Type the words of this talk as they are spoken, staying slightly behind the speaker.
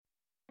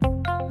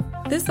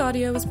This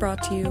audio is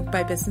brought to you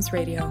by Business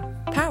Radio,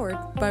 powered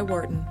by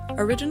Wharton,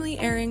 originally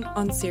airing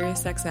on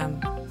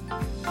SiriusXM.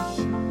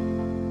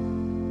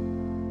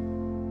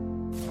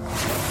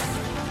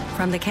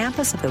 From the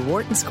campus of the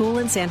Wharton School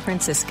in San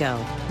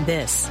Francisco,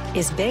 this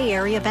is Bay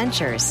Area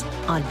Ventures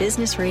on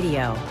Business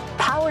Radio,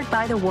 powered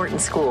by the Wharton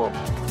School.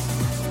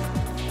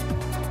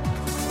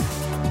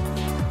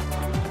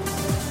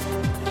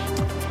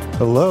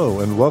 Hello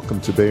and welcome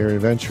to Bay Area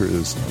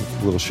Ventures,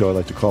 a little show I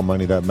like to call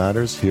Money That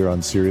Matters here on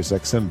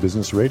SiriusXM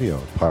Business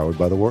Radio, powered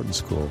by the Wharton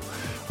School.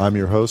 I'm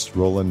your host,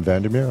 Roland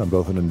Vandermeer. I'm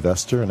both an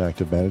investor and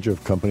active manager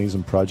of companies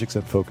and projects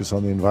that focus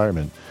on the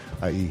environment,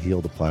 i.e.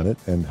 heal the planet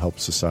and help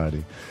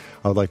society.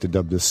 I would like to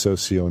dub this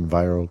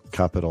socio-enviro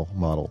capital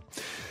model.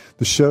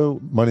 The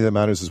show Money That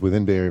Matters is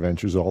within Bay Area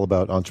Ventures, all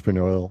about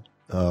entrepreneurial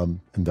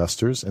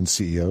investors and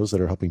CEOs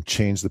that are helping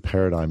change the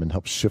paradigm and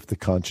help shift the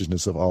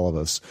consciousness of all of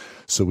us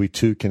so we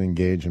too can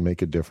engage and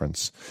make a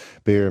difference.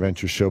 Bay Area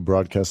Ventures show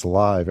broadcasts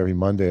live every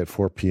Monday at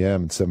 4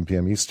 p.m. and 7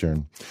 p.m.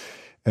 Eastern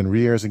and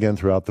re-airs again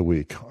throughout the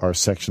week. Our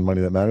section Money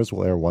That Matters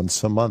will air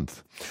once a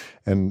month.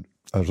 And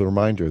as a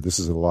reminder, this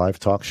is a live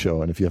talk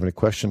show, and if you have any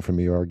question for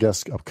me or our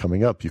guest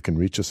coming up, you can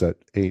reach us at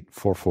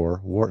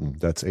 844-WHARTON.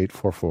 That's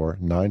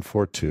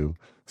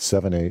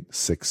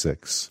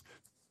 844-942-7866.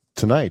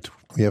 Tonight,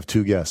 we have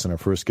two guests, and our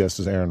first guest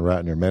is Aaron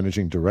Ratner,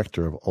 Managing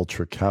Director of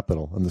Ultra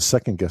Capital. And the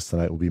second guest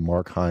tonight will be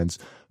Mark Hinds,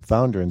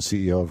 Founder and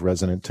CEO of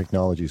Resonant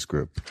Technologies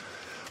Group.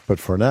 But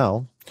for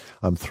now,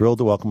 I'm thrilled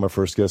to welcome our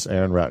first guest,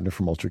 Aaron Ratner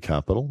from Ultra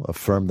Capital, a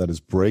firm that is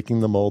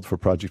breaking the mold for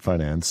project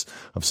finance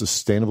of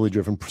sustainably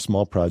driven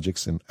small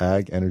projects in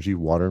ag, energy,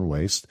 water, and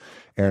waste.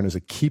 Aaron is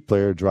a key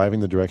player driving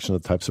the direction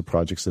of the types of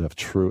projects that have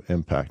true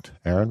impact.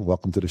 Aaron,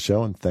 welcome to the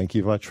show, and thank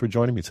you very much for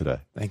joining me today.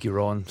 Thank you,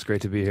 Roland. It's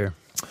great to be here.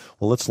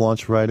 Well, let's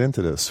launch right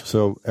into this.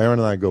 So Aaron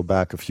and I go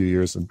back a few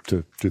years, and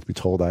to truth be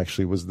told, I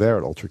actually was there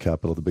at Ultra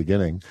Capital at the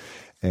beginning.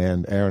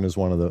 And Aaron is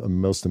one of the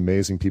most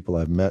amazing people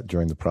I've met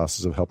during the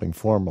process of helping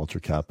form Ultra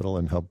Capital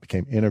and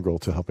became integral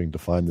to helping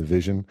define the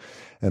vision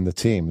and the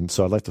team. And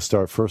so I'd like to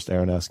start first,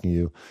 Aaron, asking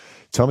you,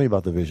 tell me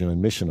about the vision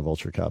and mission of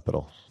Ultra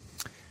Capital.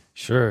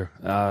 Sure.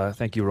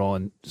 Thank you,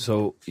 Roland.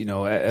 So,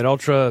 at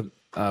Ultra,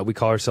 we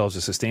call ourselves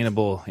a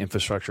sustainable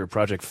infrastructure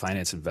project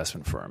finance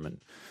investment firm.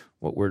 And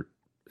what we're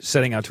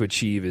setting out to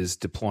achieve is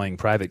deploying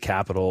private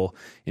capital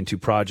into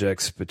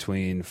projects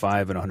between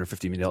 $5 and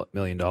 $150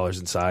 million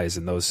in size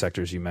in those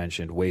sectors you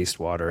mentioned, waste,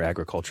 water,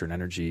 agriculture, and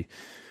energy,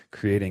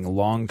 creating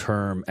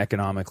long-term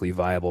economically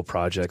viable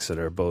projects that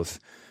are both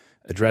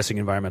addressing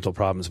environmental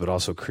problems but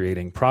also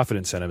creating profit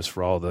incentives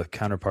for all the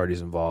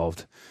counterparties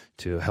involved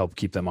to help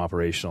keep them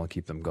operational and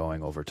keep them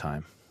going over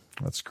time.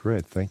 That's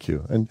great. Thank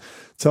you. And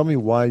tell me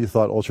why you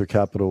thought Ultra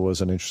Capital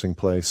was an interesting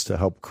place to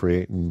help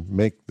create and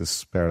make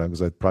this paradigm,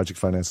 because project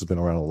finance has been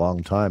around a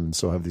long time, and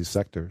so have these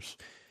sectors.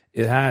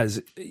 It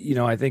has.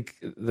 I think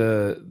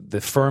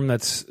the firm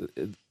that's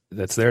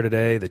there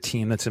today, the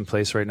team that's in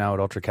place right now at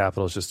Ultra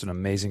Capital is just an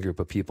amazing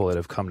group of people that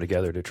have come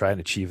together to try and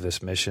achieve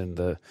this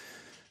mission.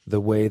 The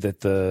way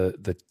that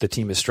the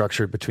team is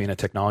structured between a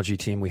technology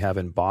team we have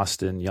in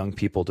Boston, young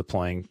people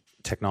deploying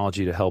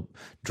technology to help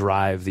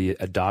drive the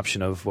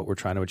adoption of what we're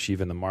trying to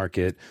achieve in the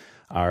market,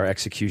 our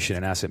execution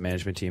and asset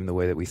management team, the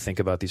way that we think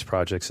about these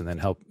projects and then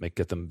help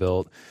get them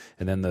built,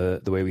 and then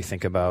the way we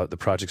think about the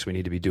projects we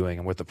need to be doing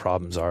and what the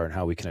problems are and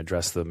how we can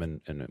address them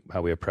and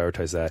how we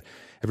prioritize that.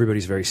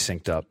 Everybody's very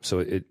synced up.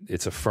 So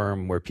it's a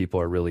firm where people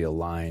are really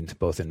aligned,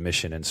 both in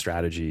mission and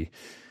strategy.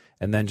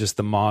 And then just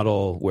the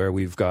model where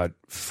we've got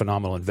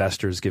phenomenal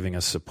investors giving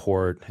us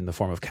support in the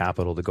form of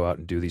capital to go out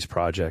and do these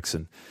projects,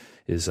 and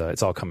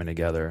it's all coming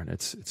together, and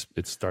it's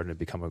starting to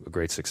become a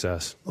great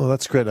success. Well,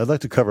 that's great. I'd like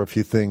to cover a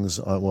few things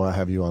while I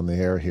have you on the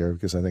air here,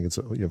 because I think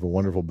you have a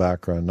wonderful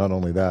background. Not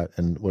only that,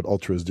 and what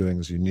Ultra is doing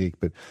is unique,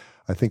 but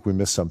I think we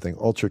missed something.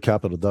 Ultra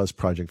Capital does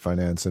project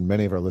finance, and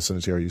many of our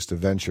listeners here are used to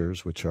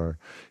ventures, which are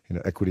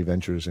equity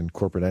ventures in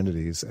corporate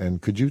entities.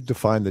 And could you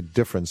define the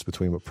difference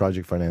between what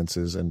project finance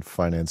is and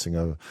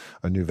financing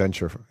a new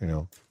venture,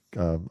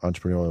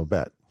 entrepreneurial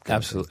bet?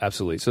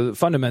 Absolutely. So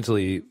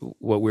fundamentally,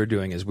 what we're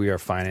doing is we are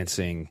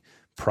financing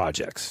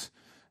projects.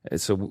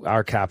 So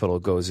our capital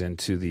goes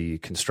into the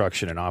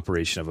construction and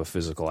operation of a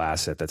physical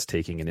asset that's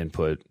taking an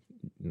input,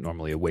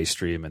 normally a waste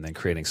stream, and then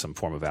creating some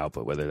form of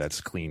output, whether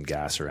that's clean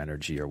gas or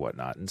energy or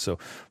whatnot. And so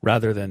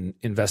rather than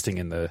investing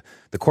in the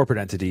corporate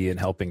entity and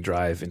helping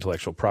drive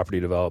intellectual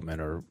property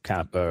development or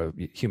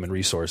human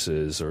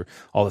resources or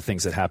all the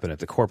things that happen at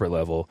the corporate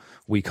level,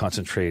 we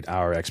concentrate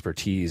our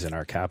expertise and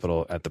our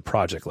capital at the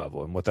project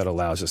level. And what that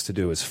allows us to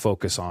do is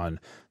focus on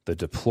the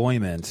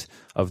deployment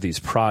of these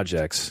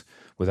projects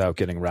without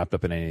getting wrapped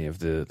up in any of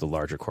the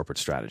larger corporate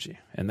strategy.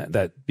 And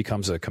that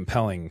becomes a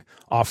compelling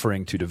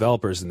offering to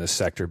developers in this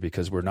sector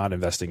because we're not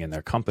investing in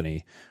their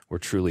company. We're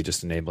truly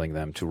just enabling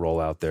them to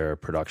roll out their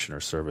production or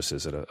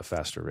services at a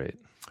faster rate.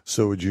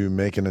 So would you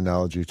make an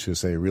analogy to,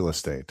 say, real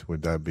estate?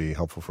 Would that be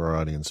helpful for our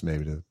audience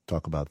maybe to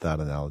talk about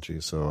that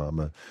analogy? So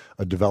I'm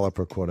a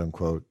developer, quote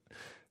unquote,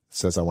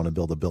 says, I want to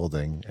build a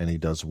building, and he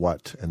does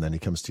what? And then he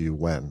comes to you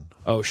when?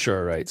 Oh,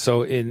 sure. Right.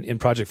 So in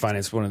project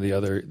finance, one of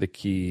the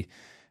key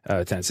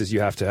tenets is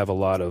you have to have a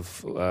lot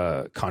of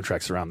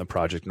contracts around the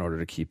project in order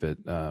to keep it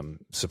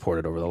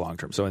supported over the long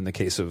term. So in the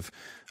case of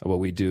what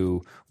we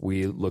do,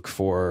 we look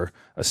for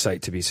a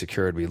site to be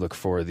secured. We look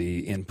for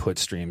the input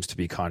streams to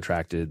be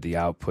contracted, the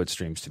output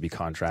streams to be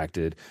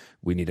contracted.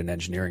 We need an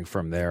engineering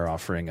firm there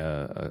offering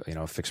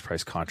a fixed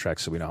price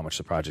contract, so we know how much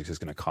the project is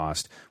going to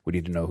cost. We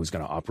need to know who's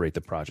going to operate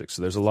the project.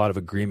 So there's a lot of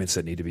agreements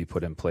that need to be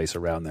put in place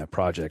around that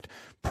project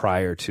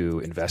prior to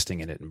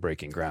investing in it and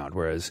breaking ground.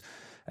 Whereas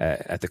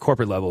at the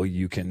corporate level,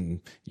 you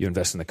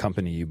invest in the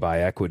company, you buy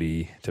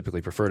equity,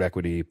 typically preferred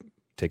equity,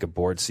 take a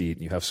board seat,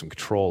 and you have some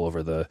control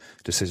over the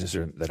decisions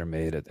that are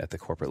made at the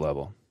corporate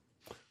level.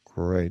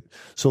 Great.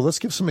 So let's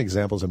give some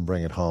examples and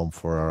bring it home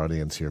for our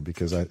audience here,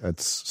 because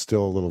it's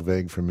still a little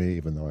vague for me,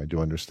 even though I do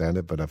understand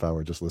it. But if I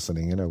were just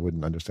listening in, I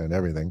wouldn't understand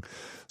everything.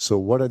 So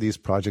what are these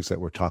projects that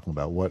we're talking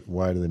about?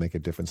 Why do they make a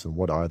difference, and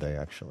what are they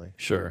actually?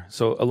 Sure.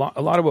 So a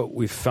lot of what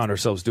we've found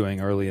ourselves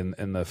doing early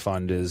in the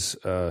fund is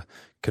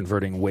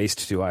converting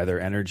waste to either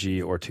energy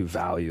or to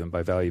value. And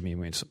by value, I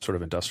mean some sort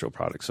of industrial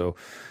product. So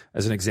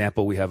as an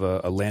example, we have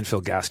a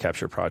landfill gas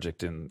capture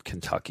project in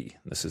Kentucky.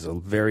 This is a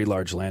very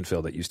large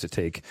landfill that used to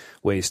take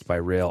waste by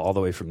rail all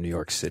the way from New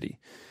York City.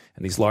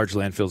 And these large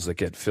landfills that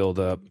get filled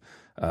up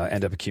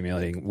end up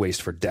accumulating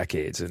waste for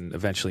decades, and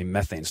eventually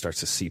methane starts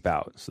to seep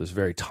out. So there's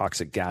very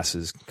toxic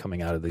gases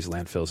coming out of these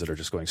landfills that are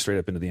just going straight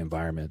up into the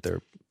environment.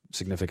 They're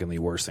significantly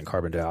worse than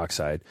carbon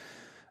dioxide.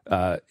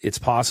 It's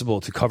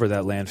possible to cover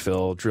that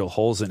landfill, drill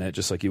holes in it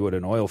just like you would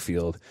an oil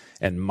field,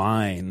 and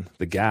mine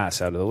the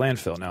gas out of the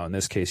landfill. Now, in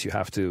this case, you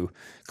have to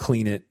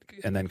clean it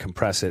and then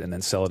compress it and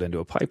then sell it into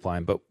a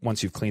pipeline. But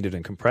once you've cleaned it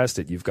and compressed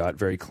it, you've got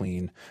very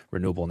clean,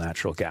 renewable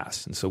natural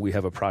gas. And so we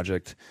have a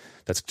project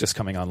that's just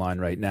coming online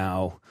right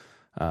now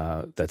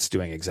that's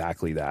doing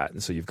exactly that.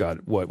 And so you've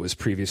got what was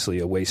previously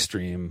a waste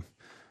stream,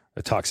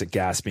 a toxic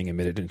gas being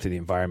emitted into the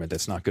environment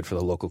that's not good for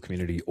the local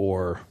community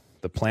or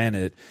the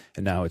planet,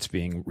 and now it's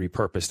being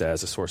repurposed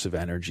as a source of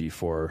energy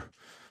for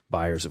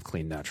buyers of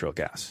clean natural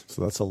gas.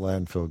 So that's a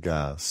landfill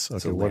gas.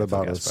 Okay, what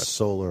about a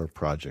solar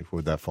project?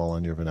 Would that fall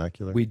on your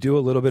vernacular? We do a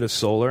little bit of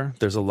solar.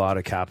 There's a lot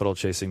of capital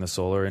chasing the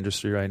solar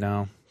industry right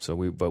now.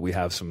 But we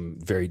have some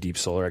very deep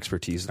solar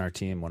expertise in our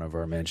team. One of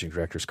our managing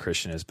directors,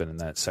 Christian, has been in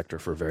that sector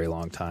for a very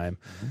long time.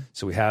 Mm-hmm.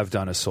 So we have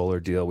done a solar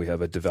deal. We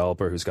have a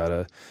developer who's got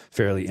a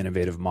fairly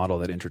innovative model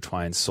that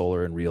intertwines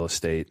solar and real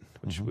estate,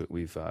 which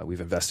we've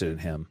invested in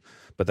him.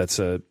 But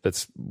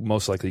that's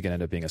most likely going to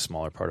end up being a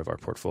smaller part of our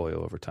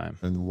portfolio over time.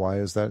 And why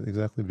is that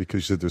exactly? Because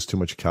you said there's too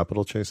much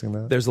capital chasing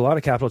that? There's a lot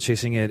of capital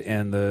chasing it,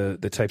 and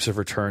the types of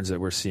returns that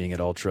we're seeing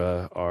at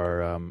Ultra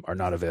are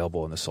not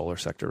available in the solar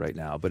sector right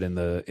now. But in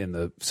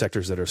the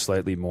sectors that are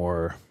slightly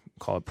more,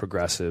 call it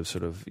progressive,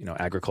 sort of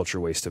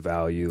agriculture waste to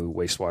value,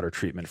 wastewater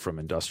treatment from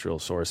industrial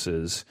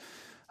sources,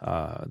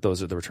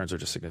 the returns are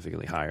just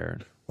significantly higher.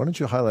 Why don't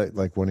you highlight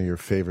like one of your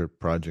favorite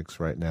projects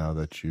right now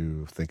that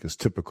you think is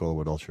typical of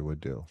what Ultra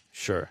would do?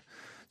 Sure.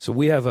 So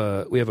we have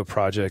a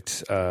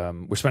project.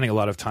 We're spending a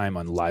lot of time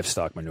on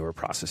livestock manure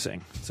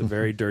processing. It's a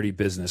very dirty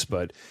business,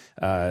 but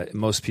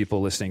most people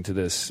listening to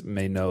this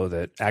may know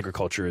that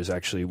agriculture is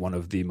actually one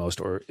of the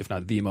most, or if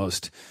not the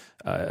most,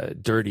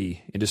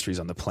 dirty industries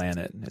on the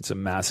planet. It's a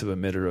massive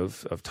emitter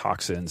of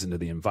toxins into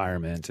the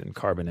environment and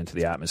carbon into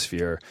the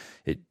atmosphere.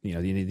 The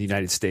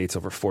United States,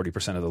 over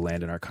 40% of the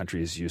land in our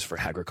country is used for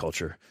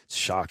agriculture. It's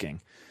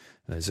shocking.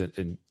 There's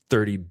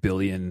 30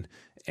 billion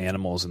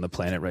animals in the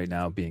planet right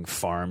now being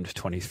farmed,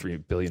 23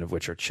 billion of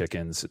which are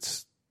chickens.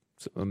 It's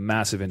a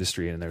massive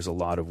industry, and there's a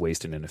lot of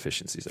waste and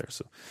inefficiencies there.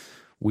 So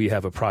we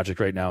have a project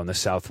right now in the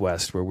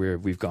Southwest where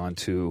we've gone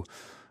to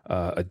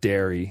a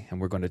dairy, and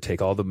we're going to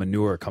take all the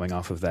manure coming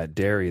off of that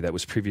dairy that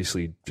was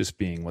previously just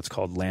being what's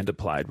called land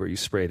applied, where you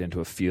spray it into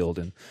a field,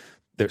 and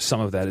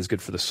some of that is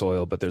good for the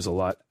soil, but there's a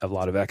lot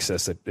of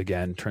excess that,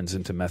 again, turns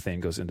into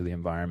methane, goes into the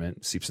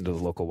environment, seeps into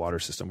the local water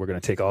system. We're going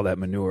to take all that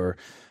manure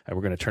and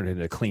we're going to turn it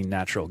into clean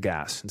natural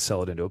gas and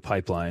sell it into a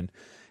pipeline,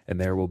 and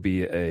there will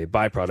be a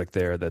byproduct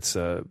there that's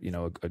a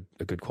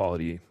good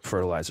quality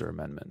fertilizer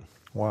amendment.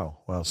 Wow.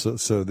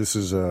 So this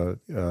is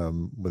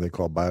what they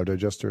call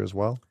biodigester as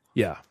well?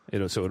 Yeah,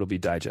 it'll be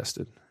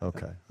digested.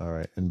 Okay, all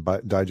right. And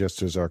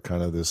digesters are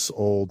kind of this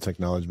old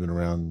technology, been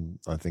around,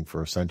 I think,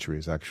 for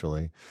centuries,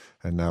 actually,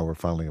 and now we're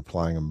finally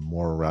applying them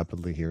more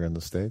rapidly here in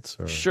the States?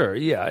 Or? Sure,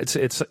 yeah.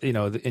 It's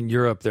in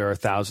Europe, there are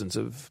thousands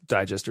of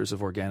digesters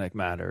of organic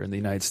matter. In the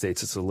United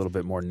States, it's a little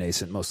bit more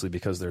nascent, mostly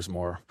because there's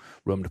more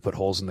room to put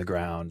holes in the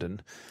ground,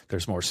 and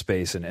there's more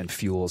space, and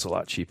fuel is a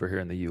lot cheaper here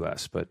in the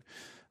U.S., but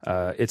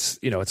it's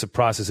a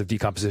process of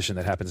decomposition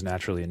that happens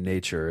naturally in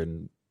nature,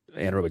 and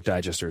anaerobic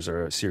digesters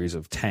are a series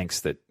of tanks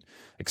that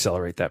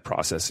accelerate that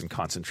process and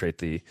concentrate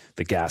the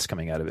gas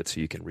coming out of it so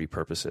you can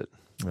repurpose it.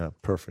 Yeah,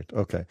 perfect.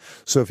 Okay.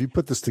 So if you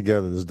put this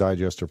together, this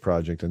digester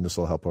project, and this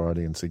will help our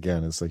audience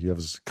again, it's like you have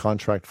this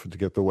contract to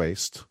get the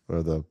waste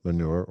or the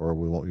manure, or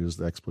we won't use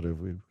the expletive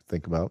we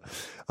think about,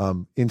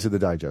 into the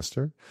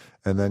digester,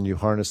 and then you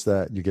harness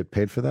that, you get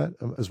paid for that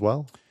as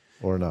well?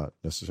 or not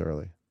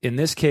necessarily? In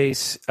this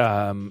case,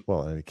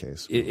 Well, in any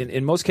case,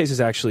 in most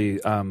cases, actually,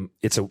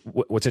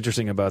 what's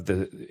interesting about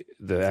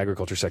the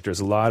agriculture sector is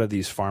a lot of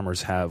these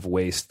farmers have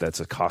waste that's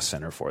a cost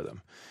center for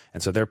them,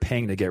 and so they're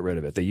paying to get rid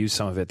of it. They use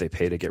some of it, they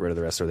pay to get rid of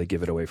the rest, or they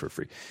give it away for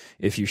free.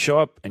 If you show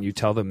up and you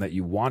tell them that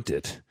you want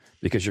it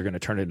because you're going to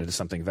turn it into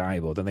something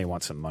valuable, then they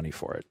want some money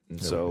for it. And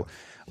so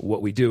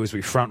what we do is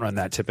we front run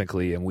that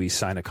typically, and we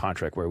sign a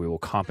contract where we will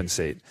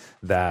compensate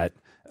that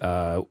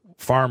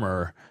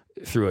farmer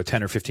through a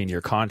 10 or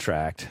 15-year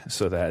contract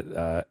so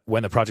that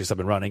when the project's up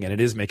and running and it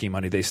is making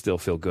money, they still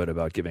feel good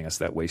about giving us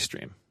that waste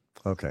stream.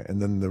 Okay.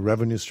 And then the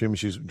revenue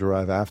streams you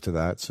derive after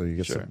that, so you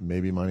get Sure. some,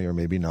 maybe money or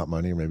maybe not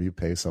money, or maybe you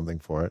pay something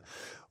for it.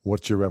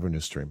 What's your revenue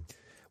stream?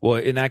 Well,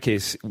 in that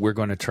case, we're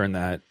going to turn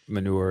that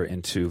manure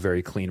into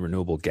very clean,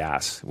 renewable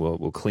gas.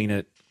 We'll clean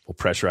it, we'll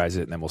pressurize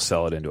it, and then we'll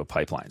sell it into a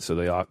pipeline. So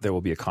there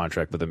will be a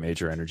contract with a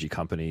major energy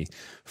company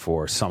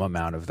for some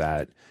amount of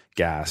that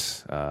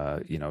gas,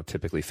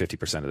 typically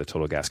 50% of the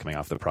total gas coming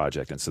off the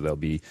project. And so there'll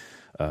be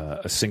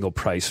a single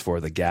price for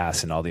the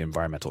gas and all the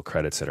environmental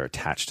credits that are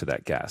attached to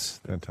that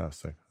gas.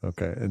 Fantastic.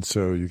 Okay. And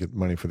so you get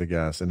money for the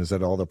gas. And is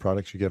that all the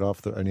products you get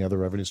off any other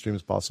revenue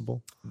streams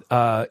possible?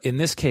 In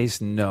this case,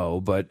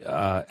 no. But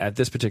at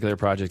this particular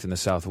project in the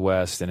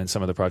Southwest and in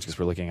some of the projects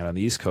we're looking at on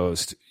the East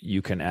Coast,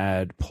 you can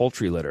add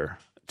poultry litter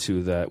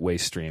to that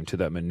waste stream, to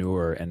that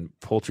manure, and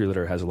poultry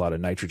litter has a lot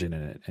of nitrogen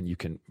in it. And you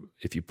can,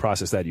 if you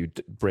process that, you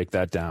break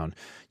that down,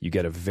 you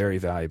get a very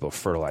valuable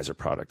fertilizer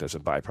product as a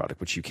byproduct,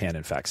 which you can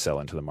in fact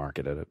sell into the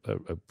market at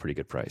a pretty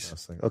good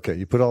price. Okay,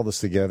 you put all this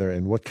together,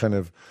 and what kind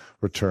of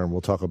return? We'll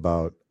talk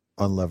about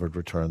unlevered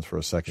returns for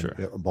a second.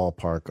 Sure.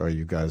 Ballpark are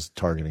you guys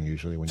targeting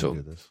usually when you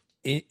do this?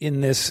 In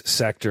this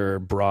sector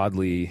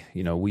broadly,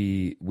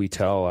 we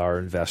tell our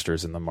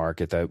investors in the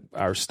market that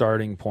our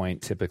starting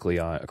point typically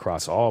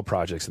across all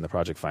projects in the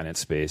project finance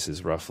space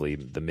is roughly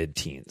the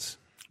mid-teens.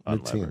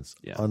 Mid-teens,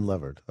 yeah.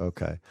 Unlevered.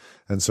 Okay.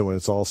 And so when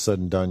it's all said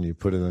and done, you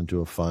put it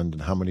into a fund,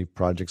 and how many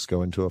projects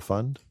go into a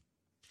fund?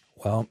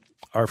 Well,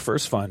 our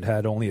first fund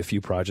had only a few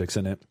projects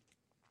in it.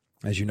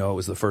 As you know, it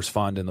was the first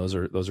fund, and those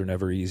are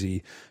never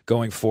easy.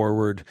 Going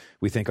forward,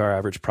 we think our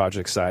average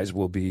project size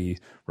will be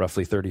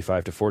roughly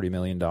 $35 to $40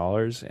 million.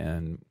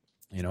 And,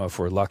 if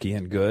we're lucky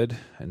and good,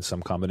 and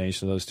some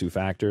combination of those two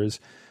factors,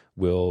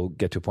 we'll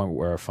get to a point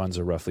where our funds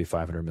are roughly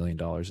 $500 million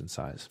in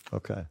size.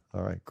 Okay.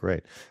 All right.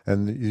 Great.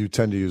 And you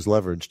tend to use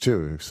leverage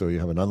too. So you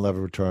have an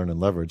unlevered return and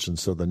leverage. And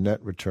so the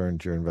net return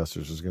to your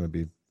investors is going to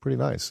be pretty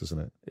nice, isn't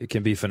it? It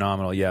can be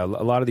phenomenal. Yeah. A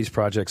lot of these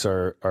projects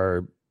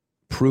are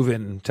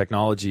proven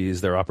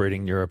technologies. They're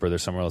operating in Europe or they're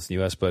somewhere else in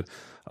the U.S., but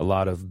a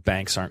lot of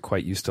banks aren't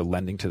quite used to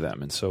lending to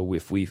them. And so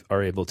if we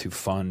are able to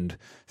fund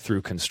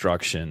through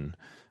construction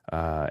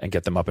and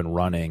get them up and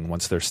running,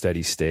 once they're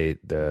steady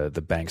state,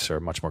 the banks are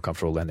much more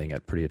comfortable lending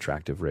at pretty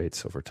attractive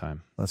rates over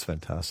time. That's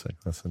fantastic.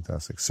 That's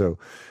fantastic. So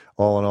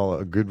all in all,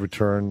 a good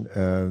return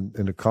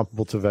and a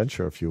comparable to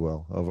venture, if you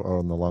will,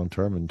 on the long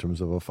term in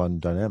terms of a fund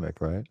dynamic,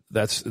 right?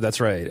 That's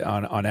right.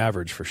 On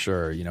average, for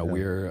sure.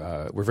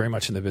 We're very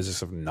much in the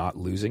business of not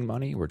losing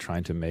money. We're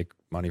trying to make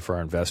money for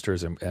our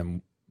investors,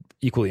 and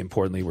equally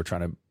importantly, we're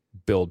trying to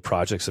build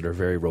projects that are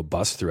very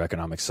robust through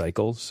economic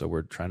cycles. So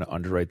we're trying to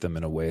underwrite them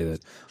in a way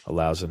that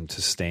allows them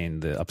to sustain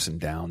the ups and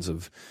downs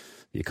of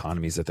the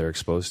economies that they're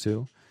exposed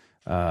to.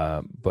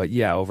 But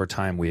yeah, over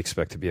time, we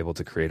expect to be able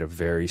to create a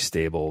very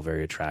stable,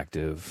 very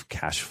attractive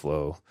cash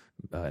flow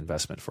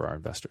investment for our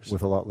investors.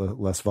 With a lot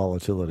less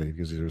volatility,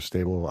 because these are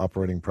stable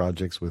operating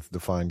projects with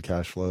defined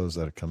cash flows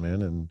that come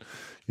in and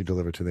you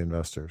deliver to the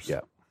investors. Yeah.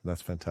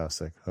 That's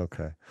fantastic.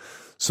 Okay.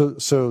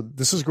 So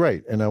this is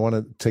great. And I want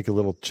to take a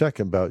little check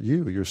about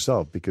you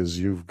yourself, because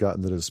you've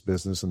gotten into this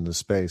business and this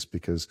space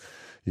because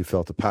you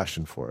felt a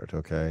passion for it.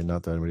 Okay.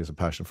 Not that anybody has a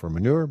passion for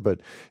manure, but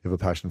you have a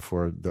passion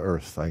for the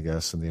earth, I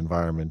guess, and the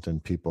environment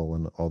and people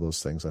and all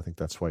those things. I think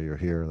that's why you're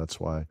here. That's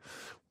why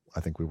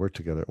I think we worked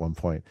together at one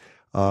point.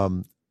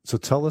 So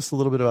tell us a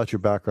little bit about your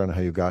background,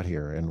 how you got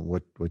here and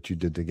what you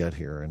did to get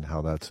here and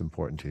how that's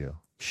important to you.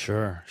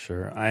 Sure.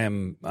 I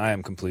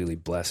am completely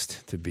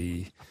blessed to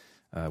be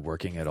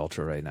working at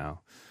Ultra right now.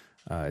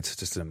 It's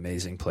just an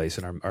amazing place,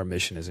 and our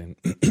mission is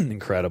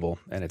incredible,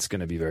 and it's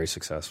going to be very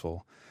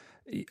successful.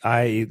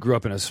 I grew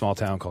up in a small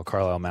town called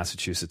Carlisle,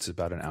 Massachusetts,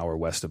 about an hour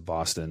west of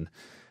Boston.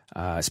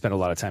 I spent a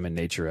lot of time in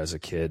nature as a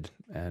kid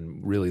and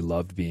really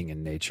loved being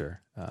in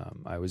nature.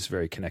 I was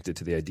very connected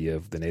to the idea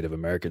of the Native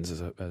Americans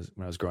as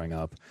when I was growing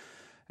up,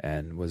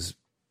 and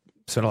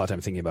spent a lot of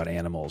time thinking about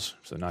animals.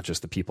 So not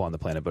just the people on the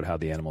planet, but how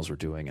the animals were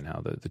doing and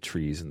how the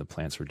trees and the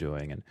plants were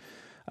doing. And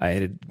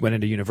I went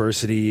into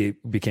university,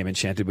 became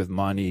enchanted with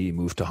money,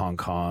 moved to Hong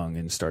Kong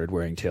and started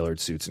wearing tailored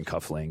suits and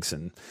cufflinks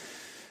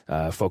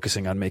and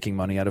focusing on making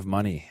money out of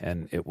money.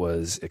 And it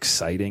was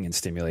exciting and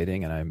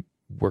stimulating. And I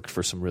worked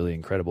for some really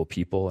incredible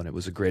people, and it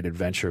was a great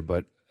adventure.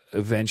 But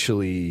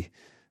eventually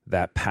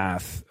that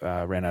path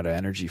ran out of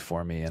energy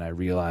for me. And I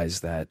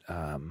realized that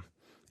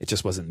it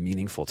just wasn't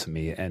meaningful to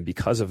me. And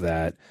because of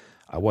that,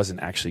 I wasn't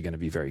actually going to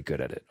be very good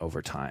at it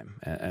over time.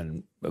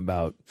 And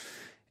about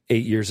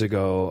 8 years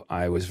ago,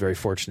 I was very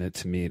fortunate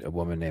to meet a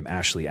woman named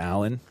Ashley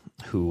Allen,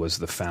 who was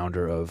the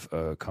founder of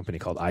a company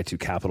called I2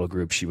 Capital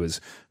Group. She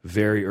was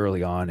very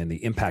early on in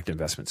the impact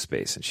investment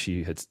space, and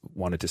she had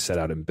wanted to set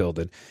out and build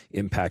an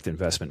impact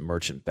investment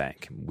merchant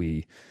bank.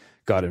 We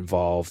got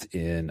involved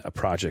in a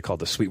project called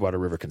the Sweetwater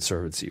River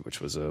Conservancy, which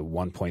was a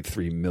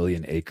 1.3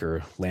 million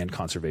acre land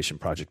conservation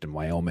project in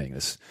Wyoming.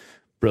 This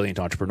brilliant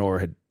entrepreneur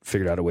had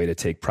figured out a way to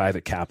take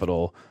private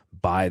capital,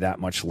 buy that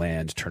much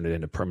land, turn it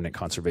into permanent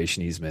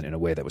conservation easement in a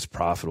way that was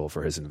profitable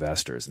for his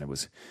investors. And it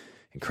was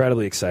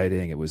incredibly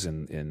exciting. It was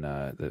in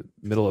the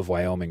middle of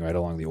Wyoming, right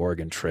along the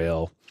Oregon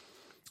Trail.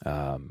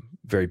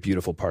 Very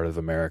beautiful part of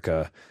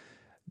America.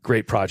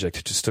 Great project.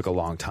 It just took a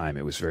long time.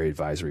 It was very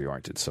advisory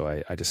oriented. So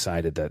I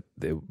decided that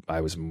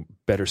I was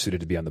better suited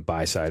to be on the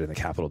buy side and the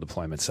capital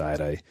deployment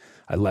side.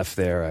 I left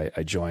there.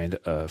 I joined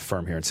a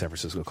firm here in San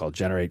Francisco called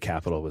Generate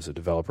Capital, was a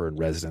developer in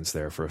residence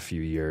there for a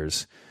few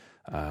years.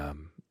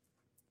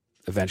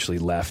 Eventually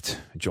left,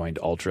 joined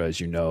Ultra, as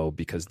you know,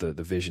 because the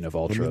vision of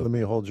Ultra. Let me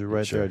hold you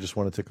right there. I just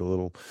want to take a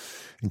little,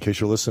 in case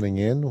you're listening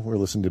in, we're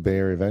listening to Bay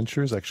Area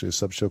Ventures, actually a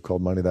sub-show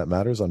called Money That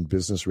Matters on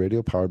Business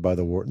Radio, powered by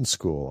the Wharton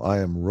School. I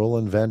am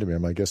Roland Vandermeer.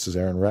 My guest is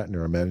Aaron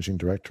Ratner, our managing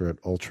director at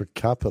Ultra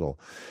Capital.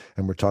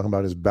 And we're talking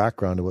about his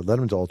background and what led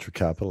him to Ultra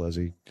Capital as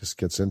he just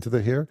gets into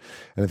it here.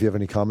 And if you have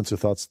any comments or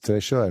thoughts on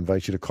today's show, I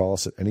invite you to call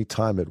us at any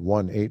time at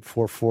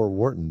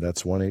 1-844-WHARTON.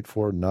 That's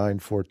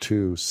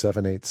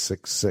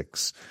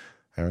 1-844-942-7866.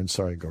 Aaron,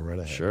 sorry, go right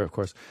ahead. Sure, of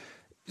course.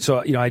 So,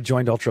 I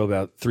joined Ultra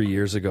about 3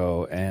 years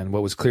ago, and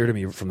what was clear to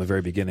me from the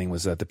very beginning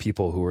was that the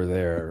people who were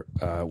there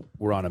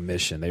were on a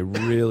mission. They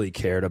really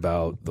cared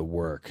about the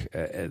work.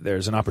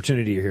 There's an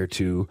opportunity here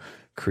to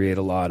create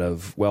a lot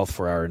of wealth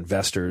for our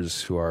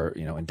investors who are,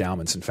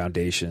 endowments and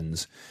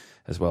foundations,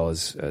 as well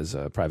as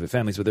private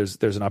families. But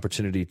there's an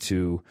opportunity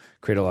to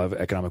create a lot of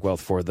economic wealth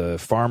for the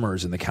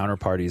farmers and the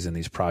counterparties in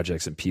these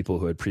projects, and people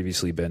who had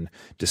previously been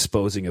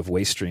disposing of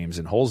waste streams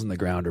in holes in the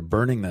ground or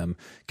burning them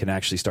can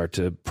actually start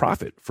to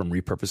profit from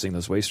repurposing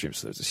those waste streams.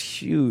 So there's this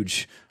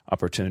huge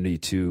opportunity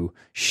to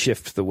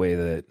shift the way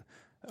that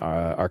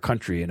our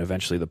country and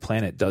eventually the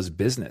planet does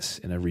business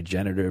in a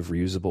regenerative,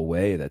 reusable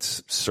way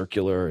that's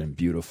circular and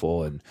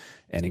beautiful and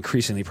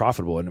increasingly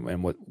profitable.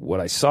 And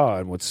what I saw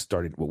and what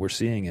we're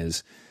seeing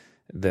is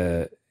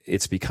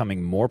it's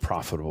becoming more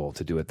profitable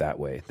to do it that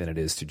way than it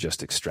is to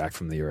just extract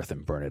from the earth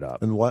and burn it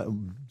up. And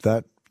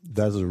that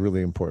is a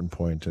really important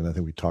point, and I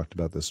think we talked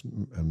about this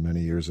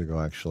many years ago,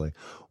 actually.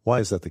 Why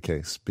is that the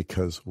case?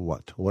 Because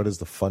what? What is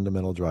the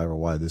fundamental driver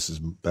why this is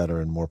better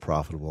and more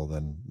profitable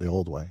than the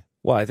old way?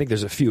 Well, I think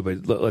there's a few,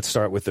 but let's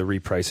start with the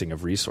repricing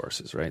of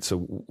resources, right?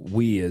 So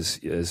we as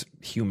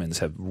humans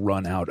have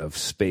run out of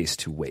space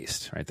to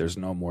waste, right? There's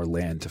no more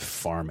land to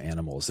farm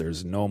animals.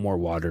 There's no more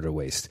water to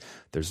waste.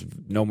 There's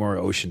no more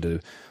ocean to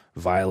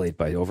violate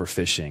by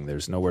overfishing.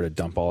 There's nowhere to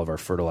dump all of our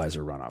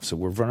fertilizer runoff. So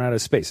we've run out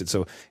of space. And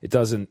so it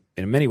doesn't,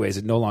 in many ways,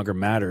 it no longer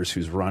matters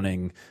who's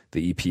running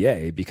the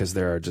EPA because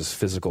there are just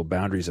physical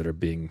boundaries that are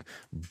being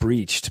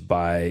breached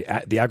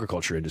by the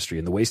agriculture industry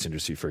and the waste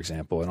industry, for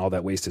example. And all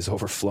that waste is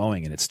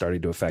overflowing and it's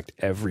starting to affect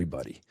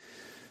everybody.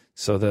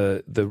 So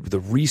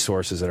the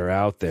resources that are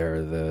out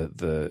there,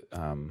 the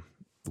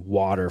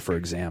water, for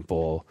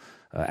example,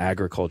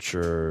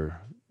 agriculture,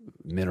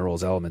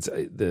 minerals, elements,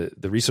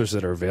 the resources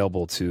that are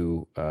available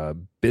to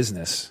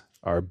business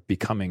are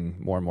becoming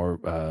more and more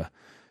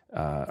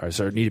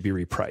need to be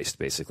repriced,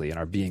 basically, and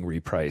are being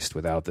repriced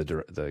without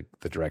the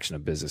direction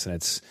of business. And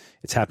it's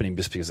happening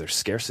just because there's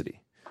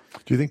scarcity.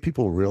 Do you think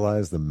people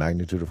realize the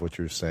magnitude of what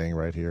you're saying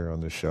right here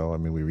on this show? I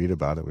mean, we read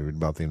about it. We read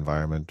about the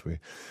environment.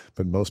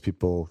 But most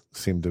people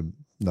seem to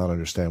not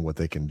understand what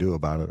they can do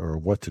about it or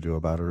what to do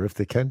about it or if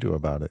they can do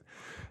about it.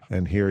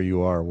 And here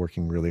you are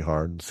working really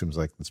hard. It seems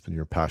like it's been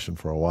your passion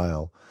for a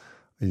while.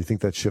 You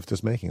think that shift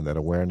is making, that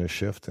awareness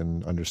shift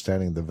and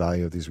understanding the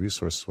value of these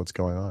resources, what's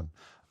going on?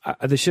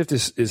 The shift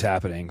is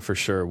happening for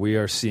sure. We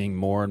are seeing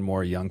more and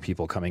more young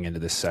people coming into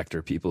this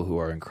sector, people who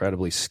are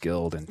incredibly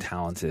skilled and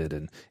talented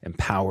and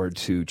empowered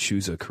to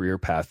choose a career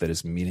path that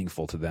is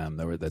meaningful to them,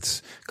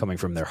 that's coming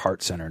from their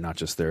heart center, not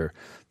just their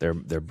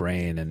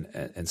brain.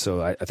 And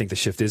so I think the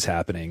shift is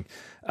happening.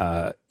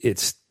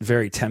 It's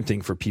very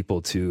tempting for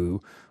people to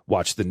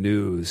watch the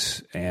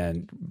news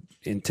and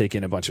take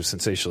in a bunch of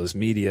sensationalist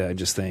media and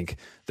just think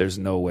there's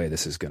no way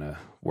this is going to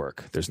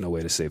work. There's no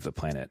way to save the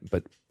planet.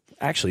 But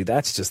actually,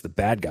 that's just the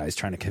bad guys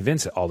trying to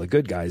convince all the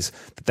good guys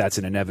that that's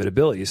an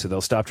inevitability, so they'll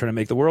stop trying to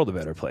make the world a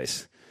better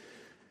place.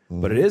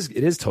 Mm-hmm. But it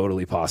is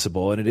totally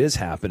possible, and it is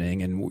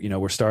happening.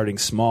 And we're starting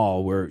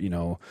small. We're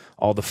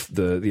all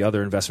the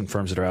other investment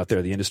firms that are out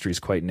there. The industry is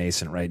quite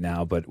nascent right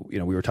now. But we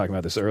were talking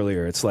about this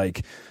earlier. It's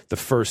like the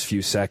first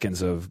few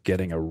seconds of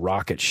getting a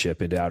rocket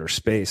ship into outer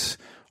space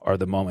are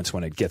the moments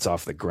when it gets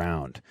off the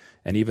ground.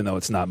 And even though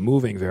it's not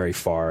moving very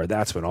far,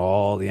 that's when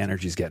all the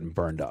energy is getting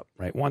burned up.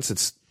 Right? Once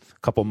it's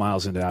couple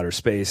miles into outer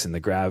space and the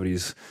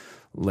gravity's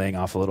laying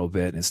off a little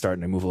bit and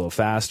starting to move a little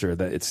faster,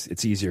 that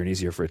it's easier and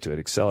easier for it to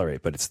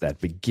accelerate. But it's that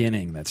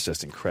beginning that's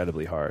just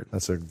incredibly hard.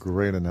 That's a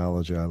great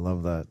analogy. I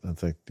love that. I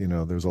think,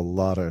 there's a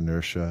lot of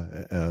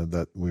inertia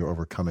that we're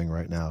overcoming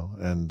right now.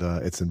 And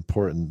it's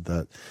important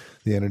that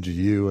the energy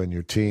you and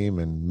your team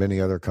and many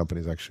other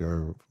companies actually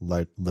are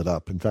lit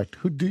up. In fact,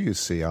 who do you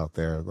see out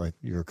there like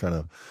you're kind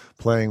of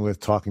playing with,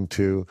 talking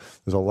to?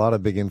 There's a lot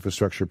of big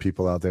infrastructure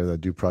people out there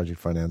that do project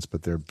finance,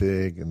 but they're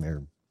big and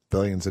they're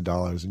billions of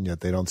dollars, and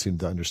yet they don't seem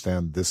to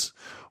understand this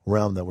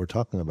realm that we're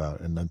talking about.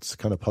 And that's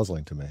kind of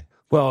puzzling to me.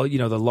 Well,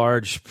 the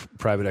large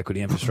private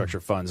equity infrastructure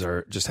funds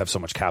just have so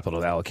much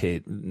capital to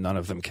allocate. None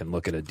of them can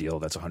look at a deal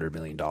that's $100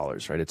 million,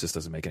 right? It just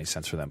doesn't make any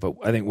sense for them. But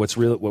I think what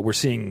we're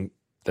seeing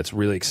that's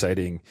really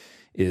exciting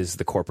is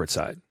the corporate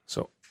side.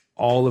 So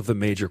all of the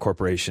major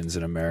corporations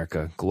in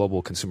America,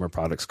 global consumer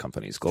products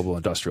companies, global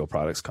industrial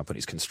products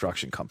companies,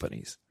 construction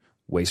companies,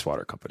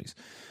 wastewater companies,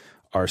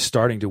 are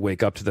starting to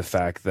wake up to the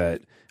fact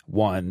that,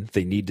 one,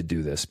 they need to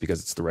do this because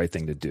it's the right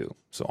thing to do.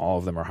 So all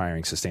of them are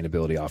hiring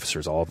sustainability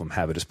officers. All of them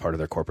have it as part of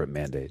their corporate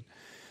mandate.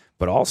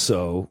 But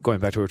also, going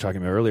back to what we were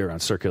talking about earlier on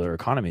circular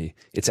economy,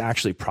 it's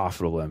actually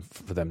profitable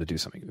for them to do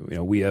something.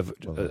 We have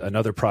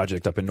another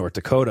project up in North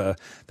Dakota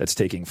that's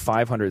taking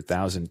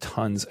 500,000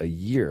 tons a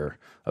year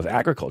of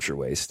agriculture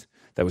waste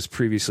that was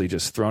previously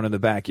just thrown in the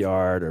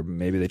backyard, or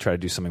maybe they try to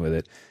do something with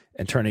it,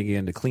 and turning it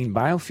into clean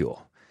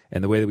biofuel.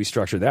 And the way that we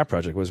structured that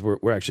project was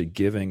we're actually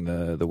giving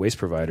the waste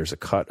providers a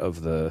cut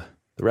of the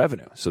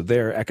revenue. So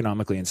they're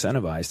economically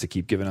incentivized to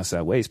keep giving us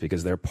that waste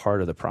because they're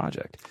part of the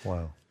project.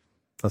 Wow.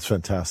 That's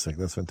fantastic.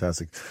 That's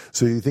fantastic.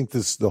 So you think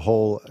the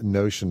whole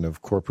notion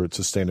of corporate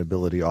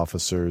sustainability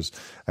officers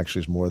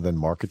actually is more than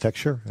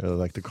marketecture, I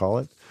like to call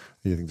it?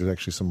 You think there's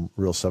actually some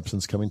real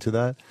substance coming to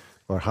that?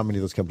 Or how many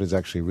of those companies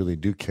actually really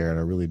do care and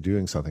are really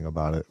doing something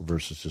about it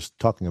versus just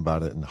talking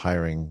about it and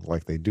hiring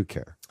like they do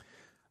care?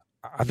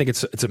 I think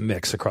it's a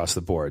mix across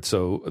the board.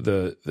 So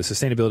the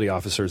sustainability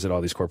officers at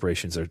all these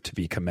corporations are to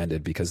be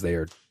commended because they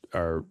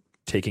are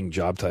taking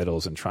job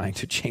titles and trying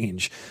to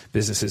change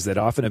businesses that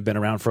often have been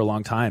around for a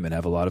long time and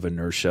have a lot of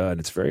inertia, and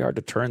it's very hard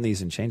to turn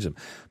these and change them.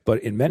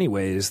 But in many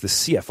ways, the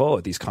CFO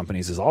at these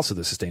companies is also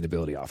the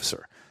sustainability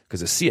officer, because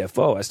the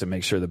CFO has to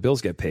make sure the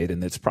bills get paid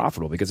and it's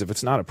profitable, because if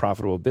it's not a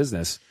profitable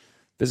business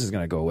is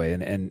going to go away.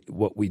 And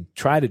what we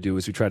try to do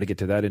is we try to get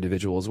to that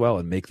individual as well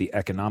and make the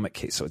economic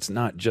case. So it's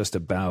not just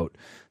about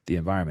the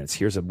environment. It's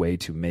here's a way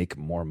to make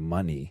more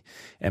money.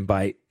 And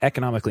by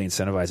economically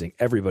incentivizing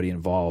everybody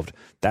involved,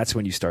 that's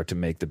when you start to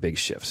make the big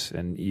shifts.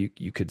 And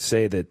you could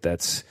say that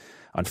that's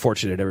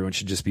unfortunate. Everyone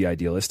should just be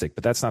idealistic,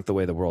 but that's not the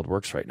way the world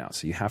works right now.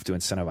 So you have to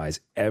incentivize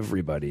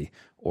everybody,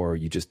 or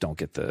you just don't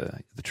get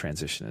the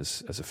transition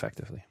as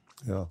effectively.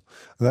 Yeah.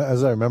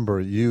 As I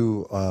remember,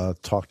 you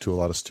talk to a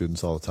lot of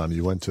students all the time.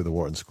 You went to the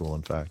Wharton School,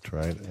 in fact,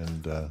 right?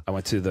 And I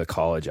went to the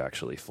college,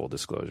 actually, full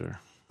disclosure.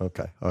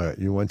 Okay. All right.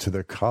 You went to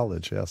their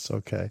college. Yes.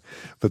 Okay.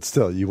 But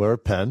still, you were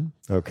at Penn.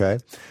 Okay.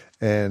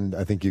 And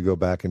I think you go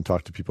back and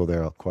talk to people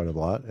there quite a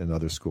lot, and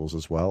other schools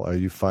as well. Are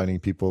you finding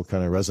people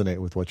kind of resonate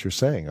with what you're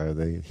saying? Are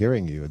they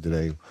hearing you? Do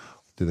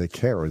they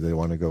care, or do they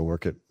want to go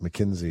work at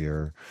McKinsey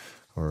or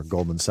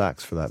Goldman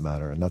Sachs, for that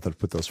matter? And not to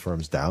put those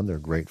firms down, they're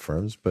great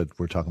firms, but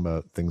we're talking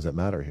about things that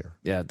matter here.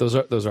 Yeah, those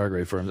are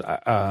great firms,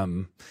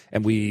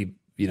 and we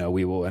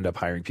will end up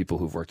hiring people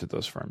who've worked at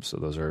those firms, so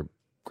those are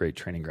great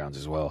training grounds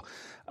as well.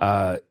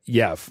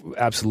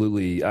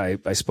 Absolutely.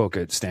 I spoke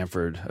at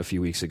Stanford a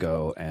few weeks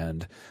ago,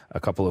 and a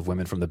couple of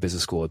women from the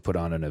business school had put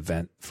on an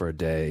event for a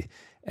day,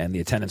 and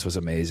the attendance was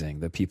amazing.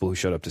 The people who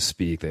showed up to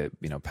speak,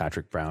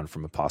 Patrick Brown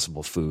from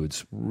Impossible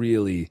Foods,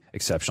 really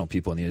exceptional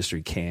people in the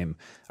industry came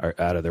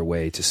out of their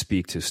way to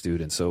speak to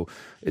students. So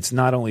it's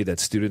not only that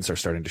students are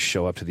starting to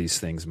show up to these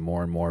things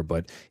more and more,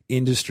 but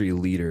industry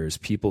leaders,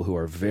 people who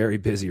are very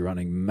busy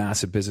running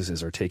massive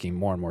businesses, are taking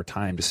more and more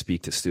time to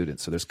speak to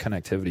students. So there's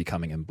connectivity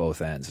coming in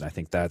both ends. And I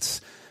think that's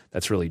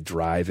really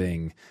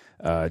driving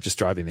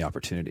the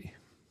opportunity.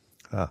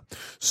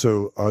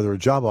 So are there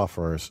job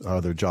offers?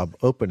 Are there job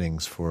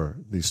openings for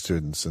these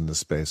students in this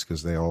space?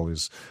 Because they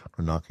always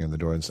are knocking on the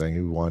door and saying,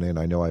 "Who want in?"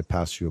 I know I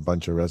pass you a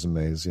bunch of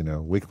resumes,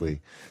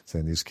 weekly,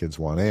 saying these kids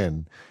want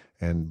in,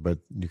 but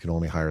you can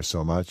only hire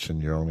so much,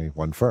 and you're only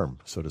one firm,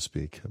 so to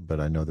speak. But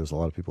I know there's a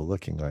lot of people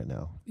looking right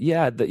now.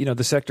 Yeah,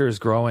 the sector is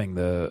growing.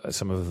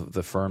 Some of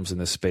the firms in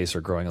this space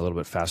are growing a little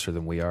bit faster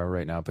than we are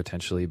right now,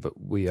 potentially.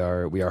 But we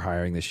are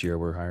hiring this year.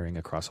 We're hiring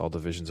across all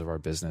divisions of our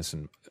business,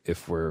 and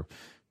if we're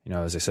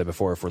as I said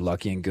before, if we're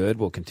lucky and good,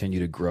 we'll continue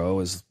to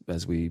grow as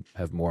we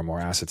have more and more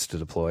assets to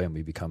deploy, and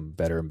we become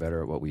better and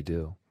better at what we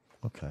do.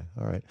 Okay.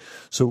 All right.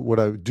 So what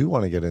I do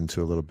want to get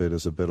into a little bit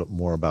is a bit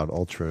more about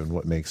Ultra and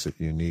what makes it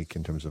unique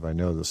in terms of, I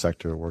know the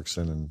sector it works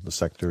in and the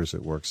sectors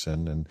it works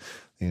in and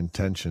the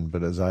intention.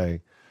 But as I,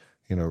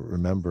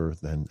 remember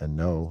and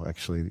know,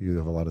 actually, you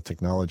have a lot of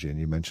technology, and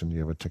you mentioned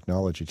you have a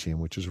technology team,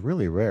 which is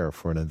really rare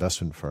for an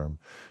investment firm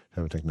to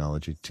have a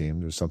technology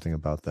team. There's something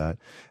about that.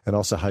 And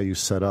also how you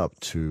set up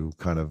to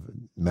kind of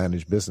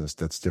manage business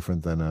that's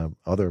different than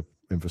other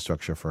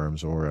infrastructure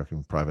firms or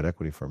private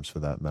equity firms, for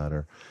that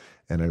matter.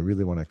 And I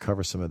really want to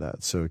cover some of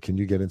that. So can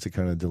you get into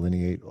kind of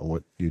delineate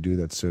what you do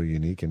that's so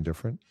unique and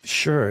different?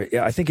 Sure.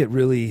 Yeah, I think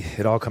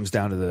it all comes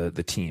down to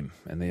the team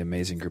and the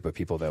amazing group of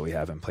people that we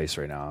have in place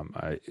right now.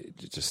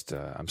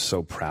 I'm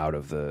so proud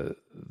of the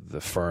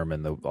firm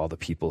and all the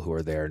people who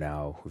are there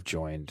now who've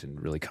joined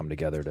and really come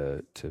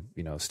together to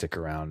stick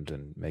around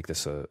and make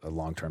this a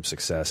long-term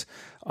success.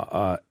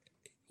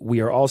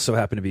 We are also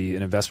happen to be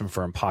an investment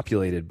firm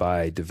populated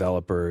by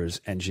developers,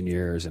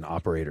 engineers, and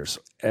operators.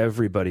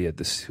 Everybody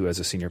who has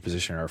a senior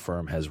position in our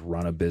firm has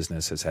run a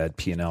business, has had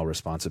P&L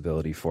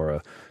responsibility for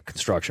a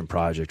construction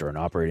project or an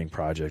operating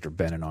project or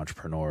been an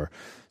entrepreneur.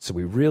 So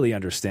we really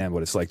understand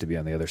what it's like to be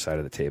on the other side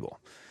of the table.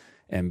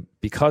 And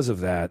because of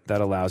that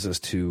allows us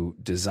to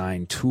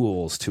design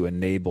tools to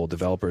enable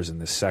developers in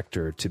this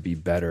sector to be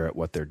better at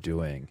what they're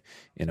doing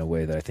in a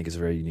way that I think is a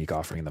very unique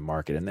offering in the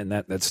market. And then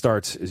that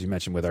starts, as you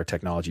mentioned, with our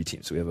technology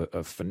team. So we have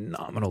a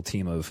phenomenal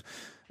team of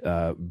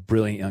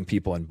brilliant young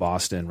people in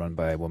Boston run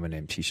by a woman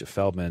named Tisha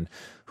Feldman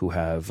who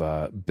have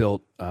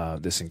built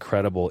this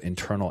incredible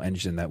internal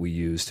engine that we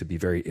use to be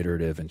very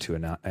iterative and to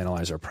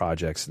analyze our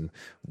projects. And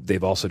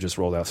they've also just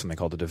rolled out something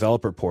called the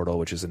Developer Portal,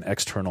 which is an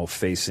external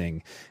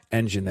facing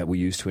engine that we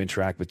use to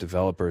interact with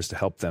developers to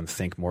help them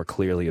think more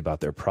clearly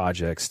about their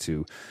projects,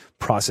 to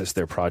process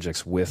their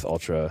projects with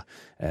Ultra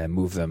and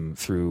move them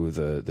through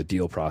the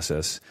deal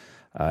process.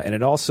 And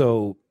it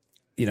also,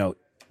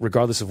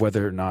 regardless of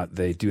whether or not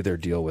they do their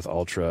deal with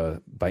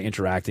Ultra, by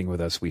interacting with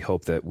us, we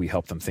hope that we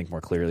help them think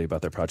more clearly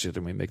about their project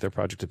and we make their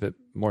project a bit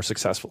more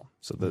successful.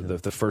 So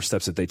the first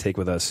steps that they take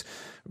with us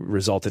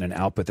result in an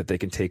output that they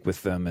can take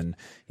with them. And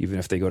even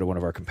if they go to one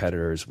of our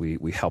competitors,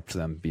 we help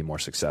them be more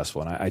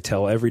successful. And I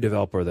tell every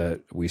developer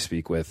that we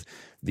speak with,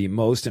 the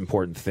most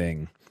important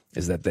thing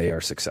is that they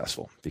are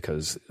successful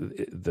because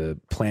the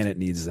planet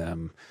needs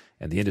them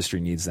and the industry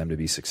needs them to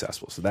be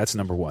successful. So that's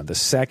number one. The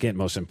second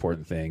most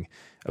important thing,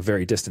 a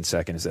very distant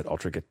second, is that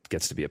Ultra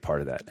gets to be a part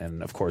of that.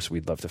 And of course,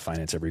 we'd love to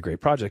finance every great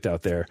project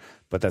out there,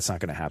 but that's not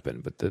going to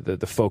happen. But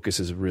the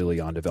focus is really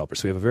on developers.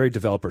 So we have a very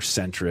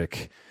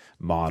developer-centric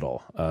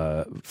model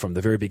from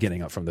the very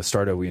beginning, from the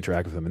start of we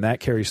interact with them. And that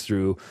carries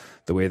through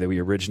the way that we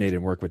originate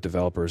and work with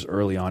developers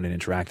early on in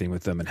interacting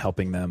with them and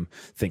helping them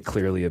think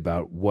clearly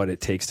about what it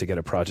takes to get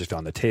a project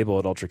on the table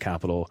at Ultra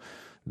Capital.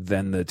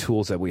 Then the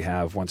tools that we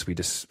have once we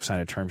just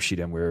sign a term sheet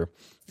and we're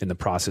in the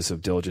process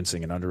of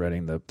diligencing and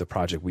underwriting the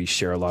project, we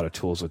share a lot of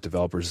tools with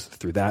developers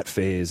through that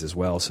phase as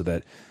well so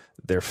that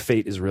their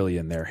fate is really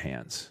in their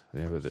hands.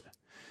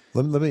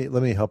 Let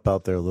me help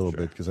out there a little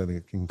bit because I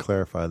think I can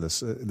clarify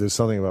this. There's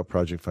something about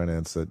project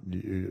finance that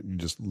you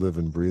just live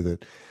and breathe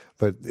it.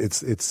 But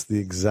it's the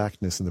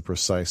exactness and the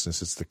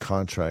preciseness. It's the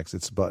contracts.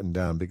 It's buttoned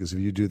down because if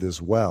you do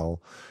this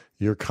well,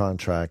 your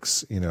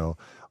contracts,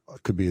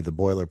 could be the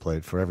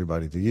boilerplate for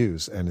everybody to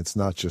use. And it's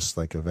not just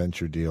like a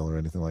venture deal or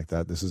anything like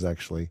that. This is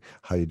actually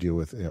how you deal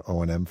with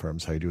O&M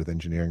firms, how you deal with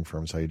engineering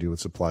firms, how you deal with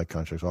supply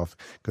contracts off,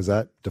 because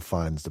that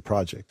defines the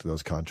project,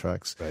 those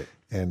contracts. Right.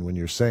 And when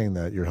you're saying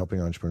that you're helping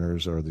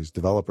entrepreneurs or these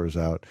developers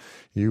out,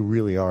 you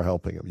really are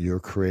helping them. You're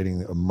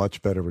creating a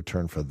much better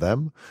return for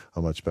them,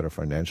 a much better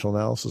financial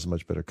analysis, a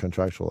much better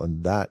contractual,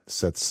 and that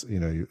sets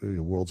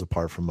your worlds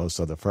apart from most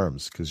other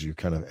firms because you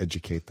kind of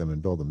educate them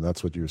and build them.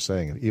 That's what you were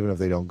saying. And even if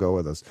they don't go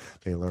with us,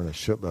 they learn a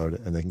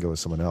shitload and they can go with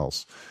someone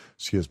else.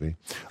 Excuse me.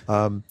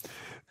 I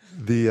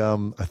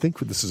think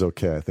this is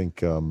okay. I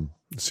think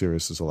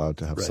Sirius is allowed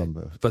to have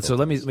some. But so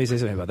let me say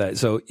something about that.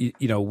 So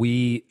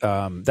we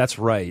that's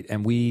right,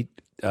 and we.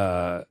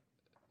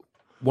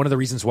 One of the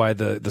reasons why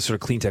the sort of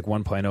clean tech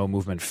 1.0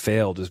 movement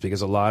failed is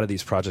because a lot of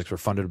these projects were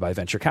funded by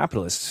venture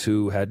capitalists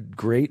who had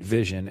great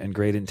vision and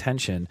great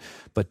intention,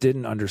 but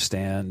didn't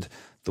understand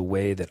the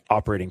way that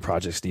operating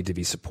projects need to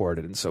be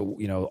supported. And so,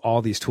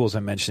 all these tools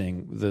I'm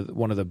mentioning,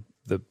 one of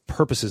the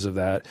purposes of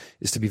that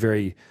is to be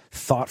very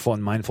thoughtful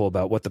and mindful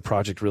about what the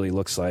project really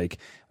looks like.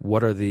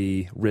 What are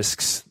the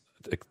risks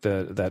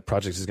that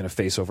project is going to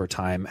face over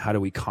time? How do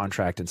we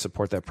contract and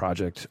support that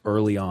project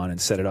early on and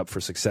set it up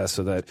for success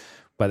so that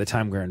by the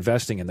time we're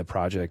investing in the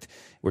project,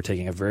 we're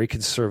taking a very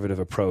conservative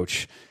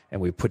approach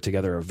and we put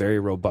together a very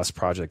robust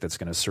project that's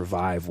going to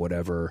survive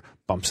whatever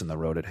bumps in the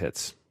road it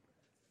hits.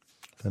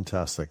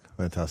 Fantastic.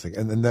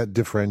 And that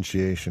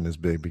differentiation is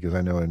big because I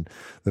know in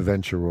the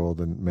venture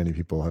world and many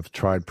people have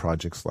tried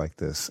projects like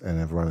this and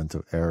have run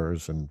into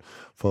errors and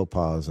faux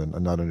pas and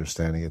not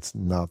understanding it's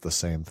not the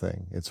same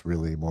thing. It's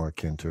really more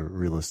akin to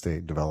real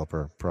estate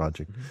developer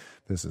project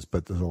business,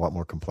 but there's a lot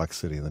more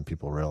complexity than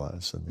people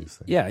realize in these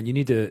things. Yeah, and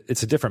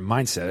it's a different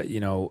mindset.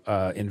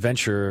 In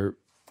venture,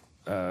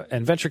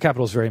 and venture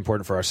capital is very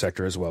important for our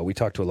sector as well. We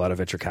talk to a lot of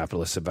venture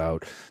capitalists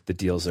about the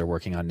deals they're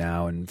working on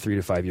now, and 3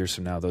 to 5 years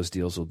from now, those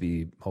deals will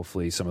be,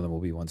 hopefully, some of them will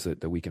be ones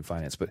that we can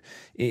finance. But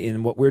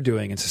in what we're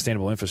doing in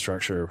sustainable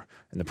infrastructure,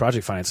 in the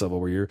project finance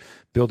level, where you're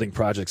building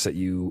projects that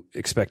you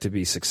expect to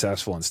be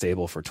successful and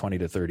stable for 20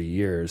 to 30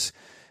 years,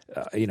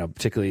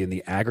 particularly in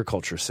the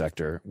agriculture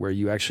sector, where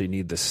you actually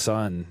need the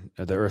sun,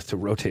 the earth to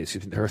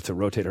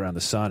rotate around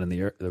the sun, and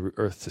the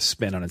earth to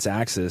spin on its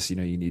axis. You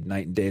need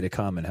night and day to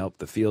come and help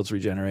the fields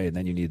regenerate, and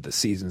then you need the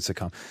seasons to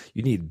come.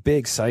 You need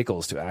big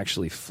cycles to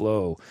actually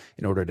flow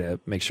in order to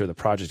make sure the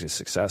project is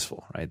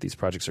successful, right? These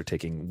projects are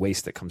taking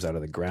waste that comes out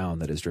of the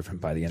ground that is driven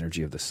by the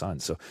energy of the sun.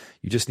 So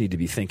you just need to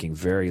be thinking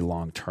very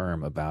long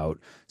term about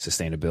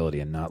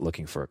sustainability and not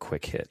looking for a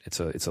quick hit.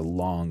 It's a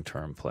long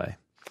term play.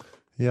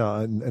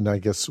 Yeah, and I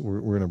guess we're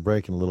going to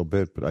break in a little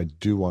bit, but I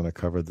do want to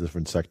cover the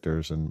different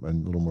sectors and a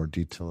little more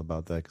detail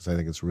about that, because I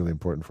think it's really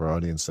important for our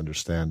audience to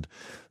understand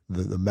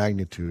the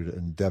magnitude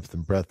and depth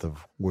and breadth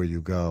of where you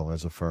go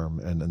as a firm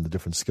and the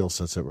different skill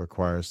sets it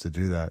requires to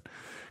do that,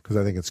 because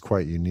I think it's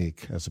quite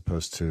unique as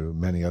opposed to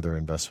many other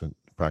investment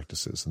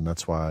practices. And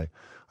that's why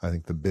I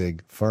think the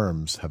big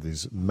firms have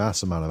these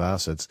mass amount of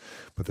assets,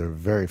 but they're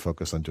very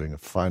focused on doing a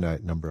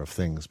finite number of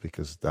things,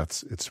 because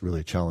it's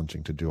really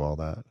challenging to do all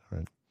that,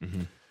 right?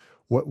 Mm-hmm.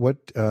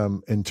 What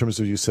in terms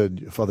of, you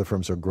said if other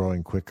firms are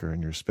growing quicker in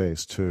your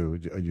space too,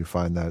 do you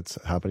find that's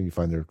happening? You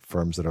find there are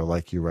firms that are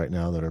like you right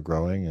now that are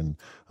growing, and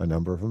a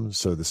number of them.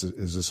 So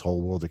is this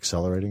whole world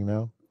accelerating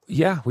now?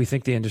 Yeah, we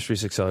think the industry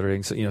is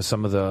accelerating. So,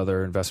 some of the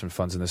other investment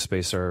funds in this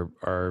space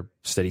are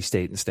steady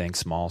state and staying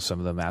small. Some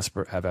of them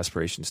have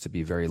aspirations to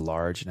be very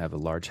large and have a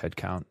large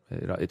headcount.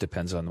 It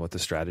depends on what the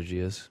strategy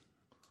is.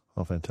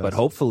 Oh, fantastic. But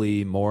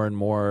hopefully more and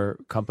more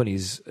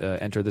companies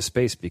enter the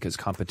space, because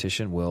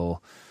competition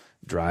will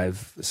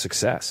drive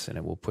success, and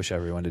it will push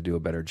everyone to do a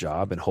better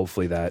job. And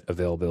hopefully that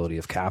availability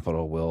of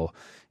capital will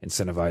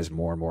incentivize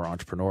more and more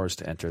entrepreneurs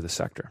to enter the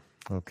sector.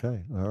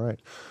 Okay. All right.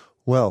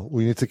 Well,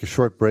 we need to take a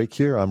short break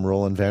here. I'm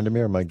Roland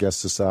Vandermeer. My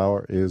guest this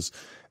hour is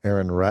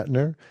Aaron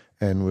Ratner,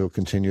 and we'll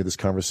continue this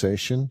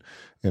conversation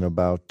in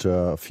about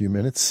a few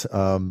minutes.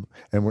 And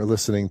we're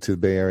listening to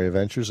Bay Area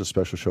Ventures, a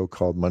special show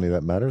called Money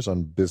That Matters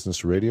on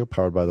Business Radio,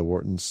 powered by the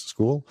Wharton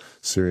School,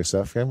 Sirius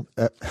XM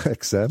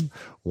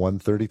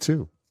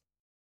 132.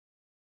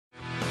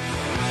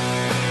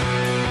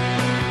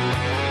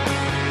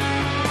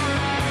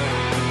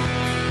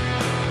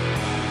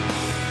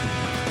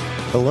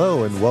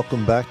 Hello, and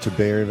welcome back to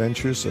Bay Area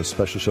Ventures, a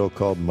special show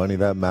called Money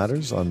That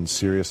Matters on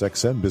Sirius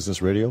XM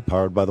Business Radio,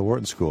 powered by the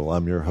Wharton School.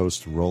 I'm your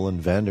host,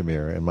 Roland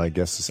Vandermeer, and my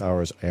guest this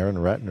hour is Aaron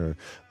Ratner,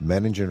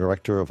 Managing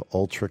Director of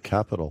Ultra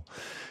Capital.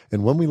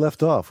 And when we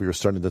left off, we were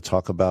starting to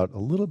talk a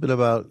little bit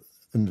about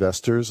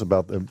investors,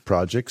 about the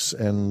projects,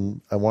 and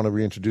I want to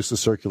reintroduce the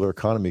circular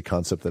economy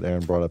concept that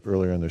Aaron brought up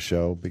earlier in the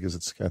show, because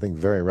it's, I think,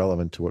 very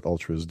relevant to what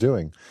Ultra is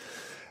doing.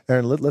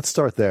 Aaron, let's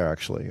start there,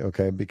 actually,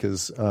 okay?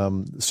 Because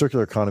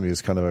circular economy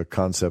is kind of a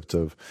concept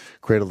of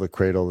cradle to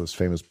cradle. There's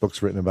famous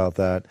books written about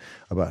that,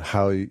 about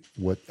how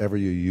whatever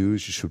you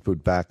use, you should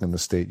put back in the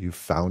state you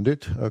found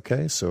it,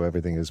 okay? So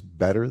everything is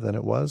better than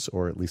it was,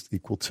 or at least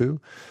equal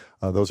to.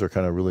 Those are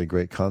kind of really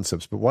great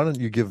concepts. But why don't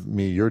you give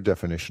me your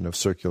definition of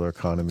circular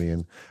economy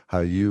and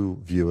how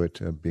you view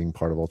it being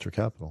part of Ultra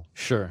Capital?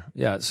 Sure.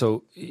 Yeah.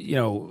 So,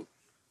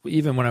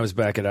 even when I was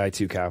back at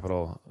I2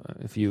 Capital,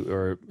 if you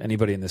or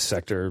anybody in this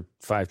sector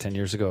 5-10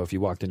 years ago, if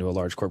you walked into a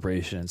large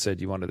corporation and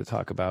said you wanted to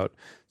talk about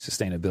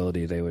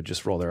sustainability, they would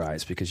just roll their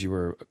eyes, because you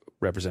were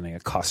representing a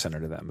cost center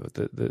to them.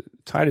 But the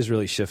tide has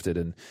really shifted,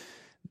 and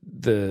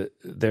the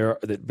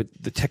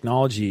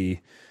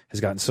technology has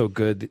gotten so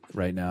good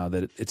right now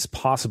that it's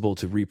possible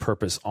to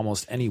repurpose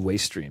almost any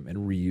waste stream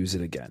and reuse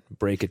it again,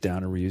 break it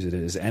down and reuse it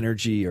as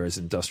energy or as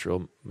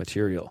industrial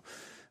material.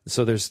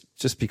 So there's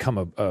just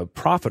become a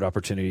profit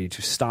opportunity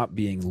to stop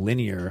being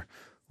linear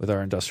with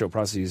our industrial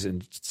processes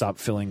and stop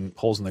filling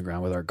holes in the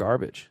ground with our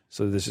garbage.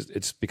 So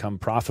it's become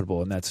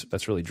profitable, and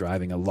that's really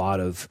driving a lot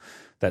of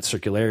that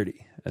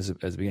circularity as a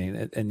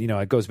beginning. And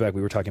it goes back.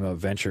 We were talking about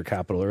venture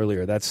capital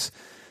earlier. That's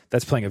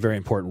playing a very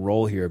important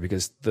role here,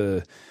 because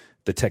the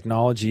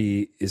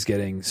technology is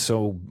getting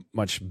so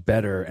much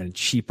better and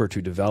cheaper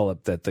to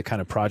develop that the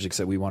kind of projects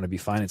that we want to be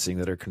financing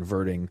that are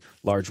converting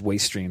large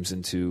waste streams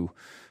into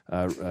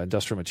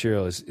industrial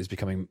material is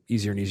becoming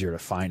easier and easier to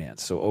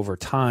finance. So over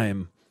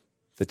time,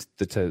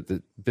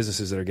 the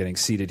businesses that are getting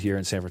seeded here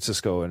in San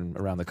Francisco and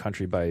around the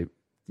country by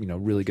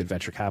really good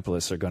venture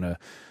capitalists are going to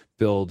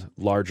build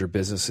larger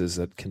businesses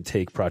that can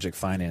take project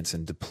finance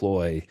and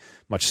deploy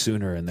much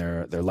sooner in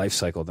their life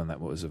cycle than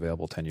that was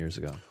available 10 years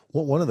ago.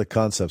 Well, one of the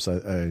concepts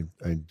I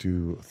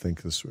do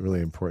think is really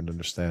important to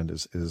understand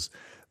is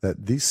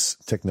that these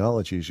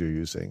technologies you're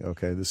using,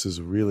 okay, this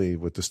is really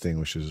what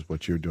distinguishes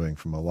what you're doing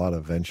from a lot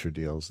of venture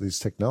deals. These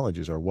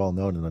technologies are well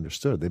known and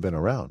understood. They've been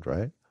around,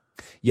 right?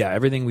 Yeah,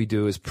 everything we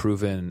do is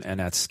proven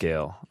and at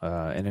scale.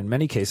 And in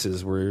many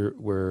cases, we're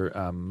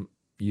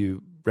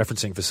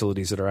referencing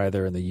facilities that are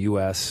either in the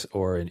U.S.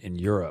 or in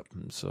Europe.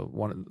 So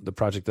the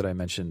project that I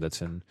mentioned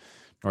that's in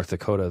North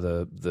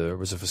Dakota, there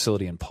was a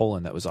facility in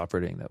Poland that was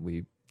operating that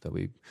we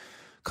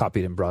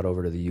copied and brought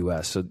over to the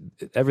U.S. So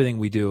everything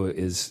we do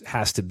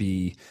has to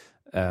be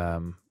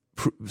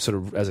sort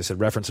of, as I said,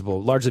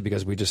 referenceable, largely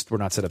because we're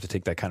not set up to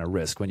take that kind of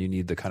risk when you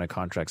need the kind of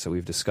contracts that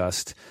we've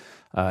discussed.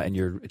 And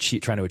you're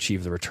trying to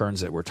achieve the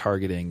returns that we're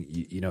targeting.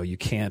 You're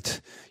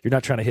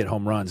not trying to hit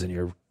home runs, and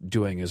you're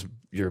doing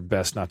your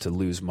best not to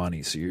lose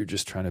money. So you're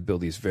just trying to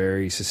build these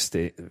very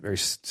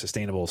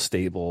sustainable,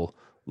 stable,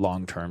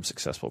 long-term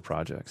successful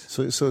projects.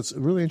 So it's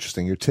really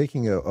interesting. You're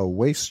taking a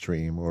waste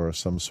stream or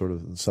some sort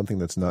of something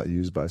that's not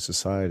used by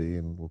society,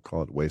 and we'll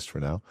call it waste for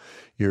now.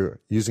 You're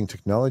using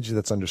technology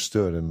that's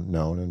understood and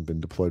known and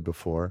been deployed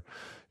before.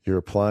 You're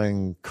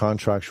applying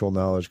contractual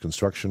knowledge,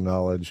 construction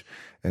knowledge,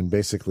 and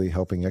basically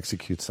helping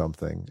execute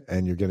something,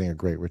 and you're getting a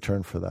great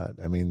return for that.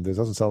 I mean, there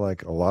doesn't sound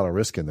like a lot of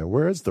risk in there.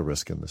 Where is the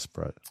risk in this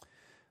spread?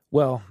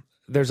 Well,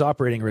 there's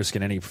operating risk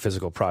in any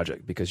physical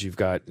project because you've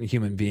got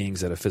human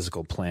beings at a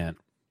physical plant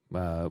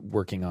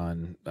working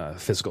on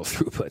physical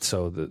throughput.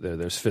 So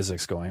there's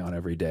physics going on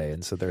every day,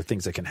 and so there are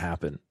things that can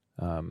happen.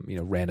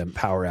 Random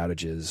power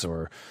outages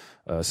or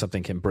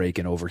something can break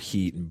and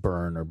overheat and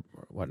burn or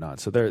whatnot.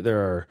 So there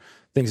are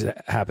things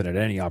that happen at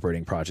any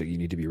operating project you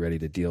need to be ready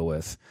to deal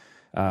with.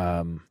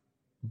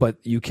 But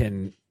you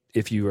can,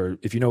 if you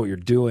know what you're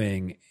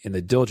doing in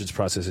the diligence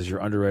process as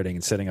you're underwriting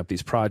and setting up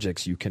these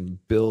projects, you can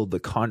build the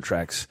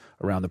contracts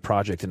around the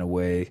project in a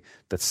way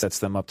that sets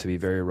them up to be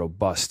very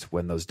robust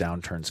when those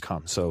downturns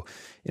come. So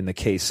in the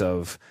case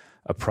of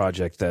a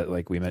project that,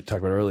 like we talked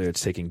about earlier,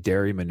 it's taking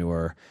dairy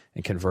manure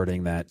and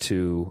converting that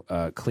to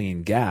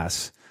clean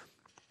gas.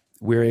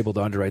 We're able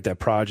to underwrite that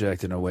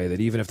project in a way that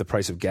even if the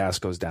price of gas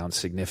goes down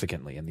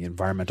significantly and the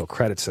environmental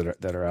credits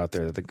that are out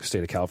there that the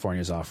state of California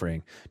is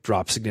offering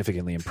drop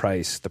significantly in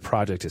price, the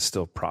project is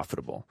still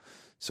profitable.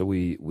 So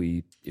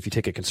if you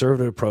take a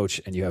conservative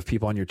approach and you have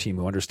people on your team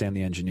who understand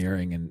the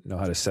engineering and know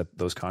how to set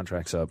those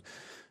contracts up,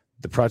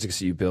 the projects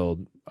that you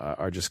build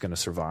are just going to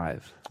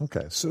survive.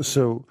 Okay,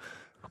 so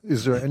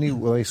is there any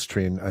waste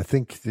stream? I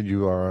think that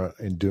you are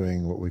in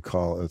doing what we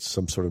call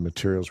some sort of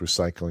materials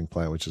recycling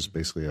plant, which is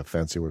basically a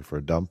fancy word for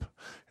a dump,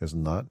 is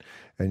not?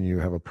 And you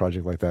have a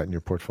project like that in your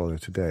portfolio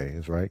today,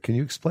 is right? Can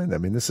you explain that? I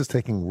mean, this is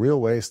taking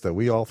real waste that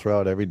we all throw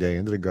out every day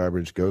into the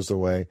garbage, goes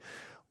away.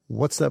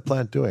 What's that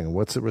plant doing?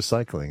 What's it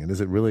recycling? And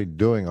is it really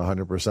doing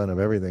 100% of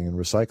everything and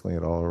recycling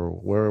it all? Or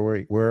where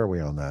are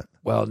we on that?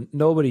 Well,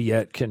 nobody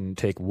yet can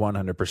take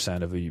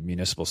 100% of a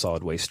municipal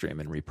solid waste stream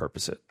and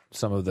repurpose it.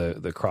 Some of the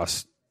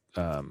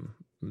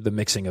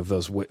mixing of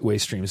those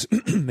waste streams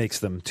makes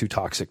them too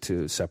toxic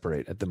to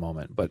separate at the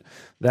moment. But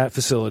that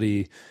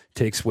facility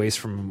takes waste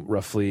from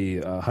roughly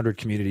 100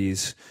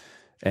 communities,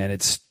 and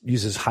it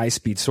uses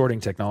high-speed sorting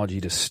technology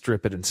to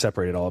strip it and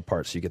separate it all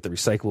apart. So you get the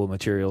recyclable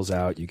materials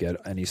out, you get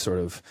any sort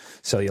of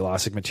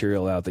cellulosic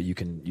material out that you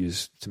can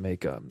use to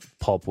make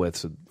pulp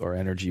with or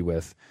energy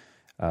with.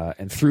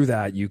 And through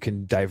that, you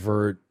can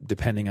divert,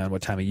 depending on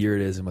what time of year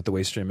it is and what the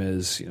waste stream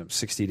is,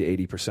 60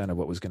 to 80% of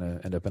what was going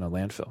to end up in a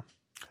landfill.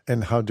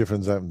 And how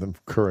different is that than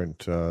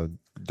current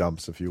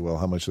dumps, if you will?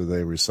 How much do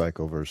they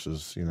recycle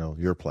versus,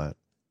 your plant?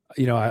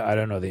 I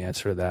don't know the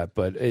answer to that,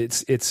 but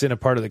it's in a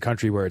part of the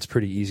country where it's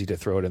pretty easy to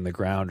throw it in the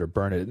ground or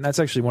burn it. And that's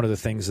actually one of the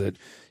things that,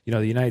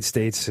 the United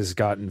States has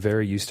gotten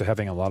very used to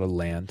having a lot of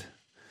land.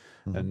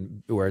 Mm-hmm.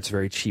 And where it's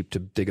very cheap to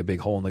dig a big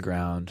hole in the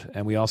ground.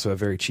 And we also have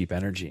very cheap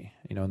energy.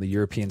 And the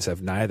Europeans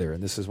have neither.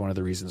 And this is one of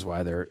the reasons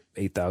why there are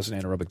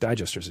 8,000 anaerobic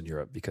digesters in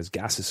Europe, because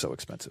gas is so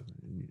expensive.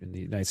 In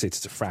the United States,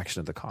 it's a fraction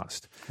of the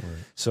cost. Right.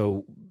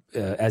 So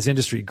as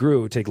industry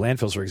grew, take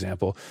landfills, for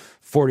example,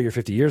 40 or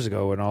 50 years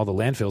ago, when all the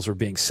landfills were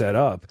being set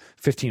up,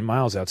 15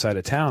 miles outside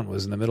of town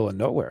was in the middle of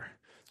nowhere.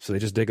 So they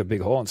just dig a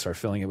big hole and start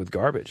filling it with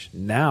garbage.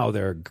 Now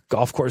there are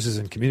golf courses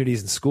and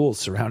communities and schools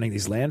surrounding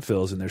these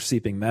landfills, and they're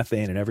seeping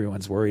methane, and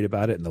everyone's worried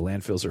about it, and the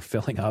landfills are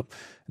filling up,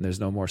 and there's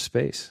no more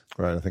space.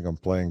 Right. I think I'm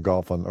playing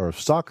golf or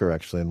soccer,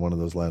 actually, in one of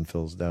those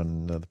landfills down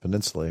in the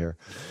peninsula here.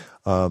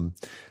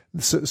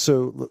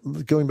 So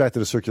going back to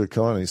the circular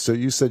economy, so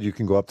you said you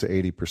can go up to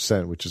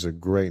 80%, which is a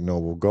great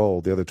noble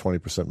goal. The other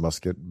 20%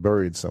 must get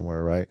buried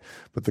somewhere, right?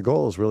 But the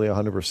goal is really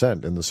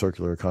 100% in the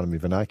circular economy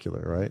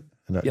vernacular, right?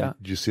 Yeah.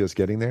 Do you see us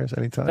getting there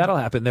anytime? That'll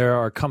happen. There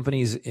are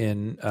companies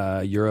in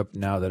Europe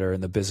now that are in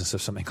the business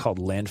of something called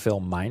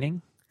landfill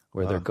mining,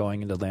 where they're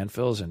going into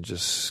landfills and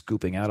just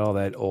scooping out all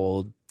that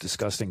old,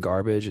 disgusting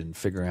garbage and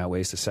figuring out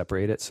ways to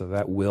separate it. So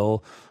that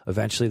will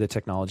eventually, the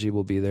technology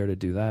will be there to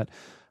do that.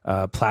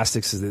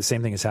 Plastics is the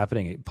same thing is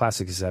happening.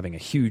 Plastics is having a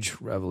huge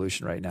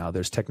revolution right now.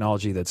 There's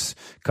technology that's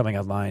coming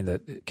online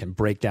that can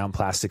break down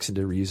plastics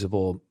into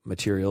reusable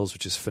materials,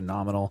 which is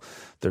phenomenal.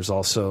 There's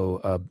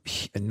also an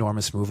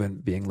enormous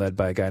movement being led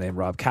by a guy named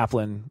Rob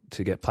Kaplan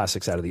to get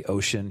plastics out of the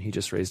ocean. He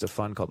just raised a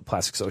fund called the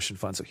Plastics Ocean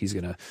Fund. So he's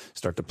going to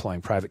start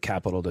deploying private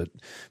capital to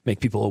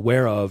make people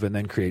aware of and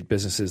then create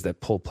businesses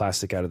that pull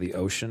plastic out of the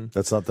ocean.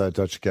 That's not that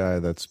Dutch guy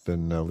that's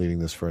been leading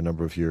this for a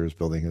number of years,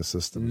 building his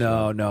system.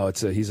 No.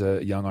 He's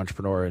a young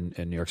entrepreneur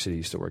in New York City. He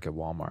used to work at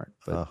Walmart.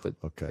 But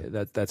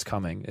okay. That's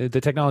coming.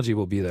 The technology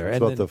will be there. It's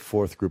about the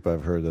fourth group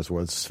I've heard.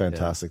 It's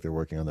fantastic. Yeah. They're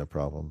working on that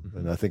problem. Mm-hmm.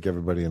 And I think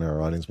everybody in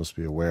our audience must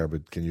be aware,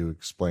 but can you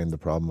explain the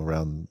problem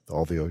around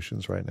all the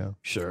oceans right now?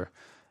 Sure.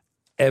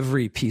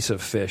 every piece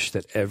of fish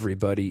that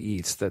everybody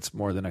eats that's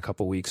more than a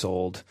couple weeks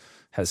old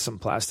has some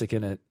plastic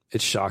in it.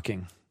 It's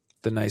shocking.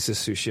 The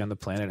nicest sushi on the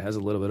planet has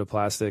a little bit of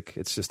plastic.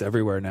 It's just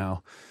everywhere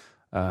now.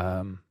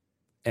 And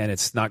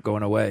it's not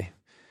going away.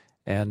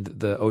 And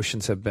the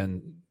oceans have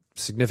been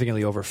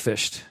significantly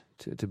overfished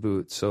to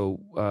boot.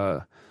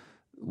 So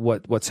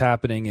what's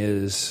happening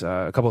is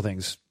a couple of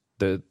things.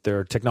 There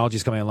are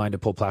technologies coming online to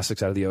pull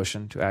plastics out of the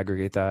ocean, to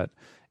aggregate that.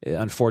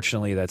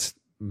 Unfortunately, that's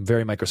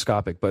very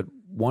microscopic, but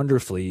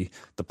wonderfully,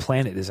 the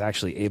planet is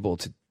actually able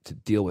to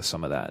deal with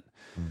some of that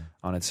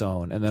on its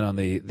own. And then on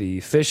the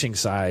fishing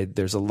side,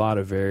 there's a lot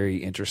of very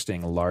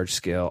interesting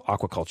large-scale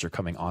aquaculture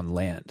coming on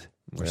land.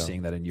 We're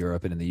seeing that in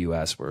Europe and in the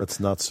U.S. where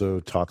it's not so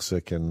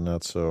toxic and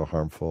not so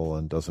harmful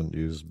and doesn't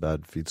use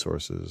bad feed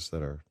sources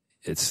that are...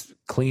 It's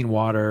clean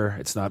water.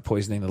 It's not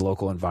poisoning the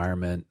local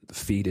environment. The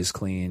feed is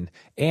clean,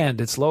 and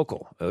it's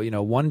local.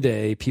 One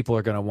day people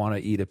are going to want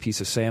to eat a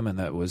piece of salmon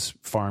that was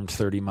farmed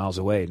 30 miles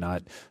away,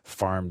 not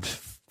farmed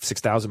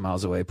 6,000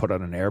 miles away, put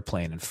on an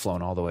airplane and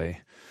flown all the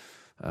way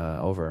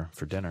over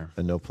for dinner.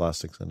 And no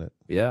plastics in it.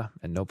 Yeah,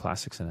 and no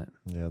plastics in it.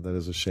 Yeah, that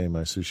is a shame.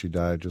 My sushi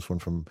diet just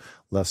went from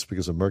less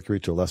because of mercury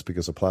to less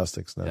because of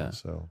plastics now. Yeah.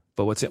 So,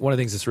 but one of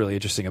the things that's really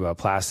interesting about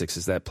plastics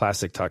is that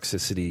plastic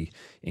toxicity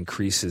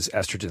increases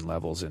estrogen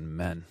levels in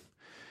men.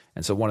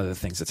 And so one of the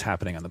things that's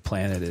happening on the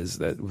planet is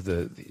that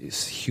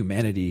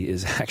humanity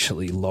is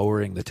actually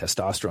lowering the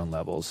testosterone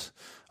levels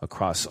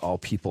across all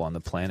people on the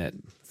planet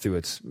through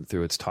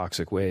its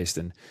toxic waste.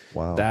 And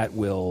that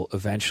will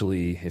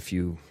eventually, if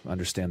you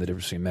understand the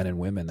difference between men and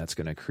women, that's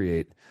going to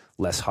create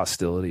less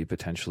hostility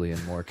potentially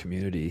and more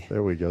community.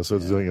 There we go. So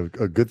it's doing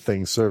a good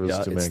thing, service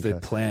to mankind. It's the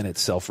planet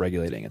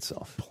self-regulating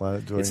itself.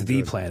 It's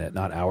the planet,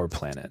 not our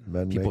planet.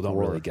 People don't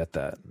really get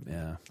that.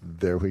 Yeah.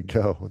 There we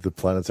go. The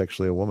planet's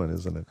actually a woman,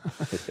 isn't it?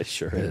 It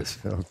sure is.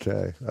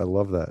 Okay. I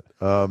love that.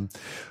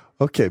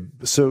 Okay.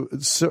 So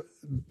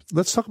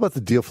let's talk about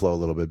the deal flow a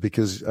little bit,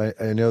 because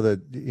I know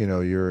that,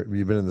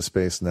 you've been in the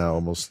space now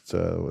almost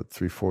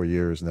 3-4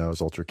 years now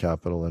as Ultra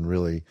Capital, and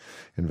really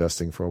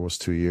investing for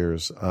almost 2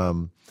 years.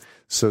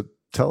 So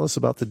tell us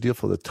about the deal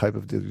flow, the type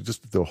of deal,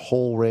 just the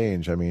whole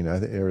range. I mean, I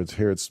think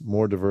here it's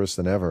more diverse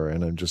than ever,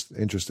 and I'm just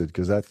interested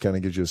because that kind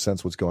of gives you a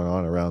sense what's going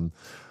on around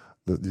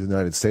the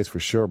United States for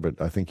sure, but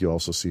I think you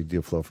also see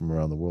deal flow from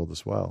around the world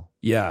as well.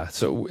 Yeah,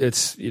 so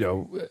it's,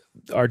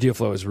 our deal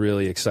flow is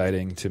really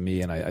exciting to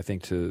me, and I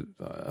think to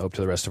hope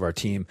to the rest of our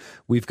team.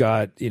 We've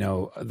got,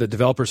 the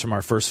developers from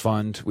our first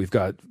fund. We've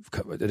got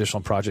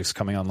additional projects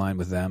coming online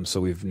with them.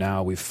 So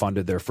we've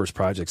funded their first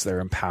projects. They're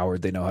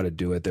empowered. They know how to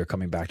do it. They're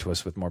coming back to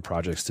us with more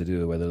projects to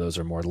do, whether those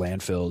are more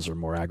landfills or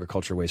more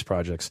agriculture waste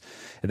projects.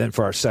 And then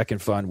for our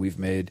second fund, we've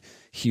made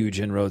huge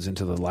inroads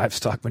into the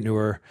livestock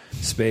manure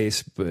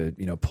space, but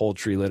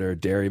poultry litter,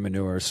 dairy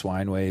manure,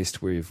 swine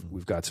waste.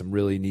 We've got some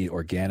really neat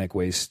organic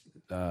waste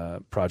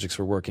projects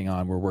we're working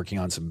on. We're working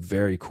on some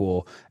very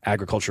cool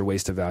agriculture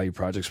waste to value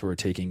projects where we're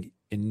taking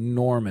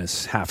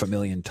enormous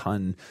 500,000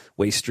 ton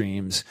waste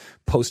streams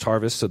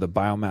post-harvest, so the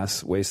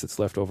biomass waste that's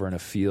left over in a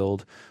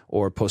field,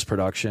 or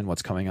post-production,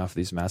 what's coming off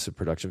these massive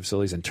production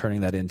facilities, and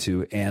turning that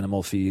into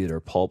animal feed or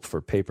pulp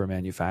for paper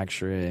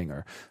manufacturing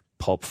or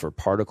pulp for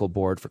particle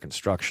board for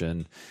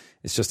construction.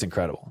 It's just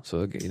incredible.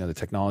 So, the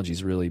technology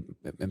is really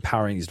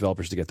empowering these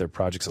developers to get their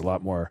projects a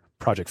lot more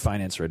project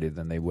finance ready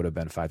than they would have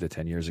been 5 to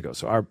 10 years ago.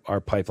 So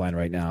our pipeline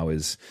right now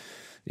is,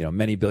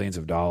 many billions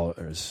of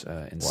dollars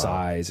in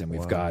size. And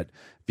we've got,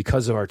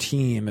 because of our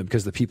team and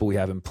because of the people we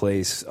have in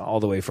place, all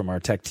the way from our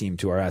tech team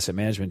to our asset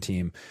management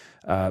team,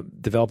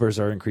 developers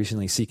are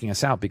increasingly seeking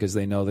us out because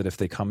they know that if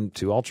they come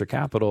to Ultra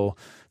Capital,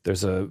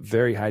 there's a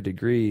very high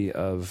degree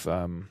of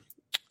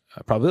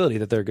probability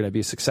that they're going to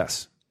be a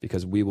success,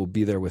 because we will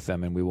be there with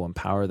them and we will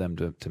empower them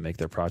to make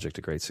their project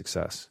a great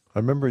success. I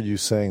remember you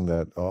saying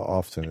that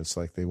often it's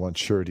like they want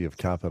surety of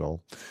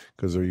capital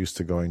because they're used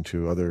to going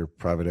to other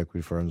private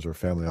equity firms or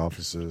family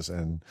offices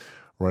and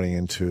running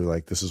into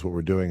like, this is what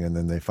we're doing. And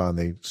then they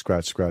finally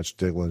scratch,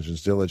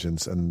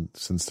 diligence. And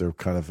since they're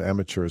kind of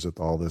amateurs at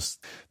all this,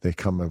 they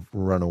come and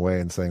run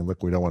away and saying,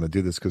 look, we don't want to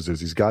do this because there's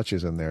these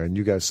gotchas in there. And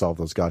you guys solve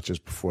those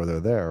gotchas before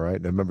they're there, right?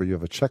 And I remember you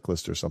have a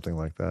checklist or something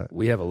like that.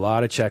 We have a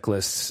lot of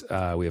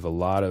checklists. We have a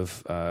lot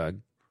of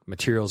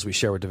materials we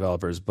share with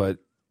developers, but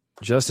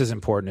just as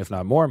important, if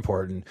not more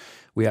important,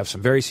 we have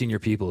some very senior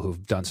people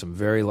who've done some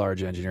very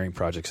large engineering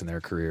projects in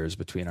their careers,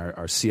 between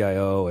our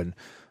CIO and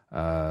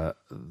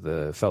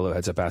the fellow who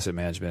heads up asset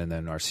management, and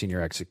then our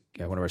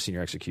one of our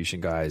senior execution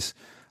guys.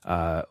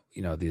 They've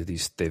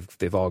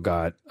all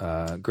got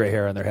gray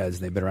hair on their heads,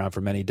 and they've been around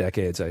for many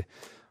decades. I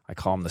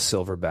call them the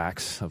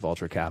silverbacks of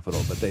Ultra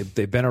Capital, but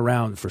they've been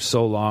around for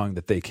so long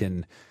that they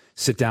can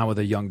sit down with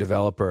a young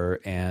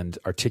developer and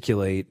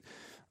articulate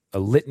a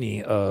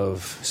litany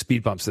of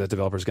speed bumps that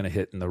developer is going to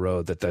hit in the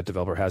road that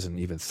developer hasn't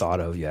even thought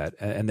of yet.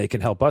 And they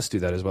can help us do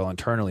that as well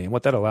internally. And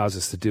what that allows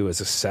us to do is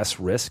assess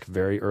risk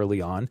very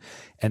early on.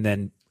 And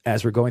then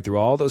as we're going through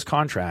all those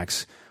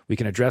contracts, we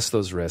can address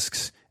those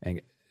risks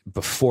and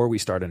before we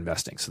start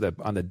investing, so that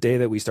on the day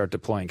that we start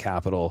deploying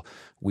capital,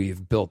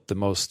 we've built the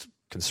most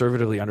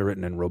conservatively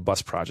underwritten and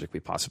robust project we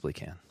possibly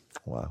can.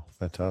 Wow,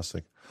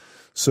 fantastic.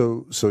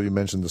 So you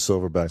mentioned the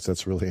silverbacks.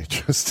 That's really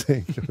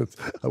interesting.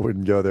 I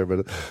wouldn't go there,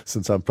 but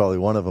since I'm probably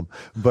one of them.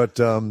 But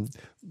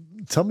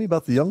tell me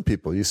about the young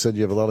people. You said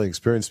you have a lot of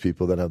experienced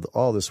people that have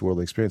all this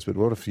worldly experience, but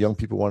what if young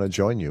people want to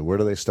join you? Where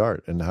do they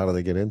start, and how do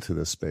they get into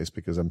this space?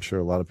 Because I'm sure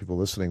a lot of people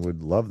listening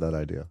would love that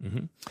idea.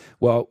 Mm-hmm.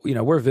 Well,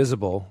 we're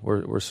visible.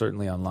 We're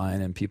certainly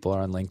online, and people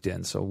are on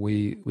LinkedIn. So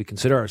we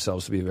consider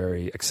ourselves to be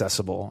very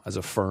accessible as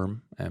a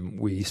firm, and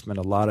we spend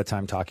a lot of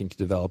time talking to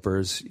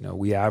developers.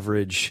 We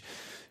average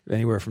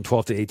anywhere from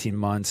 12 to 18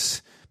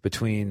 months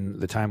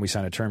between the time we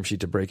sign a term sheet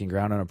to breaking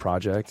ground on a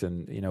project.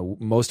 And,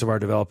 most of our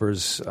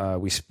developers,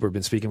 we've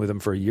been speaking with them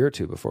for a year or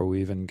two before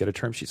we even get a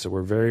term sheet. So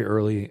we're very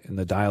early in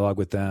the dialogue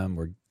with them.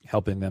 We're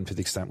helping them to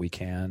the extent we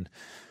can.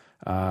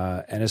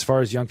 And as far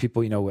as young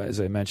people,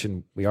 as I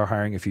mentioned, we are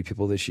hiring a few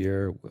people this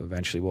year.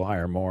 Eventually we'll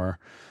hire more.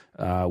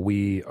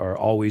 We are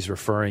always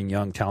referring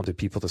young, talented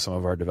people to some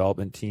of our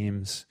development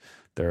teams.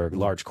 There are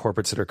large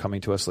corporates that are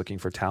coming to us looking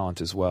for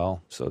talent as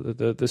well. So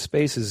the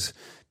space is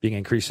being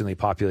increasingly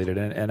populated.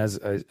 And as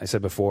I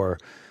said before,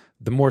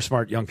 the more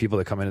smart young people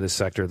that come into this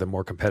sector, the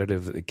more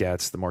competitive it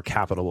gets, the more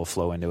capital will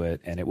flow into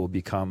it, and it will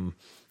become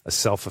a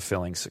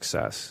self-fulfilling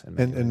success.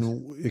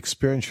 And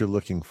experience you're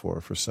looking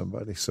for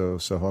somebody. So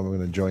if I'm going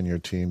to join your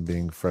team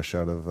being fresh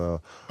out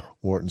of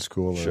Wharton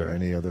School or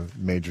any other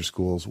major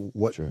schools,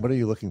 what are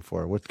you looking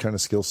for? What kind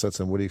of skill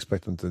sets, and what do you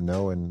expect them to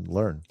know and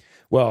learn?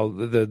 Well,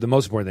 the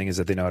most important thing is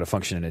that they know how to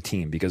function in a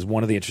team, because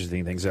one of the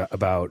interesting things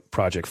about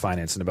project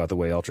finance and about the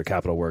way Ultra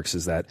Capital works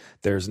is that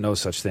there's no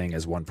such thing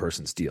as one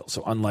person's deal.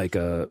 So unlike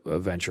a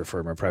venture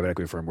firm or a private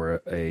equity firm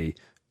where a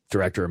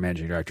director or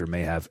managing director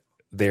may have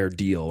their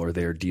deal or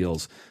their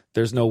deals,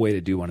 there's no way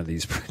to do one of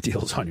these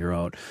deals on your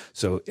own.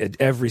 So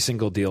every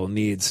single deal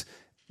needs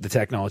the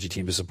technology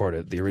team to support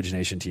it, the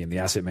origination team, the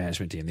asset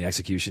management team, the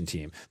execution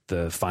team,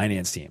 the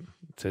finance team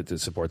to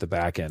support the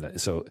back end.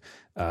 So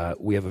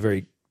we have a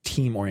very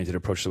team-oriented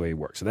approach to the way we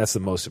work. So that's the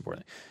most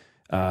important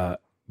thing.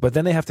 But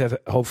then they have to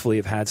hopefully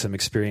have had some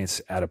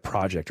experience at a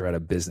project or at a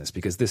business,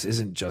 because this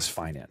isn't just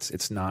finance.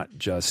 It's not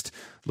just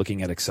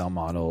looking at Excel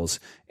models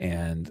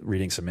and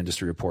reading some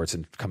industry reports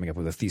and coming up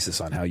with a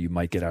thesis on how you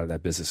might get out of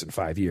that business in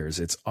 5 years.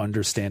 It's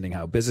understanding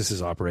how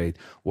businesses operate,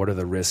 what are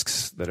the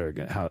risks they're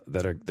going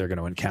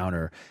to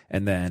encounter,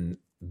 and then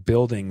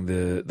building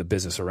the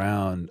business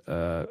around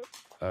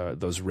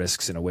those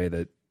risks in a way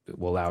that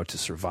will allow it to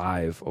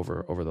survive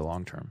over the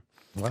long term.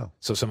 Wow.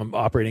 So some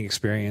operating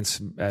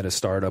experience at a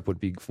startup would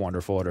be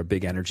wonderful, at a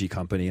big energy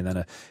company, and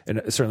then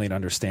certainly an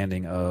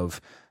understanding of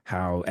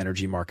how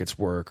energy markets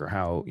work, or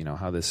how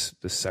this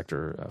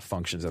sector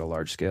functions at a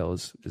large scale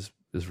is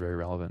very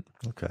relevant.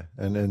 Okay.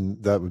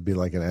 And that would be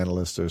like an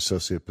analyst or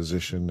associate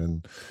position,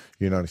 and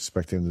you're not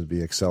expecting them to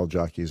be Excel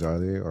jockeys, are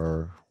they?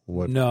 Or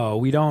what? No,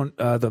 we don't.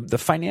 The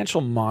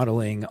financial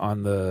modeling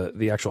on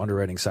the actual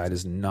underwriting side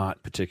is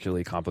not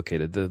particularly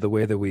complicated. The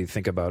way that we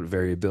think about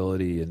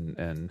variability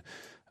and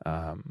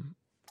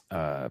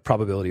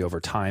probability over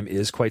time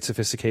is quite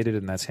sophisticated,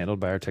 and that's handled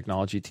by our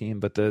technology team.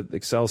 But the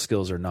Excel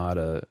skills are not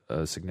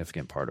a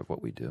significant part of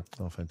what we do.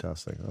 Oh,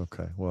 fantastic.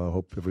 Okay. Well, I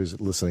hope everybody's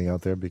listening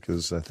out there,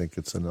 because I think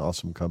it's an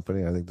awesome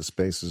company. I think the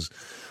space is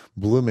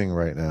blooming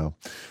right now.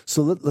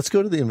 So let's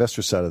go to the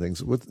investor side of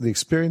things. With the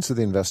experience of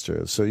the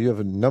investor. So you have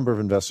a number of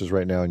investors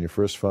right now in your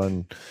first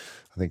fund.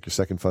 I think your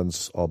second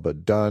fund's all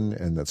but done,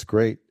 and that's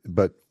great.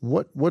 But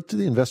what do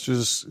the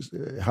investors,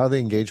 how they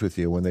engage with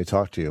you when they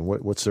talk to you?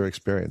 What's their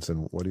experience,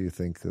 and what do you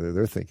think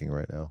they're thinking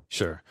right now?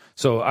 Sure.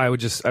 So I would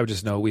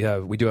just know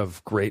we do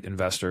have great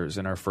investors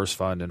in our first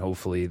fund, and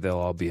hopefully they'll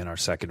all be in our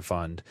second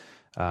fund.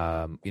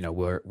 We're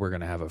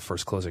going to have a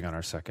first closing on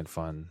our second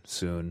fund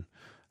soon.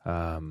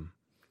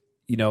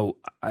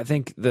 I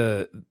think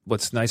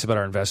what's nice about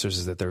our investors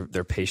is that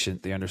they're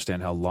patient. They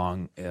understand how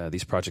long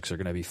these projects are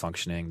going to be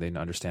functioning. They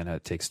understand how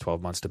it takes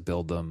 12 months to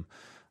build them.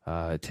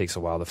 It takes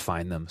a while to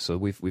find them. So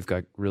we've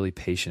got really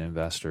patient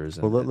investors.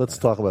 Well, let's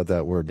talk about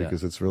that word,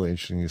 because it's really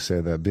interesting you say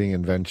that. Being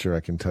in venture, I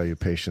can tell you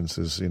patience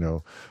is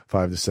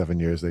 5 to 7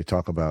 years they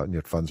talk about, and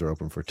yet funds are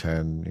open for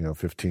 10,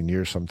 15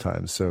 years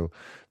sometimes. So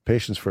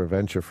patience for a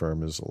venture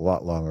firm is a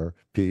lot longer.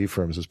 PE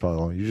firms is probably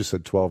longer. You just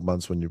said 12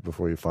 months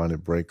before you find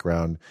it, break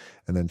ground,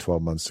 and then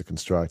 12 months to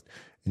construct.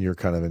 And you're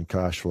kind of in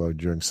cash flow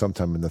during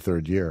sometime in the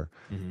third year.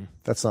 Mm-hmm.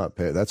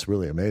 That's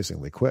really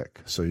amazingly quick.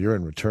 So you're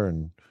in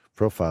return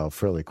profile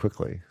fairly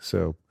quickly.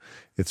 So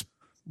it's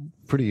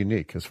pretty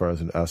unique as far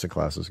as asset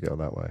classes go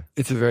that way.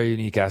 It's a very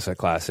unique asset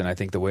class. And I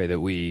think the way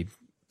that we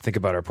think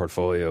about our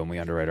portfolio and we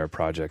underwrite our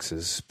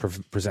projects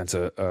presents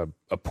a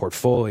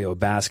portfolio, a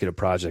basket of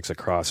projects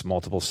across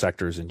multiple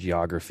sectors and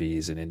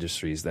geographies and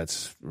industries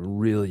that's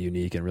really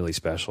unique and really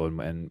special.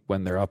 And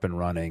when they're up and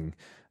running,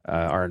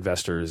 our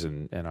investors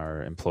and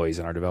our employees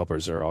and our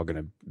developers are all going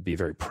to be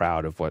very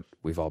proud of what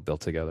we've all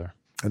built together.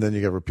 And then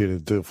you get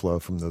repeated deal flow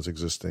from those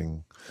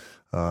existing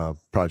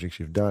projects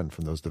you've done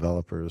from those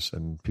developers,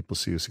 and people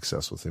see you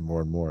successful with it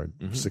more and more.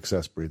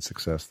 Success breeds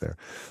success there.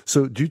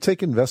 So do you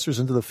take investors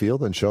into the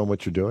field and show them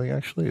what you're doing,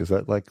 actually? Is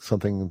that like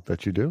something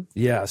that you do?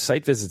 Yeah,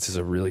 site visits is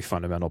a really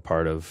fundamental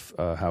part of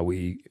how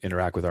we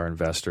interact with our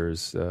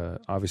investors.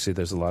 Obviously,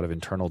 there's a lot of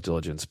internal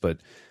diligence, but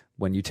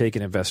when you take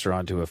an investor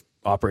onto a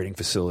operating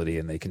facility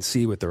and they can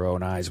see with their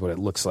own eyes what it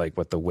looks like,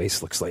 what the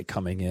waste looks like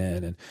coming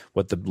in, and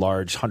what the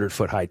large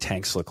 100-foot high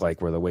tanks look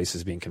like where the waste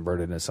is being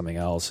converted into something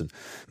else, and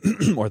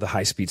or the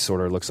high-speed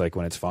sorter looks like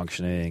when it's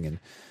functioning,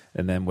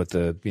 and then what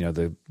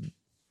the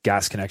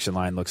gas connection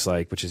line looks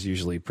like, which is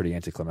usually pretty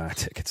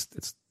anticlimactic.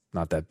 It's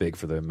not that big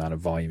for the amount of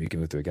volume you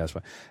can move through a gas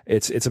pipe.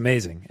 It's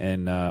amazing,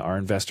 and our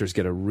investors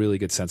get a really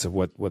good sense of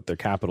what their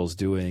capital is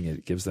doing.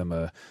 It gives them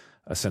a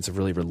sense of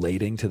really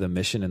relating to the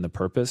mission and the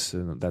purpose,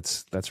 and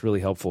that's really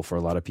helpful for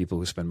a lot of people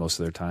who spend most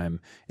of their time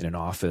in an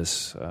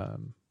office,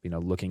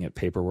 looking at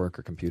paperwork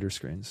or computer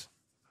screens.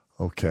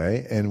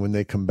 Okay, and when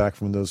they come back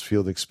from those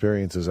field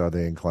experiences, are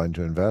they inclined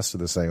to invest? Or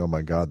they're saying, "Oh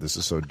my God, this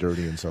is so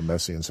dirty and so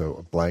messy and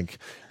so blank."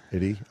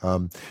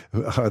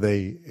 Are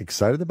they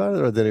excited about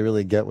it, or do they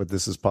really get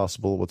what's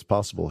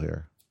possible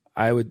here?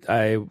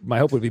 My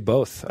hope would be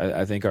both.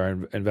 I think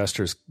our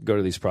investors go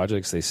to these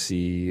projects, they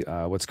see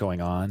what's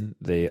going on.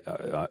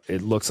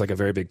 It looks like a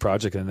very big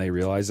project, and they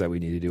realize that we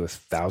need to do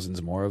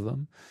thousands more of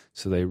them.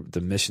 So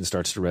the mission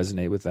starts to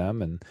resonate with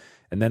them,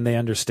 and then they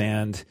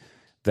understand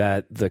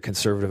that the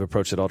conservative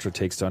approach that Ultra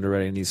takes to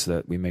underwriting these, so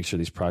that we make sure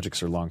these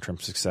projects are long-term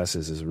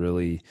successes, is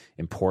really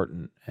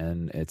important.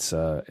 And it's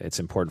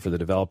important for the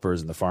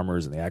developers and the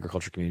farmers and the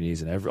agriculture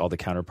communities and all the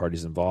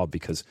counterparties involved,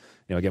 because,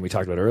 again, we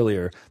talked about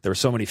earlier, there were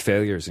so many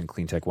failures in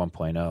Clean Tech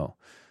 1.0.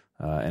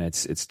 And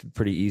it's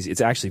pretty easy. It's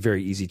actually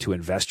very easy to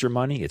invest your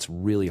money. It's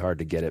really hard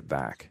to get it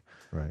back.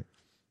 Right.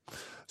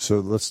 So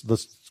let's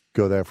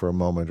go there for a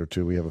moment or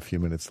two. We have a few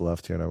minutes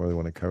left here, and I really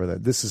want to cover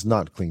that. This is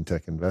not clean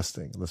tech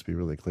investing. Let's be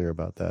really clear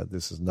about that.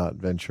 This is not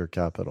venture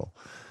capital.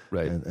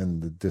 Right.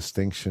 And the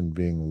distinction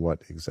being what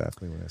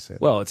exactly when I say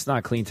that? Well, it's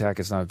not clean tech.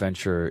 It's not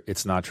venture.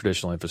 It's not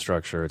traditional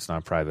infrastructure. It's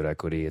not private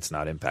equity. It's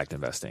not impact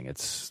investing.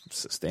 It's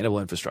sustainable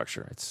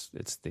infrastructure. It's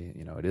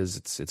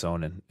its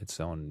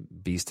own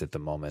beast at the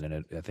moment,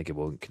 and I think it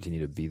will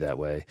continue to be that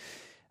way.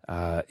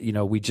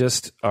 We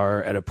just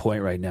are at a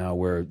point right now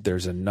where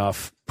there's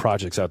enough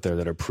projects out there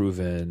that are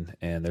proven,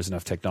 and there's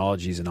enough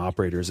technologies and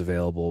operators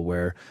available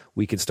where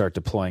we can start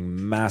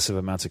deploying massive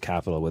amounts of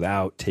capital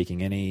without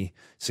taking any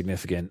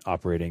significant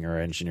operating or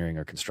engineering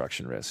or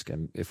construction risk.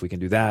 And if we can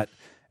do that,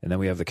 and then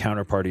we have the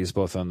counterparties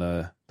both on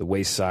the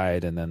waste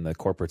side and then the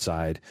corporate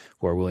side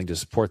who are willing to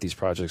support these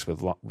projects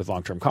with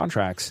long-term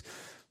contracts,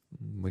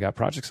 we got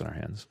projects in our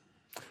hands.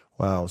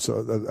 Wow.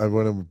 So I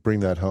want to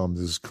bring that home.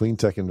 This clean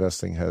tech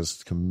investing has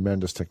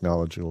tremendous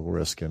technological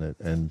risk in it,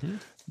 and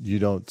you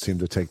don't seem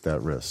to take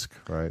that risk,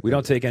 right? We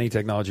don't take any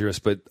technology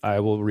risk, but I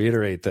will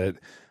reiterate that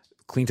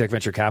clean tech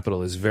venture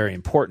capital is very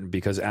important,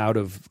 because out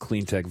of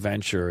clean tech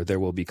venture,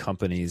 there will be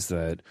companies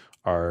that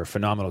are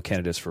phenomenal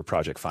candidates for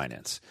project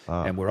finance.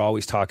 And we're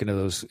always talking to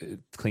those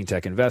clean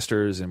tech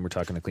investors, and we're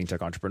talking to clean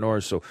tech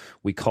entrepreneurs. So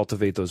we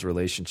cultivate those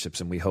relationships,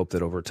 and we hope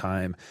that over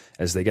time,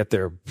 as they get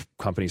their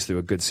companies through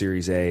a good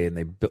Series A and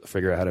they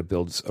figure out how to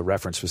build a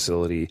reference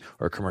facility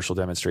or a commercial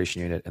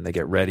demonstration unit, and they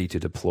get ready to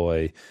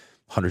deploy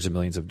hundreds of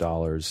millions of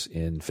dollars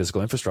in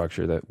physical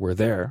infrastructure, that we're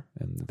there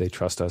and they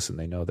trust us and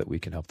they know that we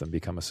can help them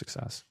become a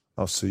success.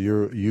 Oh, so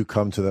you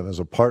come to them as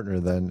a partner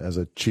then, as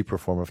a cheaper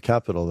form of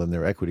capital than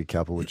their equity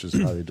capital, which is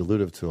highly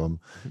dilutive to them.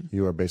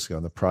 You are basically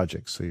on the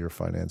project, so you're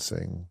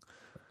financing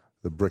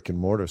the brick and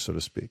mortar, so to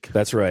speak.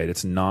 That's right.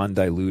 It's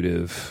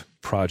non-dilutive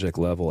project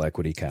level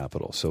equity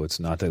capital, so it's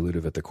not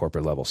dilutive at the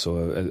corporate level.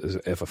 So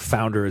if a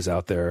founder is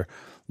out there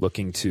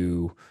looking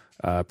to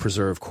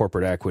preserve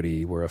corporate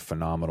equity, we're a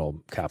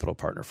phenomenal capital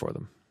partner for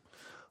them.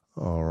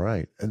 All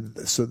right. And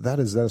so that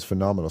is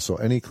phenomenal. So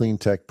any clean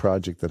tech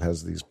project that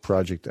has these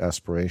project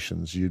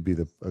aspirations, you'd be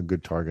a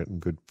good target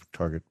and good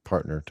target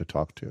partner to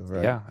talk to,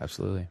 right? Yeah,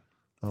 absolutely.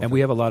 Okay. And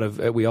we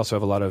also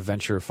have a lot of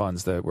venture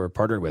funds that we're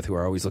partnered with who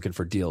are always looking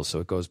for deals, so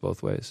it goes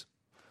both ways.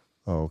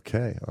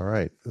 Okay. All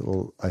right.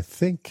 Well, I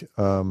think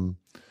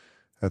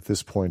at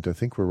this point,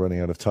 we're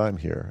running out of time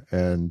here.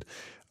 And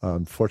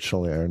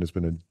unfortunately, Aaron, it's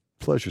been a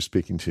pleasure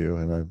speaking to you,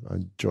 and I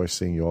enjoy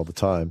seeing you all the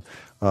time.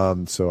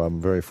 So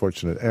I'm very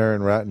fortunate.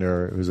 Aaron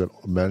Ratner, who's a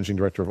managing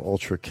director of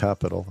Ultra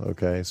Capital,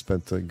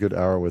 spent a good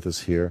hour with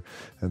us here.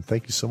 And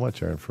thank you so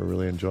much, Aaron, for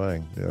really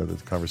enjoying the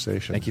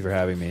conversation. Thank you for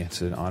having me.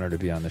 It's an honor to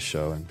be on this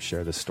show and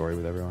share this story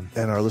with everyone.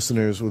 And our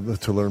listeners,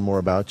 to learn more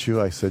about you,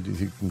 I said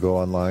you can go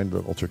online to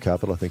Ultra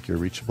Capital. I think you're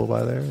reachable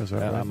by there. Is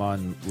that right? I'm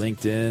on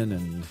LinkedIn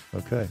and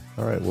okay.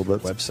 All right. Well,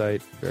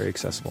 website, very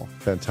accessible.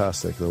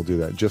 Fantastic. They'll do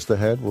that. Just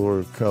ahead,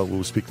 we'll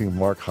be speaking with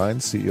Mark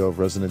Hinds, CEO of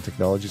Resonant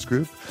Technologies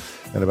Group,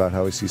 and about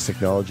how he sees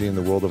technology in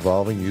the world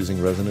evolving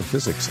using resonant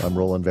physics. I'm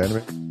Roland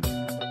Vandermeer.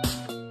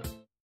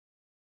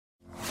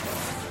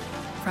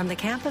 From the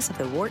campus of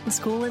the Wharton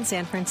School in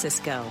San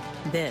Francisco,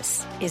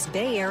 this is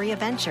Bay Area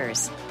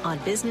Ventures on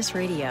Business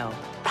Radio,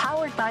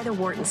 powered by the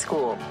Wharton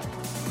School.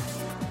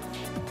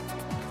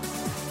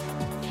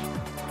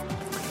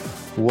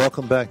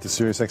 Welcome back to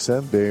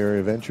SiriusXM Bay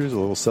Area Ventures, a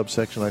little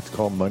subsection I like to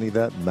call Money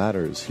That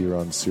Matters here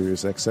on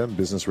SiriusXM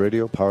Business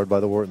Radio, powered by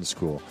the Wharton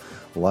School,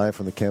 live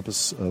from the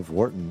campus of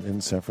Wharton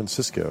in San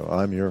Francisco.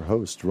 I'm your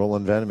host,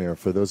 Roland Vandermeer.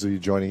 For those of you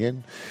joining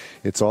in,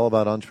 it's all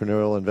about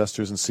entrepreneurial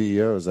investors and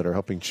CEOs that are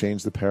helping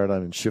change the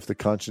paradigm and shift the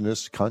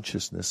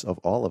consciousness of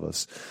all of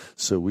us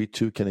so we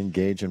too can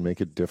engage and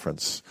make a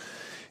difference.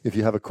 If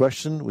you have a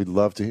question, we'd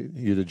love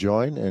you to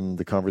join in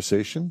the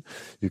conversation.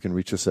 You can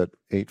reach us at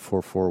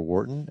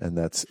 844-WHARTON, and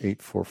that's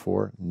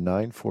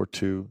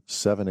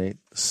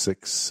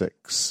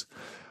 844-942-7866.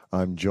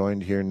 I'm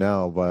joined here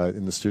now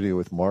in the studio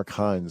with Mark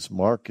Hinds.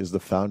 Mark is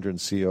the founder and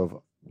CEO of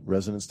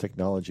Resonance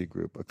Technology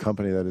Group, a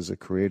company that is a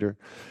creator,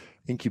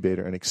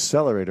 incubator, and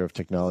accelerator of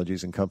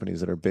technologies and companies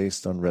that are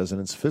based on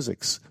resonance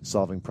physics,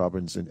 solving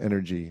problems in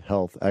energy,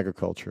 health,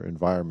 agriculture,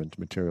 environment,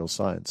 material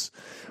science.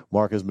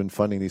 Mark has been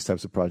funding these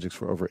types of projects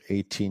for over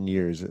 18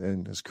 years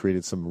and has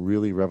created some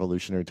really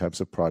revolutionary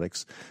types of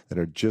products that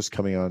are just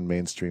coming on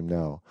mainstream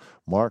now.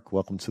 Mark,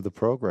 welcome to the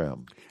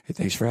program. Hey,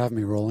 thanks for having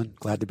me, Roland.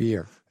 Glad to be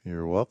here.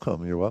 You're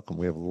welcome. You're welcome.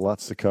 We have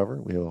lots to cover.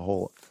 We have a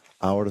whole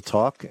hour to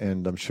talk,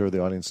 and I'm sure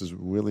the audience is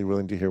really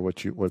willing to hear what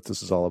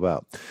this is all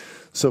about.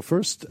 So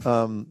first,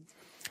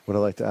 what I'd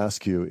like to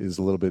ask you is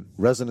a little bit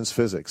resonance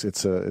physics.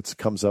 It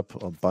comes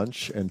up a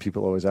bunch, and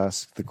people always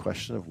ask the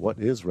question of what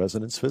is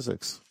resonance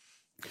physics?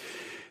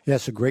 Yeah,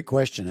 it's a great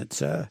question. It's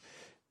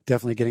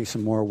definitely getting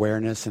some more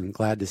awareness, and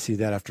glad to see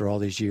that after all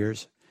these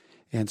years.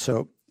 And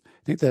so I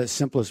think the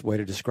simplest way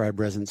to describe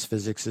resonance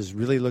physics is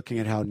really looking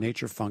at how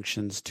nature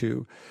functions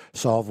to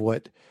solve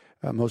what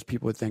most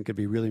people would think could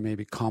be really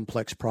maybe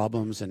complex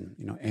problems in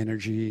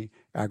energy,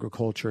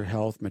 agriculture,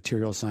 health,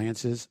 material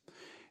sciences,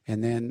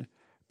 and then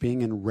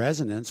being in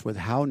resonance with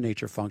how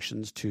nature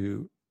functions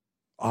to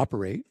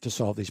operate to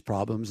solve these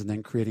problems, and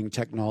then creating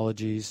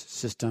technologies,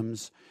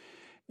 systems,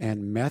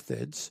 and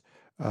methods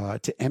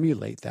to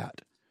emulate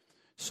that.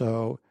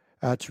 So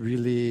that's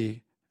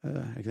really,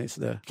 I guess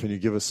Can you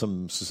give us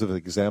some specific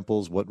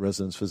examples what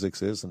resonance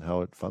physics is and how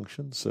it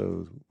functions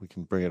so we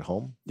can bring it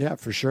home? Yeah,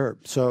 for sure.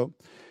 So,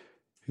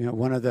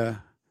 one of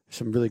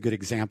some really good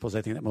examples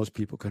I think that most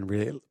people can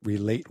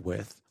relate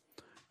with.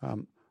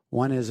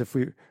 One is if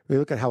we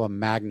look at how a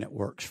magnet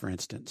works, for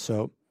instance.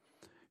 So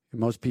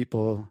most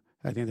people,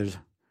 I think there's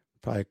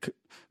probably a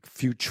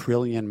few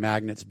trillion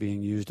magnets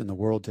being used in the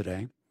world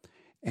today.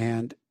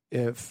 And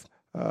if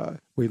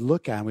we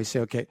look at it and we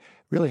say, okay,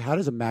 really, how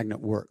does a magnet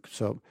work?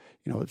 So,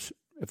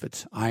 if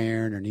it's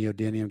iron or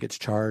neodymium gets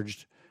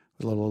charged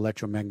with a little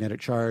electromagnetic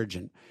charge,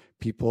 and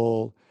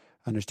people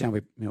understand,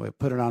 we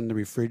put it on the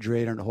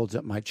refrigerator and it holds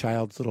up my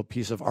child's little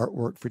piece of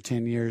artwork for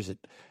 10 years.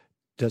 It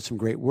does some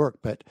great work.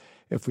 But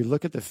if we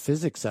look at the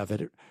physics of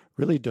it, it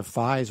really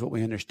defies what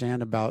we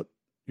understand about,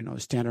 a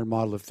standard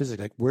model of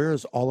physics. Like, where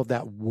is all of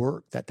that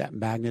work that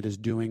magnet is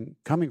doing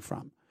coming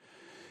from?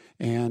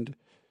 And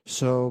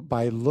so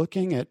by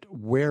looking at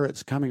where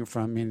it's coming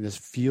from, meaning this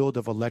field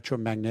of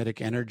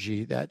electromagnetic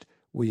energy that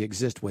we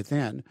exist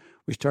within,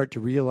 we start to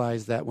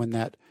realize that when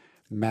that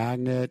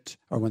magnet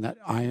or when that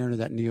iron or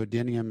that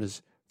neodymium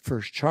is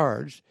first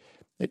charged,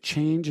 it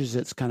changes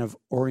its kind of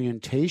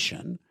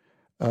orientation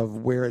of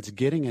where it's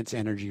getting its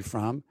energy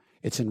from.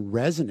 It's in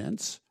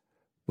resonance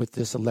with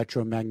this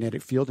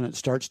electromagnetic field, and it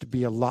starts to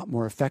be a lot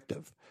more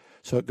effective.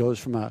 So it goes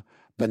from a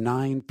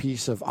benign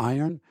piece of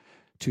iron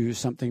to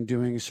something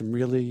doing some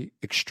really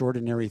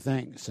extraordinary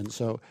things. And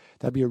so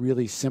that'd be a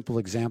really simple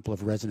example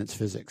of resonance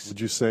physics. Would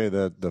you say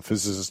that the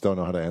physicists don't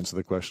know how to answer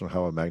the question of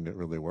how a magnet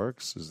really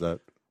works? Is that...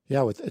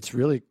 Yeah, it's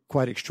really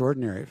quite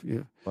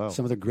extraordinary. Wow.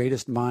 Some of the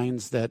greatest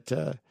minds that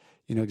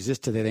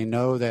exist today, they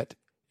know that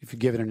if you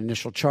give it an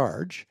initial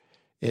charge,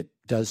 it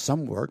does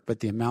some work, but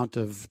the amount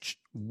of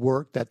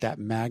work that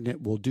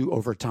magnet will do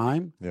over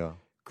time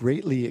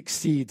greatly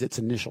exceeds its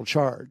initial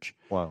charge.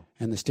 Wow.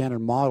 And the standard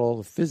model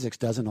of physics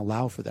doesn't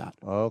allow for that.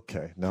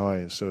 Okay.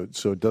 Now so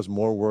it does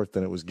more work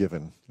than it was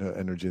given,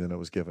 energy than it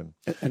was given.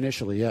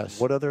 Initially, yes.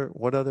 What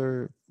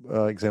other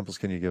examples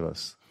can you give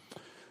us?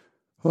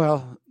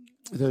 Well,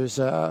 there's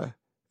an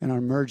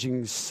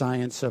emerging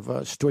science of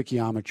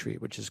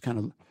stoichiometry, which is kind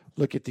of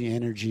look at the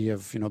energy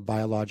of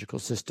biological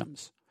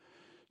systems.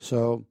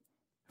 So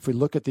if we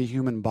look at the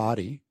human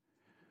body,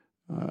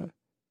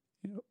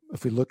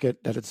 if we look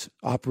at that it's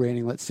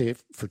operating, let's say,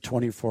 for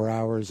 24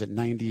 hours at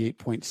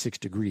 98.6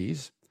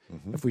 degrees,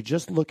 if we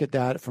just look at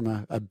that from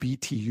a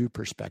BTU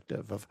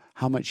perspective of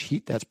how much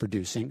heat that's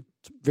producing,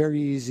 it's a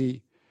very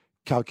easy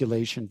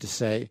calculation to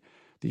say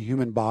the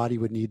human body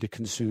would need to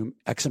consume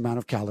X amount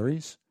of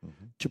calories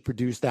to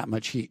produce that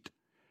much heat,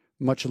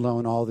 much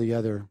alone all the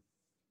other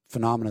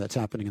phenomena that's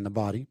happening in the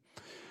body.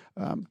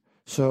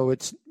 So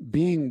it's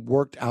being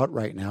worked out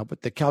right now,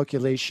 but the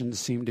calculations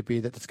seem to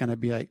be that it's going to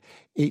be like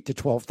 8 to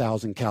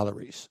 12,000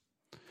 calories.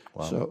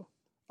 Wow. So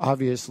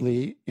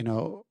obviously,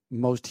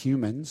 most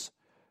humans,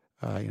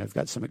 you've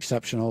got some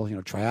exceptional,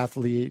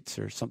 triathletes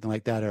or something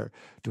like that are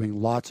doing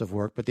lots of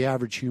work, but the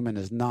average human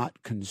is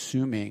not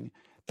consuming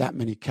that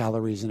many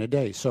calories in a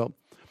day. So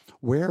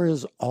where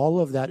is all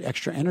of that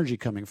extra energy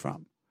coming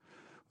from?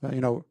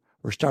 Well,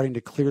 we're starting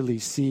to clearly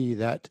see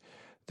that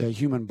the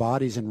human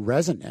body's in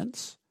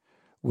resonance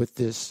with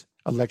this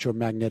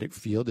electromagnetic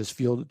field, this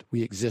field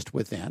we exist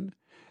within.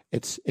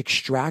 It's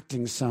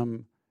extracting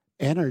some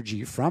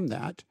energy from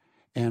that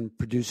and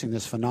producing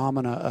this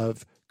phenomena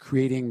of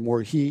creating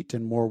more heat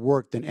and more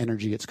work than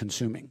energy it's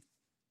consuming.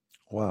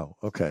 Wow.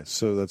 Okay.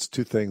 So that's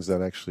two things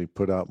that actually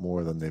put out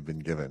more than they've been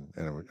given.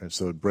 And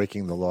so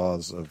breaking the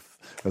laws of,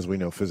 as we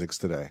know, physics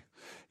today.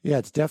 Yeah,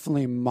 it's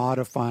definitely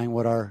modifying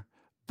what our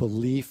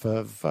belief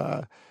of,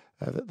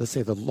 let's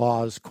say, the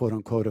laws, quote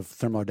unquote, of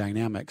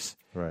thermodynamics.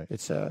 Right.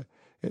 It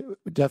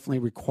definitely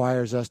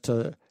requires us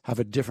to have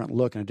a different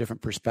look and a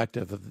different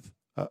perspective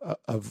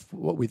of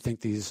what we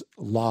think these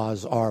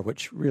laws are,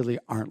 which really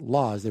aren't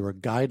laws. They were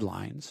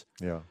guidelines.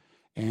 Yeah.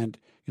 And,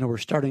 we're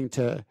starting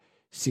to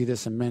see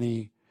this in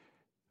many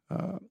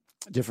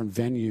different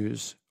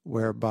venues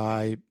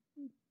whereby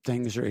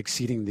things are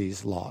exceeding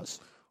these laws.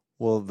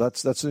 Well,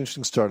 that's an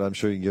interesting start. I'm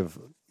sure you can give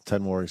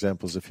 10 more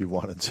examples if you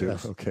wanted to.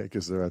 Yes. Okay,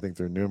 because I think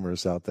there are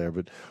numerous out there.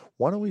 But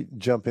why don't we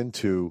jump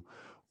into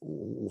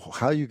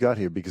how you got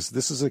here? Because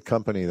this is a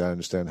company that I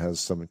understand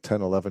has some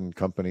 10, 11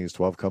 companies,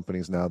 12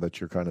 companies now that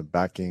you're kind of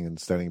backing and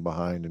standing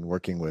behind and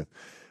working with,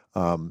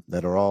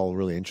 that are all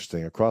really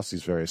interesting across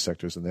these various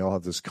sectors, and they all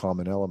have this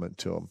common element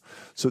to them.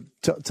 So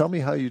tell me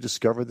how you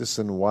discovered this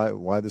and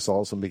why this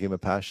all of a sudden became a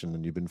passion,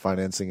 and you've been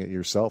financing it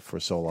yourself for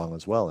so long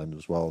as well, and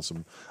as well as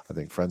some, I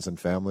think, friends and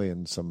family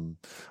and some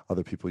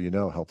other people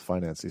helped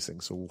finance these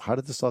things. So how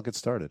did this all get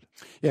started?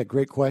 Yeah,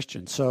 great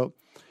question. So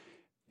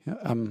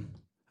I'm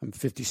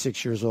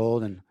 56 years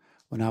old, and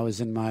when I was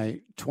in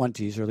my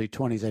 20s, early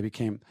 20s, I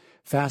became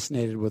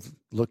fascinated with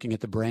looking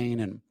at the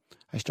brain, and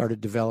I started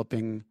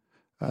developing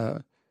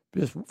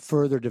just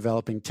further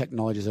developing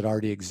technologies that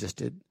already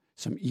existed,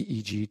 some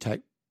EEG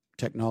type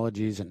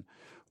technologies, and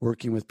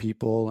working with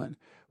people. And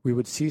we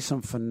would see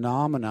some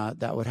phenomena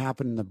that would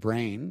happen in the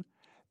brain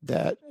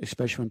that,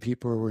 especially when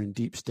people were in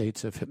deep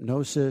states of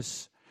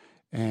hypnosis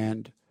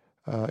and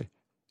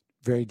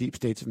very deep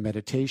states of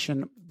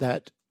meditation,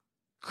 that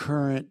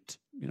current,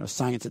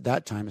 science at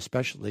that time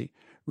especially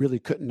really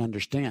couldn't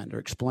understand or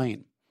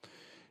explain.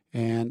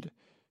 And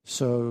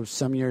so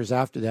some years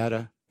after that,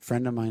 a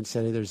friend of mine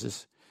said, hey, there's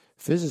this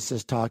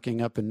physicist talking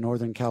up in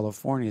Northern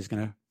California. Is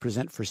going to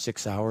present for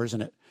 6 hours,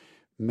 and it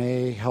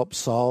may help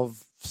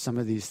solve some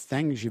of these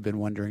things you've been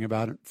wondering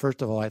about. And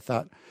first of all, I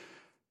thought,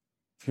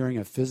 hearing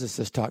a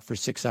physicist talk for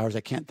 6 hours,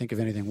 I can't think of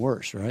anything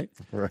worse, right?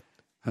 Right.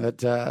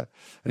 But I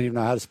didn't even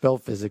know how to spell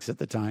physics at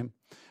the time.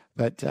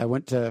 But I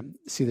went to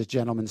see this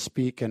gentleman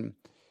speak, and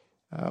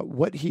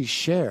what he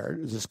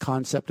shared is this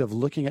concept of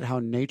looking at how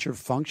nature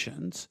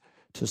functions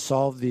to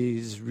solve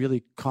these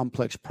really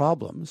complex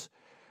problems.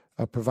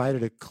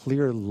 Provided a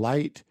clear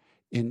light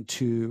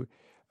into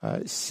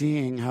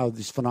seeing how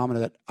these phenomena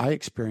that I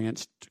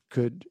experienced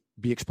could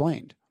be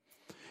explained.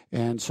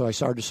 And so I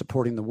started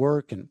supporting the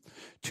work in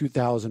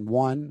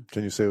 2001.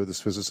 Can you say what this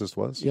physicist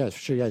was? Yes,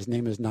 sure. Yeah, his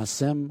name is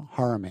Nassim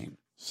Haramein.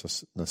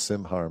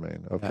 Nassim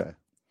Haramein. Okay, yeah.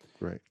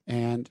 Great.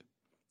 And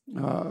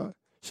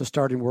so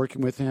started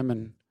working with him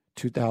in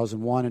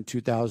 2001 and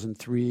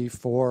 2003,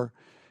 2004,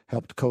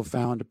 helped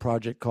co-found a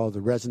project called the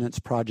Resonance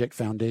Project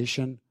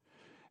Foundation.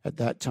 At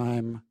that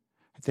time,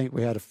 I think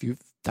we had a few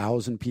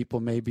thousand people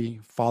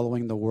maybe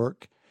following the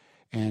work.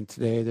 And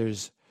today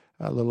there's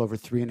a little over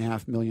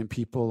 3.5 million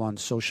people on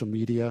social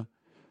media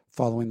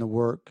following the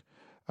work,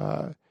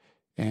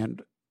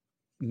 and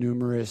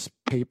numerous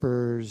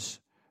papers,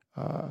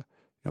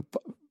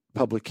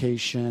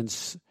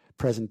 publications,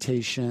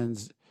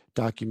 presentations,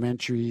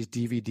 documentaries,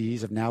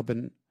 DVDs have now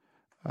been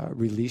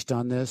released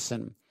on this,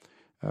 and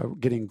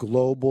getting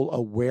global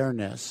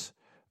awareness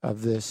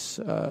of this,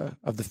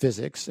 of the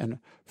physics. And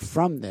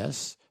from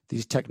this,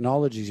 these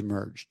technologies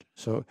emerged.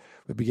 So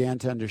we began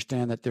to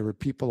understand that there were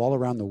people all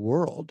around the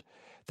world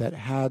that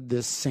had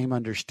this same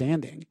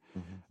understanding,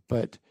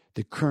 but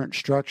the current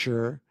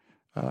structure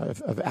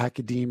of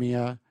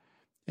academia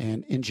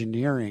and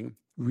engineering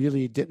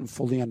really didn't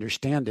fully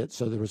understand it.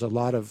 So there was a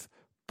lot of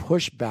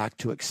pushback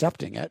to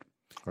accepting it,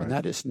 right. And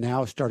that is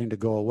now starting to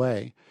go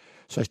away.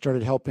 So I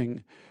started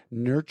helping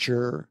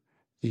nurture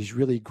these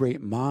really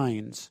great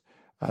minds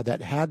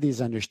that had these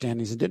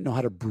understandings and didn't know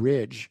how to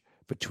bridge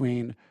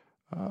between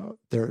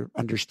their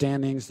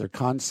understandings, their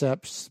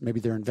concepts, maybe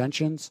their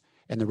inventions,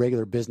 and the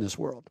regular business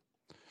world.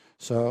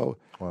 So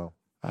wow.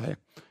 I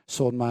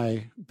sold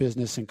my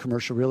business in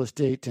commercial real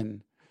estate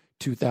in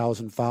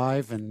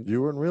 2005, and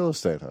you were in real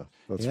estate, huh?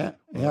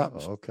 Yeah.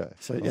 Okay.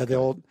 So yeah, the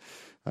old,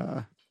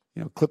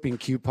 clipping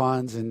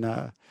coupons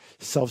and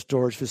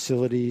self-storage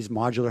facilities,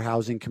 modular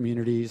housing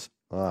communities.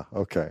 Ah,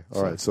 okay.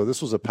 All right. So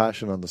this was a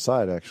passion on the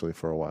side, actually,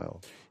 for a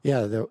while.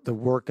 Yeah, the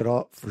work at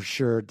all for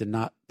sure did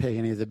not pay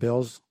any of the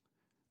bills,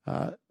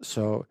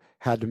 so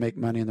had to make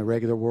money in the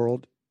regular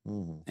world,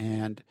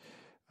 and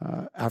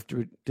after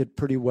we did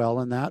pretty well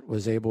in that,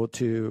 was able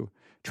to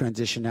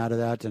transition out of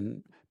that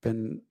and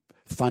been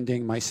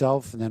funding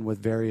myself, and then with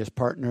various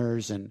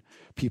partners and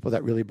people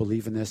that really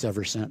believe in this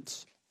ever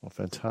since. Well,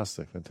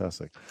 fantastic.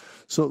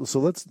 So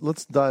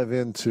let's dive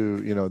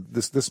into,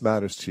 this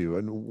matters to you,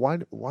 and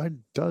why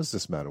does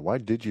this matter? Why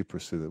did you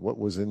pursue that? What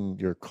was in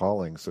your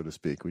calling, so to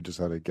speak? We just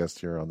had a guest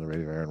here on the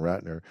radio, Aaron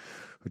Ratner,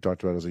 who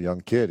talked about as a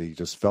young kid, he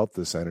just felt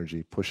this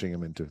energy pushing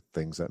him into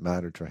things that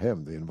mattered to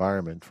him, the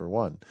environment for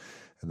one,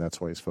 and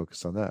that's why he's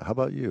focused on that. How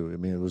about you? I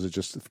mean, was it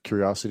just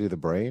curiosity of the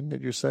brain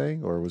that you're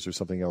saying, or was there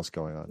something else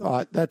going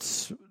on?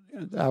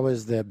 That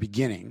was the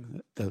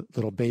beginning, the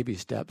little baby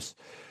steps.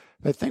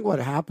 I think what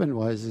happened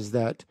is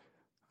that,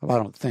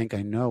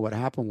 I know what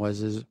happened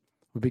is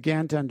we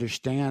began to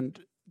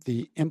understand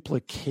the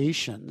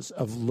implications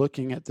of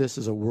looking at this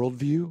as a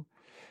worldview,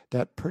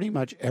 that pretty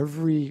much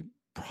every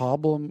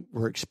problem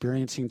we're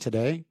experiencing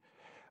today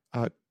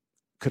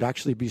could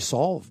actually be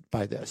solved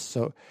by this.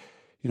 So,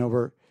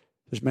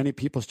 there's many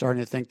people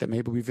starting to think that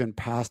maybe we've been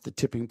past the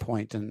tipping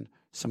point in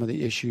some of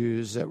the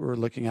issues that we're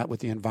looking at with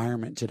the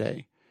environment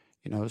today.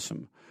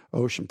 Some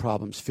ocean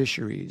problems,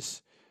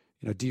 fisheries,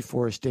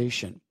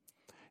 deforestation.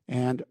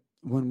 And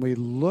when we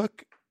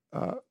look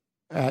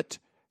at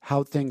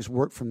how things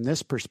work from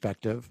this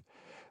perspective,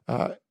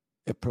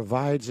 it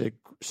provides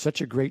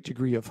such a great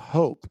degree of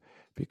hope,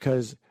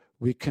 because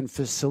we can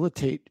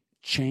facilitate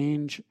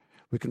change,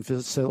 we can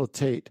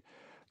facilitate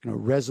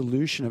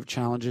resolution of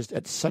challenges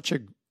at such a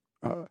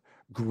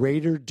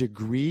greater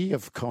degree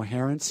of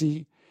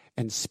coherency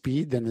and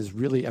speed than has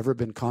really ever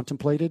been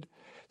contemplated.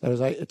 That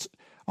is, it's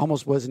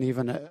almost wasn't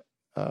even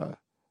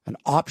an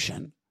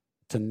option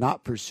to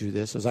not pursue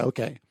this. It was like,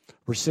 okay,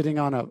 we're sitting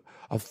on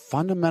a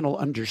fundamental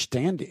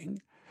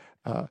understanding,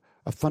 a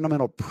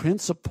fundamental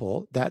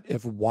principle that,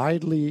 if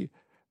widely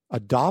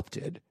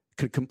adopted,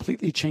 could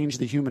completely change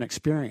the human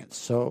experience.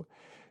 So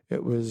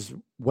it was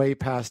way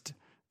past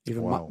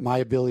even my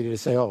ability to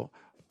say,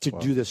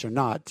 do this or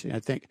not. I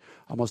think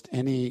almost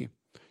any,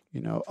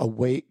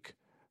 awake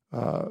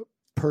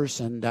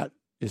person that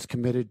is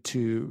committed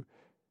to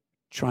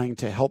trying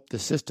to help the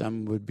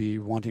system would be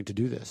wanting to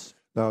do this.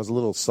 Now, as a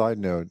little side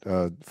note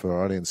for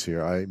our audience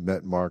here, I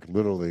met Mark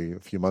literally a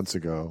few months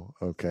ago,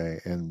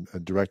 and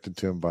directed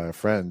to him by a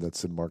friend that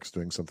said Mark's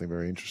doing something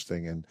very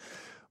interesting. And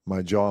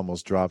my jaw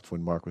almost dropped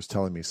when Mark was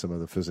telling me some of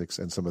the physics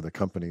and some of the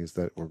companies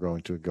that we're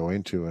going to go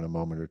into in a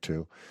moment or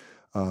two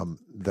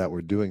that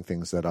were doing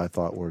things that I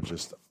thought were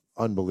just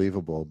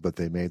unbelievable, but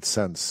they made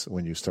sense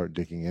when you start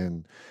digging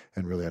in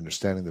and really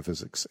understanding the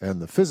physics.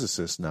 And the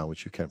physicists now,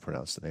 which you can't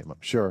pronounce the name,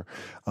 I'm sure,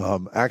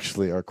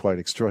 actually are quite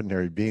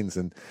extraordinary beings.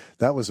 And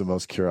that was the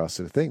most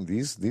curiosity thing.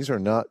 These are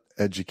not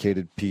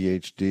educated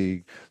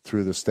PhD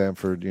through the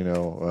Stanford,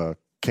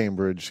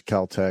 Cambridge,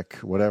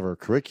 Caltech, whatever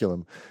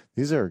curriculum.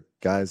 These are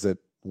guys that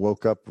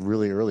woke up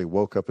really early.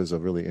 Woke up is a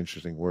really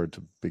interesting word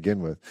to begin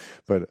with,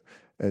 but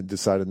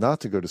decided not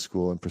to go to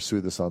school and pursue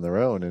this on their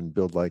own and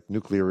build like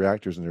nuclear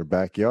reactors in their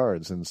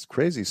backyards and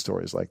crazy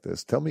stories like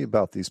this. Tell me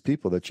about these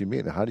people that you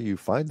meet and how do you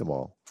find them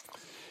all?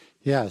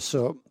 Yeah,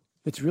 so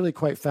it's really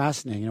quite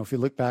fascinating. If you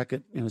look back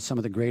at some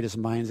of the greatest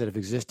minds that have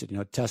existed,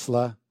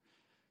 Tesla,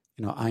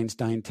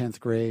 Einstein, 10th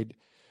grade,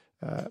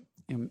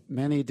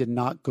 many did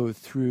not go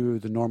through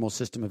the normal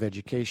system of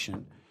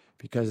education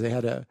because they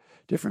had a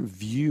different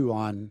view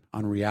on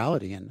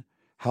reality and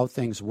how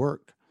things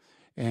work.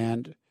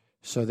 And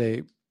so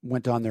they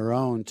went on their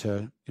own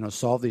to,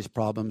 solve these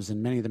problems.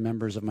 And many of the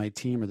members of my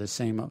team are the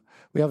same.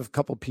 We have a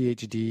couple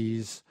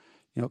PhDs,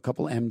 a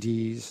couple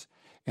MDs,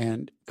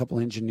 and a couple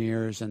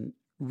engineers. And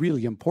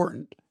really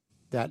important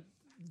that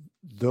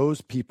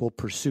those people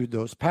pursued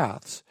those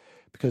paths,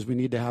 because we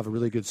need to have a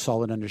really good,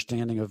 solid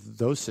understanding of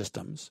those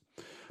systems.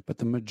 But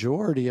the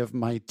majority of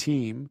my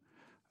team,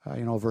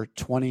 over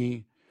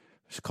 20,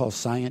 it's called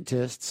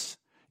scientists,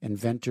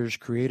 inventors,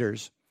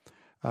 creators,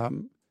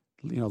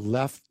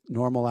 left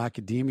normal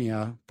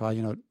academia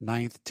probably,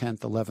 9th, 10th,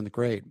 11th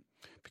grade,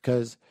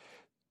 because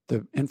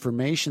the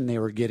information they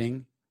were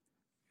getting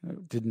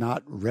did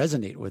not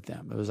resonate with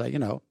them. It was like,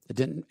 it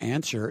didn't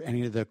answer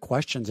any of the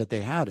questions that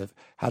they had of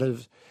how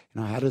does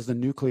the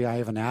nuclei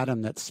of an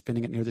atom that's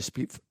spinning at near the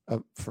speed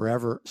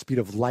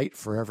of light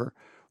forever,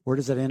 where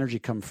does that energy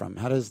come from?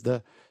 How does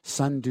the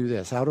sun do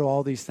this? How do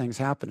all these things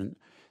happen? And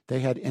they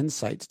had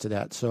insights to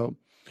that. So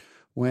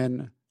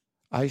when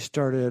I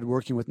started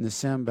working with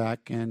Nassim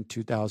back in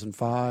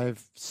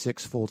 2005-06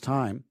 full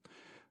time,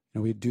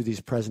 we'd do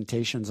these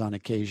presentations on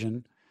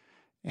occasion,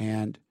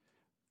 and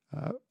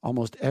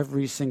almost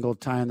every single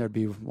time there'd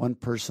be one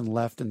person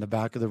left in the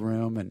back of the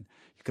room, and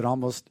you could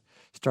almost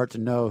start to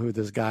know who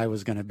this guy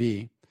was going to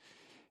be.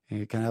 And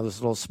he kind of had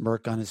this little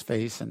smirk on his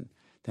face, and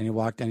then he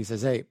walked in, he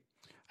says, "Hey,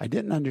 I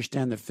didn't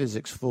understand the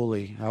physics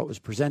fully, how it was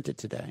presented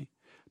today,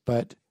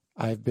 but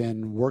I've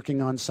been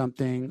working on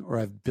something, or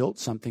I've built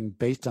something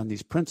based on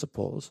these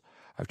principles.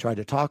 I've tried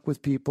to talk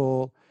with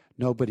people.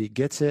 Nobody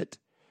gets it.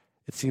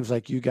 It seems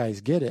like you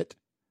guys get it.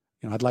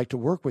 I'd like to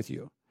work with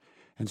you."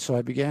 And so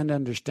I began to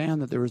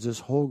understand that there was this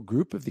whole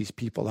group of these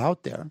people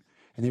out there,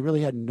 and they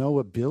really had no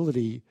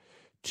ability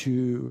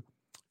to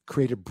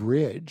create a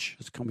bridge,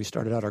 as we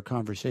started out our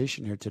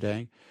conversation here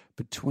today,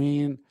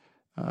 between,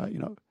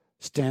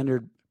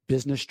 standard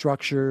business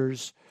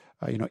structures,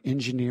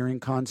 engineering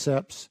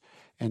concepts.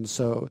 And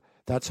so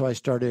that's how I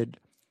started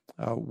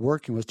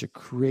working, was to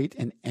create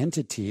an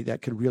entity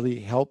that could really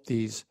help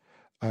these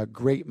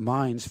great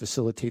minds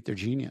facilitate their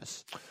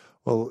genius.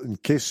 Well, in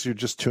case you're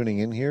just tuning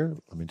in here,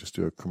 let me just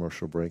do a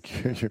commercial break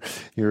here.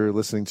 You're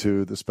listening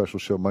to the special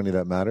show Money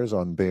That Matters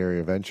on Bay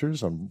Area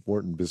Ventures on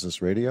Wharton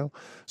Business Radio.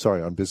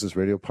 On Business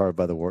Radio, powered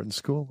by the Wharton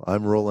School.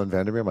 I'm Roland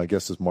Vandermeer. My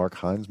guest is Mark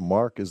Hinds.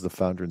 Mark is the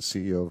founder and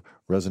CEO of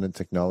Resonant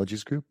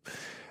Technologies Group.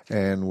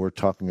 And we're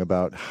talking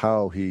about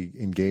how he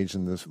engaged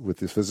in this with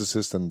his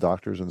physicists and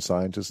doctors and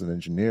scientists and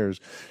engineers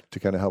to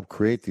kind of help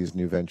create these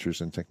new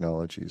ventures and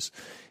technologies.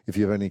 If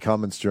you have any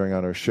comments during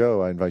on our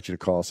show, I invite you to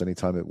call us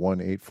anytime at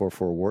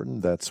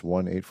 1-844-WHARTON. That's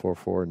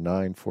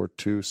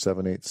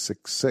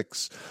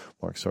 1-844-942-7866.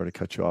 Mark, sorry to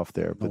cut you off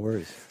there. No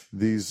worries.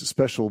 These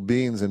special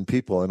beings and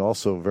people, and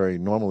also very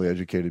normally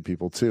educated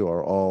people too,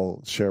 are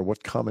all share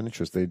what common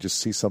interest? They just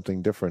see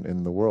something different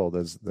in the world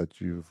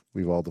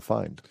we've all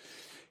defined.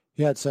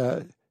 Yeah, it's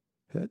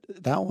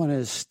that one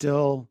is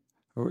still,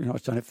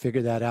 trying to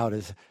figure that out.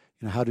 Is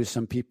how do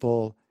some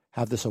people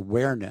have this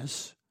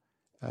awareness,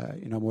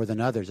 more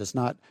than others? It's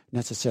not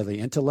necessarily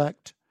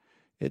intellect.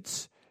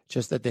 It's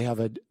just that they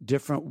have a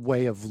different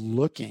way of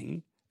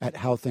looking at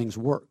how things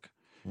work.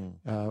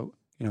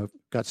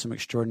 Got some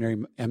extraordinary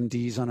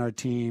MDs on our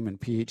team and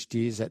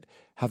PhDs that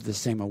have the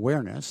same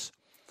awareness.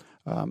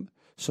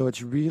 So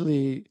it's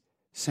really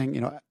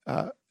saying,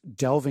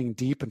 delving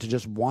deep into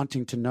just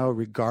wanting to know,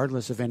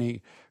 regardless of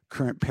any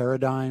current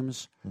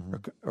paradigms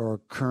or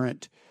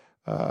current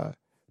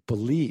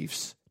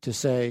beliefs, to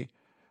say,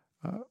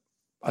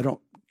 I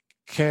don't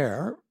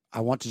care.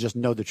 I want to just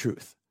know the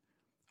truth.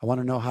 I want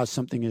to know how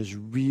something is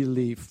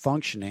really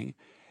functioning.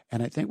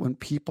 And I think when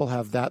people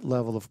have that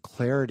level of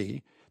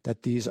clarity,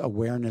 that these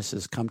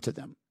awarenesses come to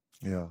them.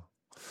 Yeah.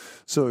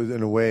 So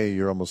in a way,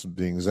 you're almost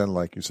being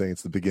Zen-like. You're saying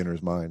it's the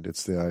beginner's mind.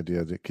 It's the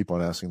idea to keep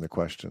on asking the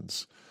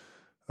questions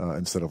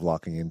instead of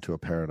locking into a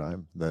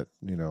paradigm that,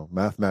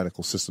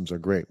 mathematical systems are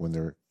great when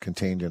they're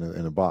contained in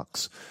a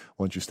box.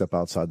 Once you step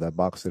outside that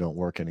box, they don't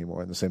work anymore.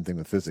 And the same thing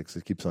with physics.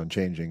 It keeps on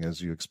changing as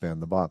you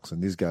expand the box.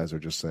 And these guys are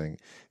just saying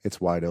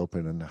it's wide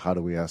open. And how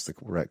do we ask the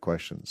right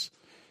questions?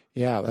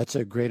 Yeah, that's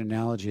a great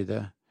analogy,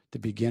 the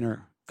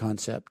beginner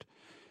concept.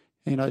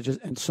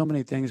 And so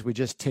many things we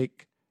just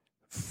take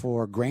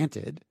for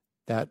granted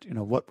that,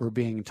 what we're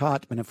being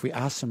taught. And if we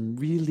ask some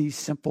really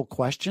simple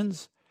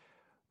questions,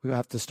 we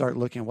have to start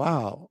looking,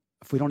 wow,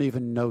 if we don't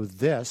even know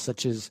this,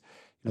 such as,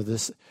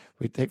 this,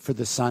 we take for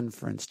the sun,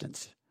 for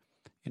instance.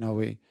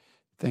 We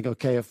think,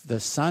 okay, if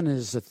the sun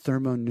is a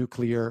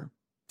thermonuclear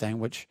thing,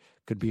 which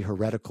could be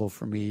heretical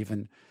for me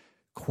even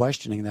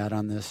questioning that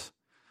on this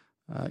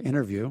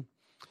interview.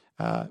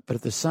 But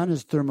if the sun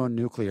is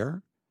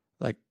thermonuclear,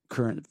 like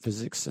current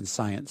physics and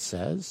science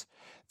says,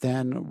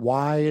 then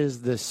why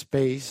is the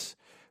space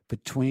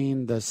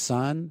between the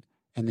sun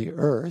and the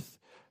earth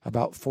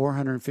about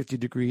 450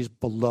 degrees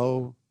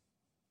below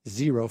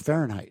 0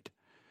 Fahrenheit?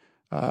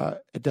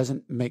 It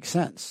doesn't make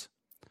sense.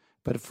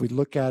 But if we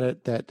look at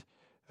it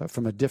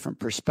from a different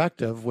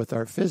perspective with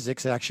our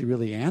physics, it actually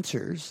really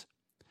answers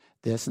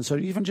this. And so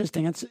even just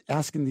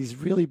asking these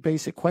really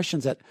basic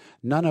questions that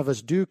none of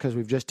us do because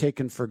we've just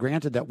taken for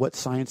granted that what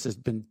science has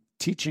been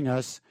teaching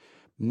us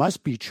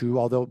must be true,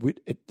 although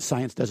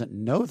science doesn't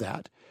know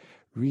that,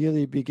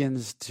 really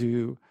begins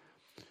to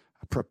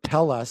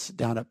propel us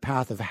down a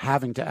path of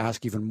having to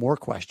ask even more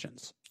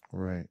questions.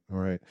 Right.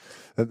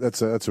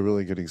 That's a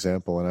really good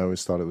example. And I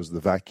always thought it was the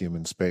vacuum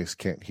in space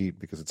can't heat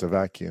because it's a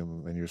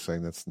vacuum. And you're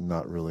saying that's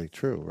not really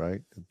true,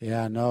 right?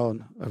 Yeah, no.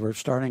 We're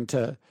starting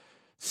to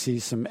see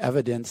some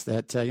evidence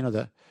that,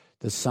 the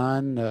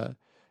sun,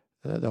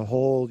 the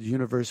whole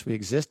universe we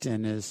exist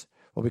in is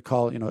what we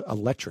call,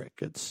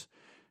 electric.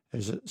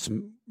 There's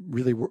some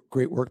really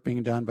great work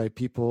being done by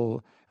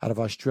people out of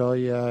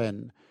Australia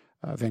and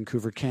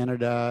Vancouver,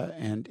 Canada,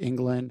 and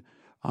England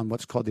on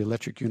what's called the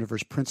electric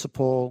universe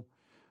principle,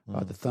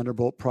 the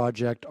Thunderbolt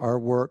Project, our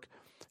work,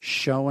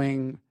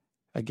 showing,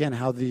 again,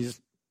 how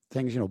these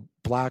things,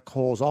 black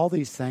holes, all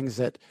these things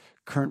that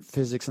current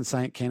physics and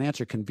science can't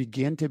answer can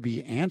begin to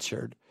be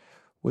answered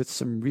with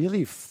some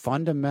really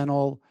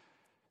fundamental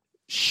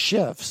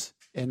shifts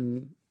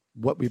in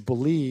what we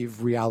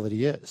believe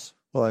reality is.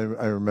 Well,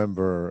 I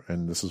remember,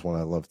 and this is one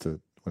I love to,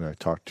 when I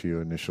talked to you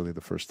initially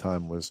the first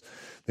time, was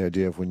the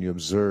idea of when you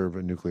observe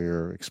a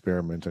nuclear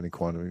experiment, any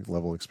quantum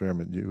level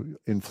experiment, you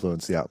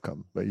influence the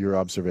outcome. But your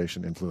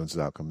observation influences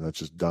the outcome. That's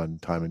just done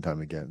time and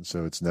time again.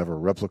 So it's never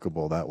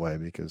replicable that way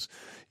because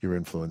you're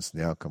influencing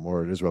the outcome,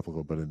 or it is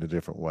replicable, but in a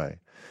different way.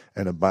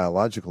 And a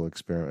biological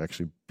experiment,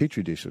 actually,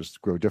 Petri dishes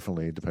grow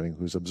differently depending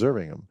who's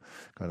observing them,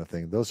 kind of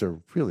thing. Those are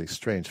really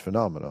strange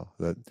phenomena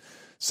that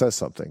says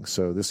something.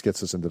 So this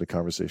gets us into the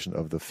conversation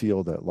of the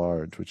field at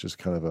large, which is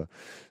kind of a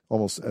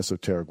almost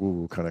esoteric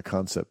woo-woo kind of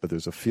concept, but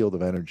there's a field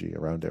of energy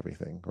around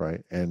everything,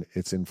 right? And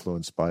it's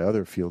influenced by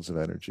other fields of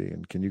energy.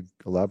 And can you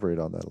elaborate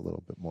on that a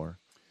little bit more?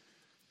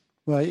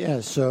 Well, yeah.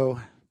 So,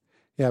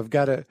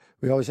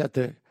 we always have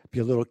to be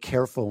a little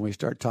careful when we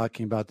start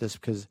talking about this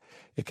because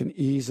it can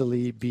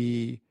easily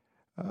be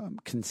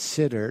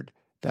considered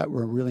that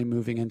we're really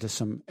moving into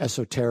some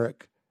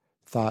esoteric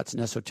thoughts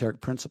and esoteric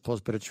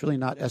principles, but it's really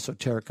not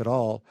esoteric at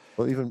all.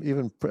 Well,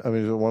 even I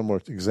mean, one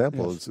more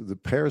example Yes. is the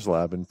Pears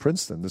Lab in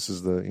Princeton. This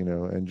is the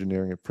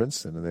engineering at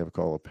Princeton, and they have a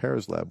called a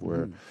Pears Lab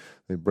where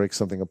they break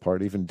something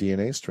apart, even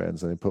DNA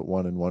strands, and they put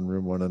one in one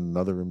room, one in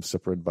another room,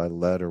 separated by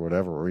lead or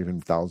whatever, or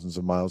even thousands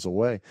of miles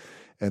away,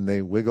 and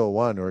they wiggle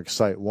one or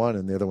excite one,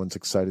 and the other one's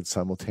excited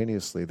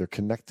simultaneously. They're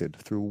connected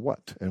through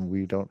what? And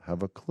we don't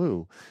have a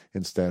clue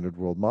in standard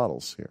world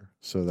models here.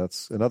 So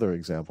that's another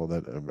example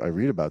that I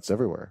read about. It's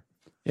everywhere.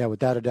 Yeah,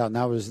 without a doubt. And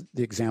that was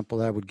the example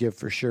that I would give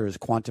for sure is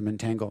quantum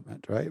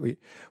entanglement, right?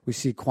 We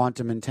see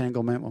quantum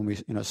entanglement when we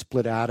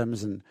split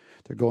atoms and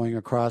they're going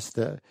across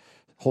the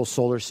whole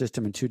solar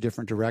system in two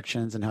different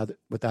directions, and how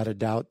without a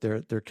doubt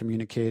they're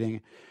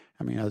communicating.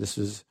 I mean, this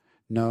was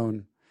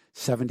known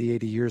 70,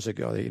 80 years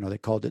ago. They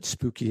called it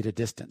spooky at a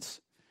distance,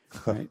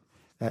 right?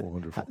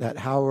 Wonderful.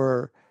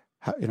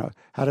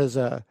 How does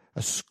a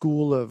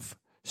school of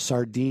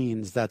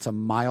sardines that's a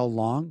mile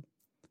long,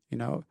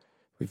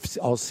 we've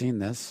all seen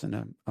this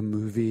in a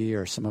movie,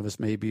 or some of us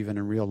maybe even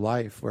in real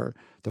life, where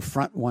the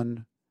front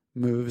one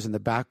moves and the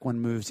back one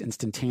moves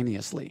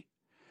instantaneously.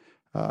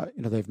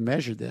 They've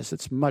measured this.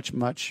 It's much,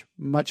 much,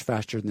 much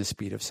faster than the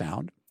speed of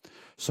sound.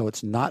 So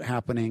it's not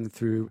happening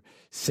through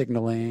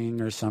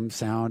signaling or some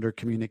sound or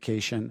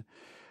communication.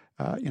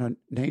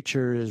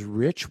 Nature is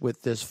rich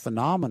with this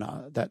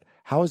phenomena that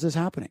how is this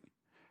happening?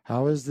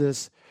 How is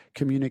this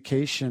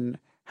communication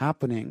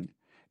happening?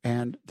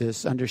 And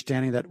this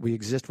understanding that we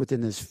exist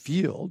within this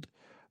field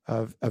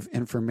of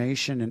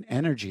information and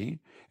energy,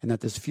 and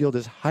that this field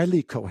is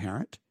highly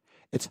coherent,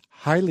 it's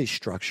highly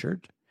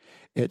structured,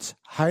 it's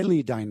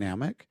highly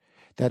dynamic,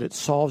 that it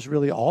solves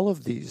really all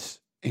of these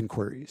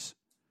inquiries.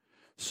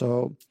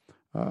 So,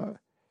 I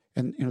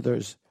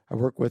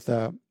work with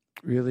a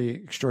really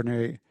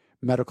extraordinary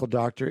medical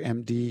doctor,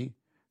 MD,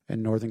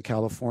 in Northern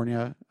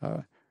California.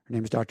 Her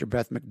name is Dr.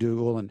 Beth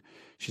McDougall, and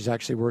she's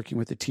actually working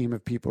with a team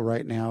of people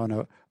right now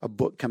in a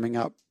book coming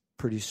out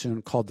pretty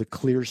soon called The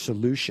Clear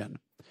Solution,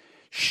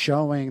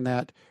 showing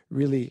that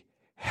really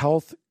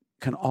health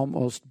can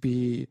almost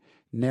be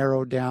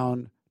narrowed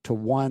down to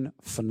one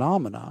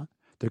phenomena.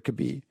 There could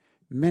be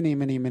many,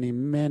 many, many,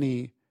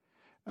 many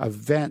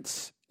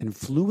events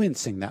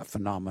influencing that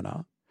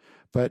phenomena,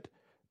 but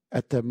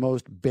at the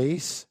most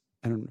base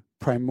and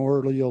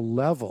primordial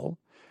level,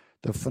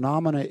 the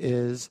phenomena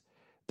is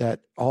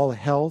that all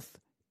health,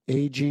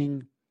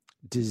 aging,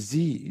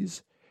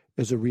 disease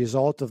is a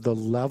result of the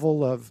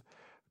level of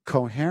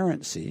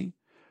coherency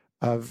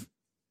of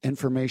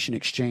information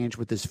exchange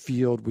with this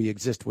field we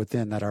exist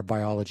within that our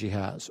biology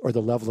has, or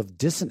the level of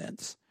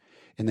dissonance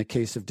in the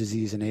case of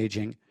disease and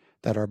aging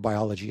that our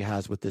biology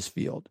has with this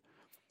field.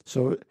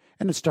 So,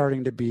 and it's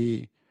starting to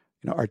be,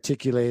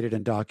 articulated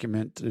and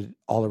documented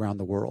all around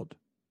the world.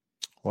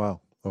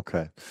 Wow.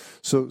 Okay.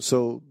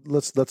 So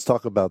let's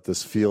talk about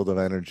this field of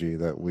energy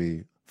that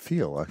we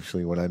feel.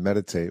 Actually, when I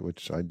meditate,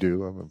 which I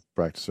do, I'm a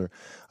practicer,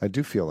 I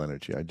do feel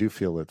energy. I do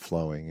feel it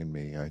flowing in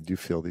me. I do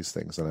feel these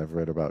things, and I've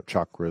read about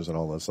chakras and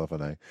all that stuff,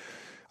 and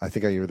I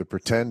think I either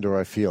pretend or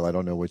I feel. I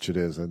don't know which it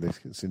is, and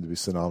they seem to be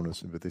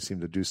synonymous, but they seem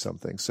to do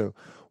something. So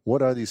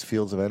what are these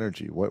fields of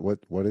energy?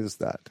 What is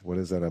that? What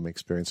is that I'm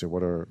experiencing?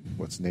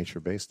 What's nature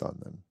based on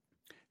then?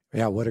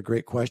 Yeah, what a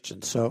great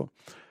question. So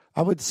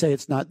I would say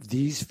it's not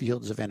these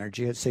fields of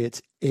energy. I'd say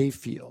it's a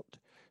field.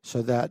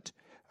 So that,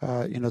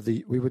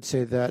 we would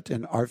say that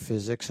in our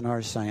physics and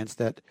our science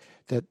that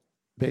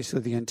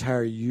basically the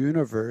entire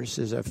universe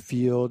is a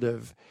field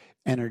of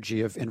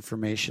energy, of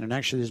information. And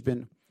actually there's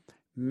been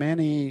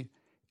many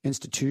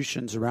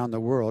institutions around the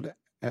world,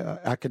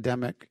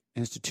 academic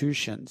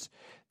institutions,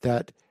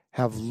 that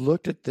have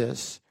looked at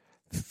this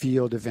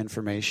field of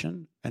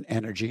information and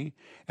energy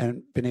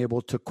and been able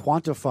to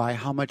quantify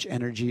how much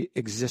energy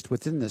exists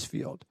within this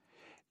field.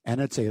 And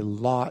it's a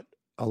lot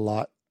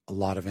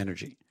of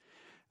energy.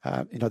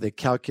 They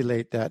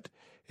calculate that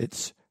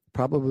it's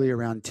probably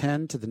around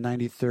 10 to the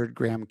 93rd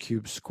gram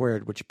cube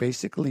squared, which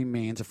basically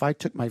means if I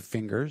took my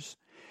fingers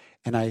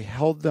and I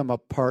held them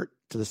apart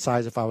to the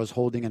size if I was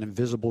holding an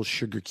invisible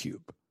sugar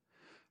cube,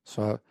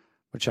 so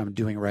which I'm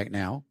doing right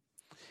now,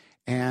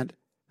 and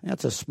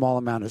that's a small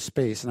amount of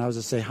space. And I was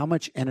to say, how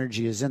much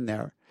energy is in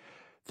there?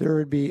 There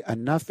would be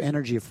enough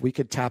energy if we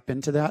could tap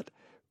into that,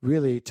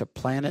 really to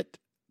planet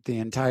the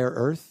entire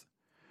Earth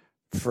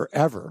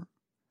forever.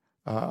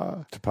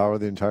 To power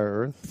the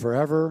entire Earth?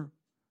 Forever,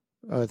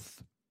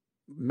 with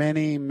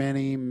many,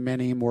 many,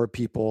 many more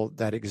people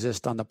that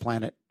exist on the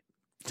planet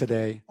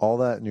today. All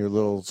that in your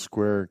little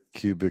square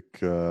cubic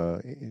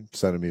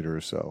centimeter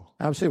or so.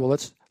 I would say, well,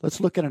 let's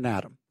look at an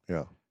atom.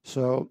 Yeah.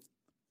 So,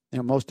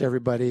 most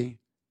everybody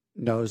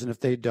knows, and if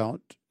they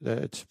don't,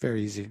 it's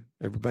very easy.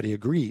 Everybody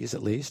agrees,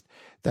 at least,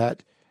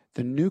 that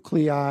the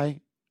nuclei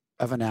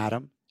of an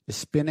atom is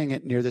spinning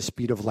at near the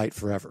speed of light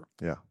forever.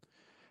 Yeah.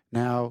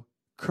 Now,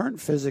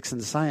 current physics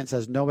and science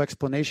has no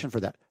explanation for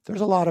that.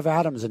 There's a lot of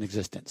atoms in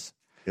existence.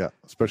 Yeah,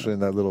 especially in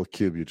that little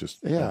cube you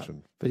just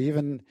mentioned. But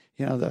even,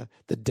 the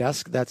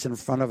desk that's in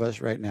front of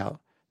us right now,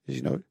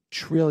 is,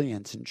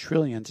 trillions and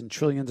trillions and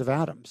trillions of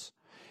atoms.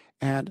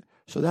 And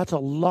so that's a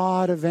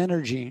lot of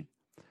energy,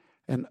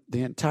 and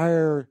the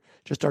entire,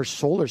 just our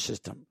solar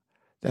system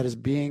that is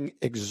being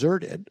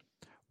exerted.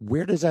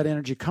 Where does that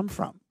energy come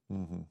from?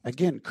 Mm-hmm.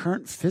 Again,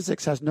 current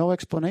physics has no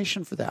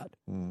explanation for that.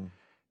 Mm-hmm.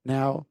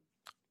 Now,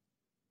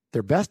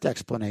 their best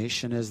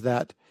explanation is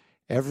that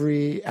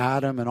every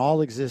atom in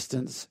all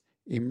existence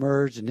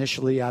emerged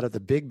initially out of the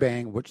Big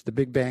Bang, which the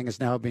Big Bang is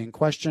now being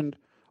questioned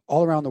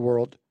all around the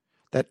world.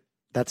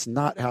 That's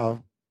not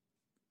how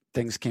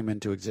things came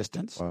into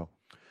existence. Wow.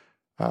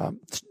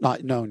 It's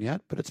not known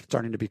yet, but it's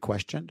starting to be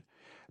questioned.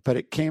 But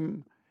it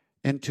came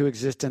into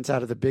existence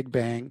out of the Big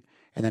Bang,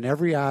 and then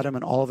every atom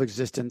in all of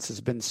existence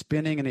has been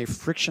spinning in a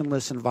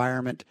frictionless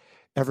environment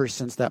ever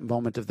since that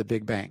moment of the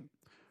Big Bang.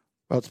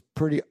 Well, it's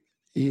pretty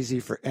easy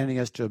for any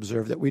of us to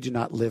observe that we do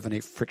not live in a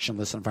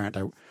frictionless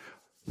environment.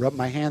 I rub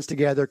my hands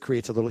together,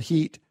 creates a little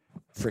heat,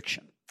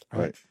 friction.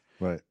 Right.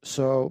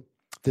 So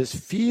this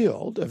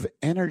field of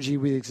energy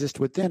we exist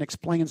within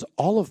explains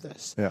all of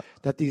this,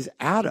 that these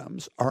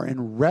atoms are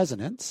in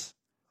resonance,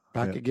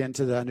 back again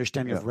to the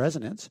understanding of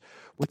resonance,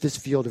 with this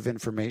field of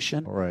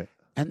information. Right.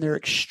 And they're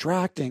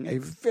extracting a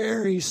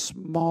very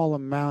small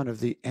amount of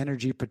the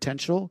energy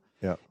potential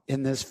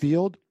in this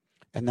field.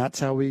 And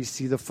that's how we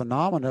see the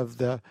phenomena of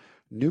the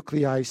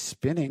nuclei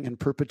spinning in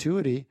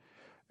perpetuity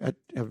at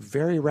a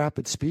very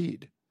rapid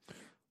speed.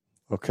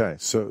 Okay,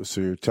 so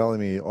you're telling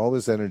me all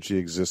this energy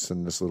exists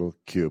in this little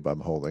cube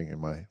I'm holding in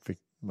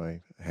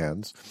my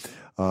hands.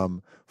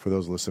 For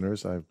those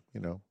listeners,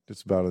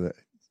 it's about a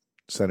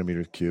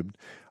centimeter cubed,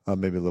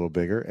 maybe a little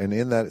bigger. And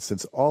in that,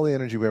 since all the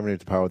energy we ever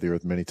need to power the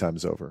Earth many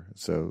times over,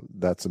 so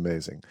that's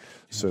amazing.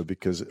 Yes. So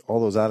because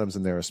all those atoms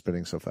in there are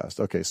spinning so fast.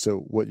 Okay, so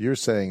what you're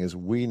saying is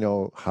we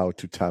know how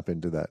to tap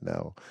into that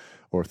now.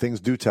 Or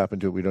things do tap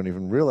into it, we don't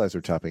even realize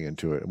they're tapping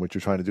into it. And what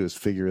you're trying to do is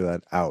figure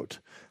that out,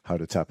 how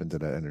to tap into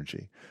that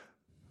energy.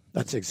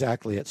 That's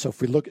exactly it. So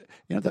if we look at,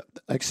 like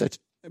I said,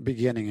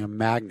 beginning, a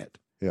magnet.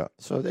 Yeah.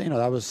 So,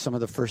 that was some of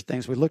the first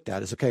things we looked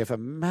at is, okay, if a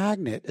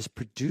magnet is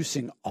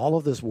producing all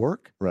of this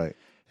work, right,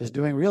 is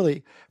doing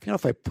really,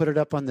 if I put it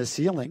up on the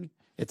ceiling,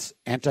 it's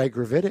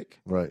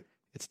anti-gravitic. Right.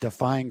 It's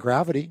defying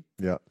gravity.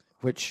 Yeah.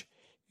 Which,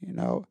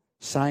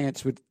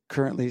 science would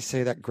currently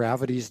say that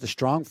gravity is the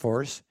strong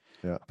force.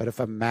 Yeah. But if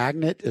a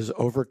magnet is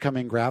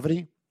overcoming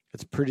gravity,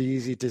 it's pretty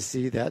easy to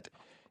see that,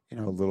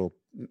 a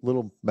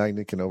little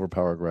magnet can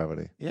overpower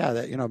gravity. Yeah,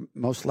 that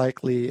most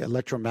likely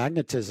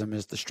electromagnetism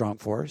is the strong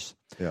force.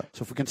 Yeah.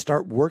 So if we can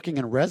start working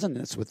in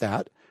resonance with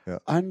that,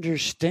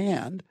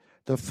 understand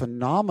the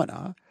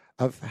phenomena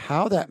of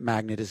how that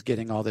magnet is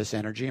getting all this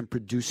energy and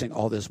producing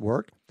all this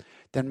work,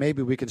 then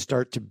maybe we can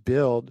start to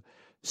build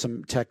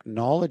some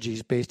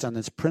technologies based on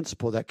this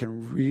principle that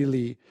can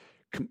really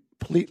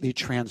completely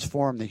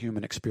transform the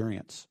human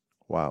experience.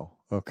 Wow.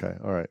 Okay.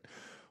 All right.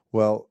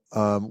 Well,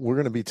 we're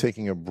going to be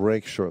taking a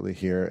break shortly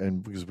here,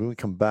 and because when we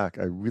come back,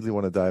 I really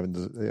want to dive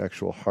into the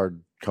actual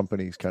hard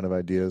companies kind of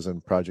ideas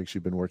and projects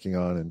you've been working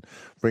on and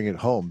bring it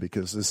home,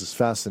 because this is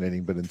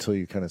fascinating, but until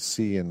you kind of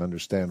see and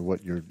understand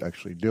what you're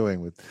actually doing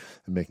with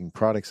and making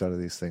products out of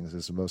these things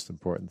is the most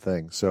important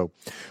thing. So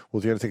we're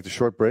going to take the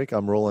short break.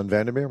 I'm Roland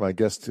Vandermeer. My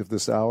guest of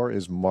this hour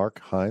is Mark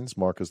Hinds.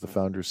 Mark is the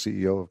founder and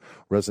CEO of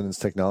Resonance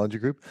Technology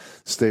Group.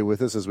 Stay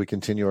with us as we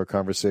continue our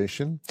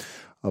conversation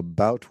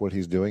about what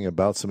he's doing,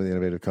 about some of the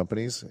innovative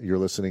companies. You're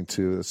listening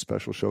to a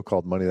special show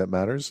called Money That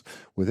Matters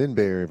within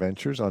Bay Area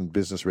Ventures on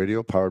Business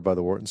Radio, powered by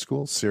the Wharton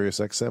School, Sirius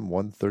XM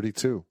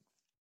 132.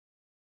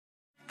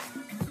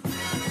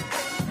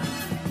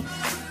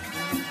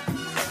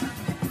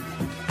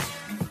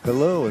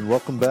 Hello, and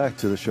welcome back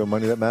to the show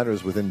Money That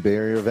Matters within Bay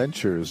Area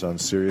Ventures on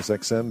Sirius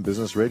XM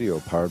Business Radio,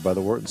 powered by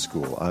the Wharton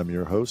School. I'm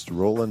your host,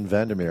 Roland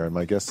Vandermeer, and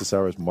my guest this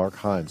hour is Mark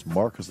Hinds.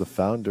 Mark is the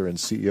founder and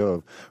CEO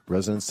of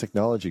Resonance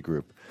Technology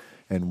Group.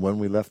 And when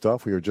we left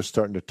off, we were just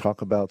starting to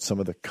talk about some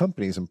of the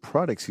companies and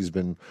products he's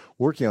been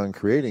working on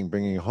creating,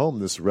 bringing home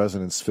this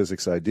resonance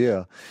physics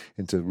idea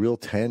into real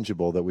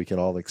tangible that we can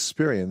all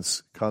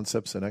experience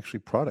concepts and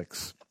actually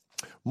products.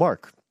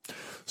 Mark,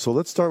 so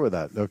let's start with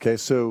that. Okay,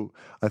 so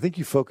I think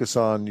you focus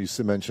on, you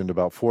mentioned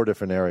about 4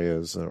 different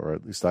areas, or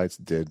at least I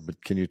did,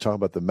 but can you talk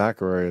about the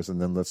macro areas and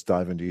then let's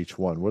dive into each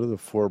one? What are the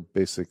 4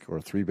 basic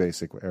or 3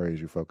 basic areas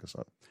you focus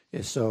on?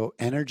 Yeah, so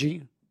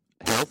energy,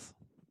 health,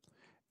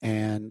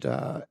 and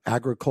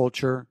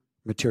agriculture,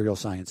 material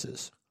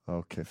sciences.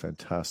 Okay,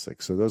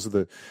 fantastic. So those are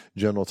the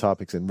general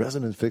topics. And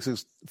resonance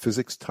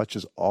physics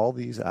touches all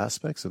these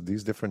aspects of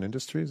these different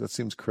industries? That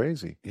seems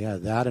crazy. Yeah,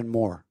 that and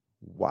more.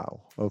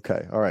 Wow.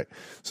 Okay. All right.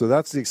 So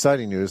that's the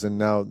exciting news. And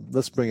now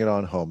let's bring it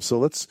on home.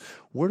 So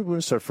where do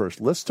we start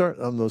first? Let's start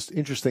on the most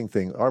interesting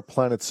thing. Our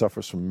planet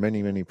suffers from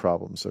many, many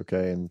problems.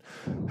 Okay. And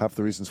half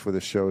the reasons for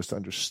this show is to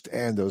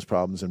understand those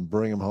problems and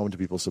bring them home to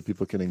people so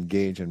people can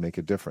engage and make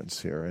a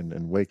difference here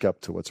and wake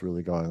up to what's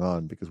really going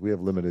on, because we have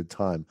limited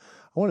time.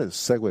 I want to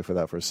segue for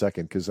that for a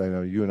second, because I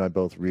know you and I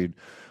both read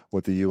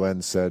what the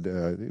UN said.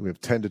 We have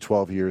 10 to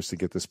 12 years to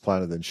get this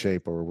planet in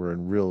shape, or we're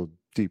in real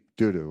deep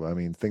doo-doo. I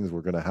mean, things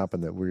were going to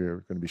happen that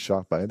we're going to be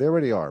shocked by. And they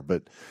already are,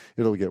 but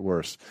it'll get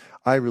worse.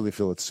 I really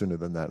feel it's sooner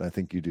than that, and I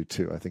think you do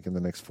too. I think in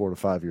the next 4 to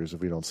 5 years, if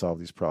we don't solve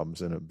these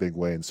problems in a big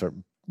way and start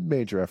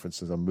major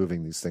efforts on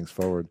moving these things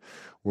forward,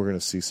 we're going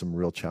to see some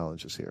real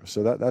challenges here.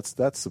 So that's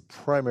the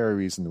primary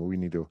reason that we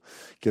need to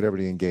get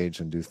everybody engaged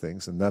and do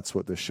things, and that's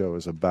what this show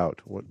is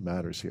about, what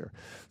matters here.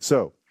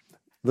 So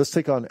let's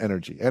take on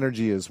energy.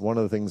 Energy is one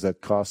of the things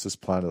that costs this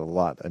planet a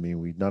lot. I mean,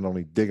 we not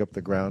only dig up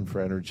the ground for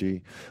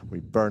energy,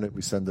 we burn it,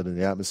 we send it in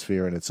the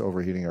atmosphere, and it's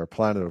overheating our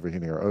planet,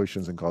 overheating our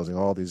oceans, and causing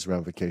all these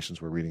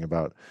ramifications we're reading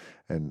about.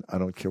 And I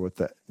don't care what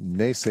the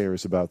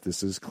naysayers about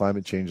this is.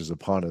 Climate change is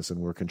upon us,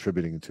 and we're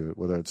contributing to it.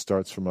 Whether it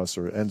starts from us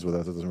or ends with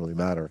us, it doesn't really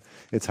matter.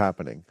 It's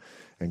happening.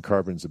 And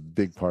carbon's a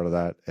big part of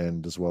that,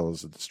 and as well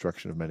as the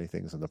destruction of many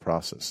things in the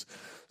process.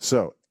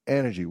 So,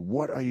 energy.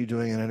 What are you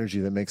doing in energy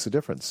that makes a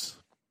difference?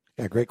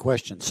 Yeah, great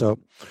question. So,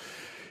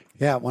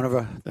 one of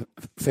our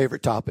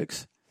favorite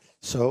topics.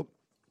 So,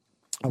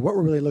 what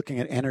we're really looking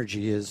at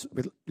energy is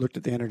we looked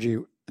at the energy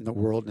in the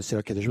world and said,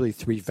 okay, there's really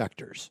 3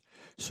 vectors.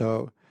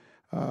 So,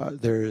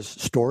 there's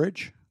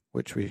storage,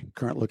 which we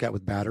currently look at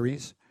with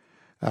batteries.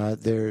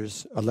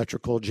 There's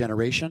electrical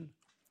generation.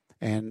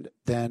 And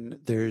then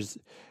there's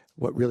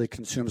what really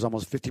consumes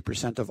almost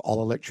 50% of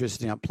all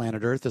electricity on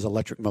planet Earth is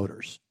electric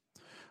motors.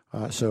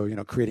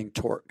 So, creating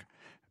torque,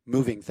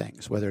 moving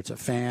things, whether it's a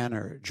fan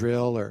or a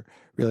drill or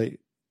really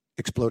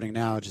exploding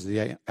now, which is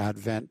the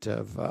advent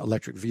of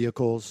electric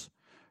vehicles,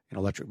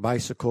 electric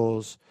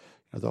bicycles,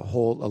 the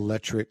whole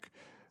electric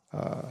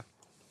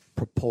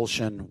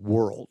propulsion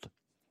world.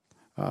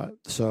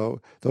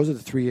 So those are the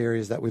 3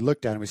 areas that we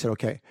looked at, and we said,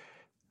 okay,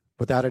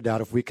 without a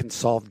doubt, if we can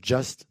solve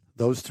just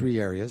those 3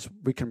 areas,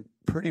 we can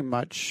pretty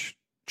much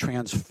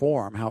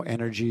transform how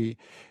energy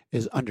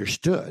is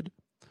understood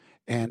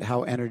and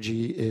how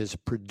energy is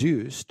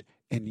produced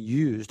and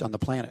used on the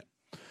planet.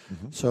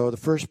 Mm-hmm. So the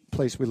first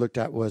place we looked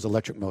at was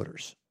electric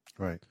motors.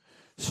 Right.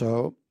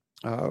 So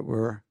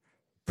we're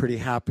pretty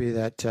happy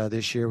that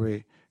this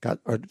year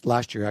or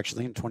last year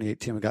actually, in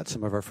 2018, we got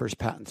some of our first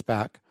patents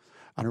back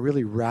on a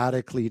really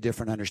radically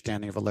different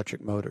understanding of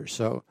electric motors.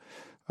 So,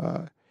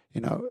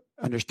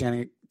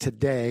 understanding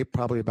today,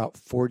 probably about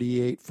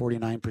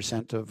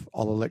 49% of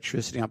all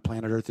electricity on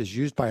planet Earth is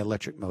used by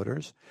electric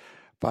motors.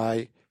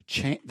 The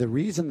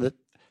reason that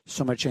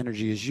so much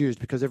energy is used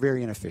because they're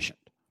very inefficient.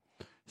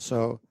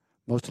 So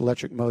most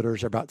electric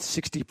motors are about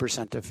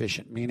 60%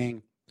 efficient,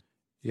 meaning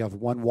you have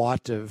 1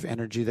 watt of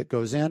energy that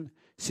goes in,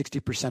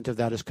 60% of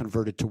that is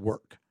converted to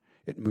work.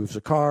 It moves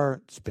a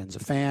car, spins a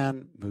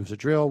fan, moves a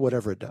drill,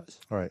 whatever it does.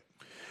 All right.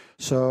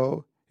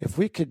 So if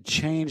we could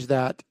change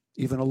that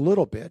even a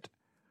little bit,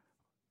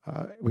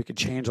 we could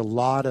change a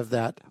lot of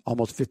that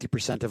almost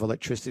 50% of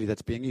electricity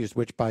that's being used,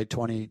 which by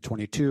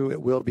 2022,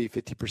 it will be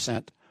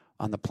 50%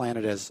 on the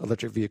planet as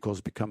electric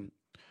vehicles become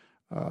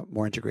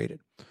more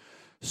integrated.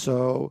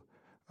 So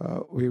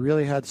we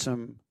really had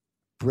some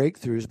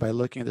breakthroughs by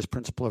looking at this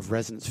principle of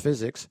resonance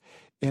physics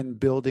in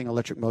building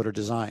electric motor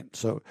design.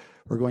 So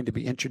we're going to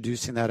be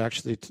introducing that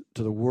actually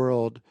to the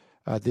world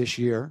this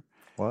year.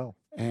 Wow.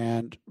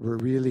 And we're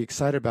really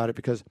excited about it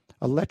because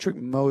electric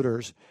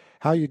motors,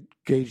 how you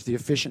gauge the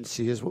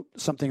efficiency is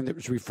something that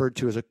was referred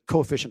to as a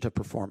coefficient of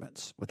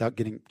performance without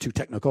getting too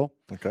technical.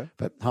 Okay.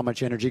 But how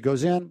much energy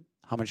goes in,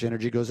 how much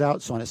energy goes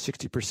out. So on a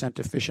 60%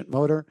 efficient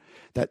motor,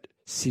 that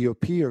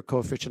COP or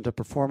coefficient of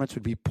performance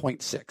would be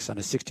 0.6 on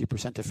a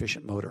 60%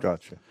 efficient motor.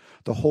 Gotcha.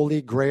 The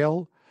holy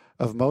grail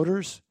of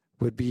motors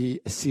would be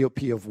a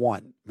COP of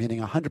 1, meaning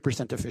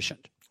 100%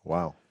 efficient.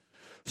 Wow.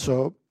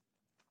 So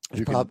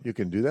you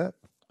can do that?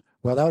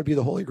 Well, that would be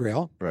the holy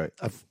grail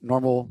of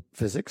normal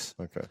physics.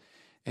 Okay.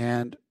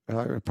 And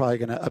we're probably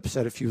going to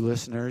upset a few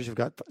listeners. You've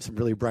got some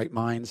really bright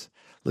minds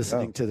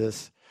listening to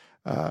this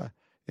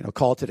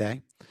call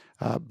today.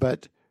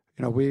 But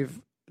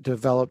we've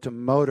developed a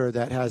motor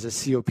that has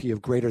a COP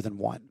of greater than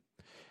 1,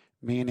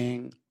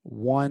 meaning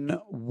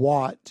 1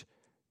 watt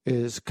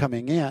is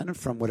coming in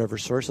from whatever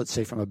source, let's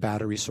say from a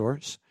battery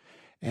source,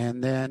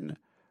 and then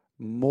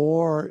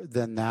more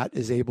than that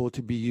is able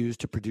to be used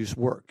to produce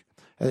work.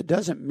 It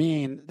doesn't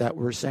mean that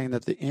we're saying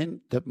that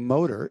the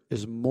motor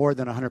is more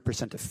than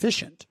 100%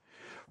 efficient.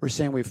 We're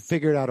saying we've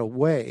figured out a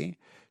way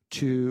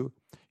to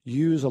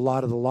use a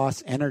lot of the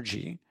lost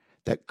energy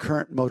that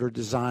current motor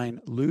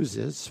design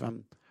loses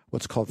from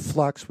what's called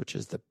flux, which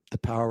is the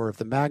power of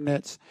the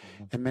magnets,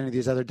 and many of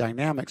these other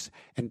dynamics,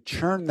 and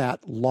turn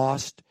that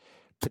lost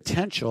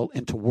potential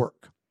into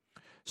work.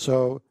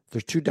 So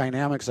there's 2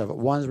 dynamics of it.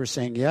 One is we're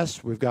saying,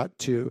 yes, we've got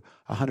to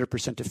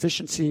 100%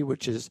 efficiency,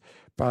 which is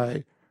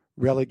by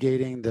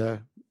relegating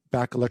the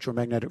back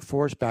electromagnetic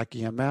force, back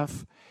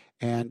EMF,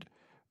 and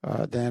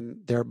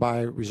then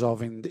thereby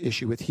resolving the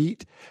issue with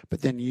heat,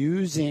 but then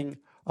using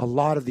a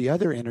lot of the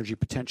other energy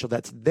potential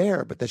that's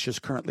there, but that's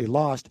just currently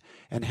lost,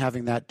 and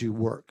having that do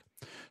work.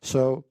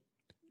 So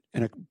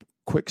in a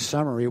quick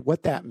summary,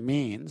 what that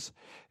means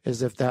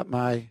is if that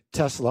my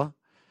Tesla,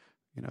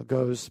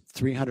 goes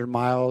 300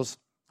 miles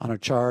on a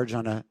charge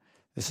on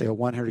let's say a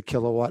 100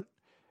 kilowatt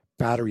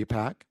battery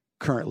pack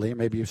currently,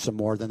 maybe some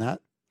more than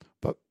that,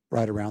 but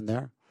right around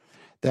there,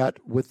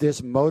 that with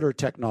this motor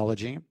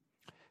technology,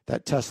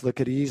 that Tesla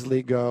could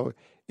easily go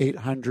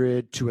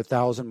 800 to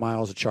 1,000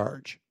 miles of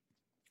charge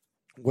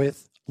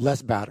with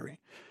less battery.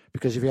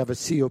 Because if you have a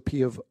COP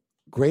of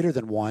greater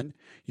than 1,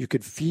 you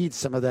could feed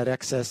some of that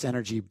excess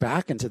energy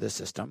back into the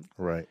system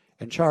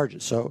and charge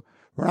it. So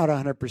we're not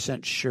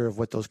 100% sure of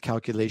what those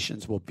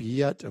calculations will be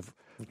yet, of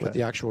what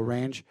the actual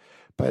range.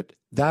 But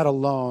that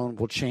alone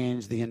will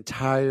change the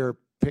entire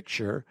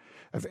picture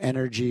of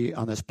energy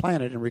on this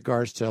planet in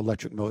regards to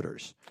electric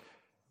motors.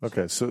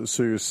 Okay, so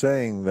you're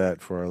saying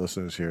that for our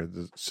listeners here,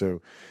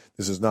 so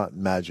this is not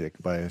magic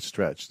by a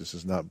stretch. This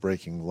is not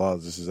breaking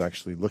laws. This is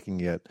actually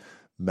looking at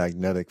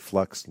magnetic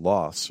flux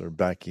loss, or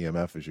back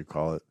EMF as you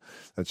call it,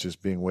 that's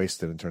just being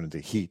wasted and turned into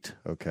heat,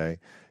 okay?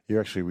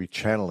 You're actually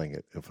rechanneling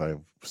it, if I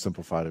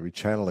simplified it,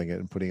 rechanneling it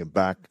and putting it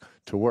back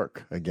to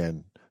work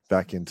again,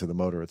 back into the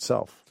motor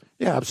itself.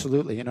 Yeah,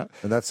 absolutely. And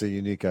that's a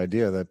unique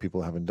idea that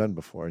people haven't done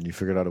before. And you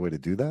figured out a way to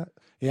do that?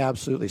 Yeah,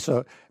 absolutely.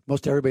 So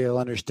most everybody will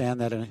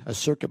understand that in a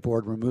circuit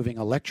board, we're moving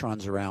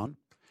electrons around.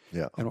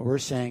 Yeah. And what we're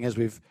saying is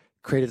we've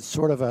created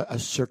sort of a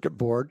circuit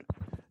board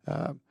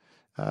in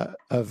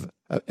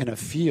a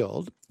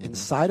field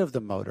inside of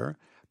the motor,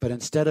 but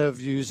instead of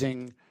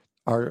using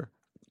our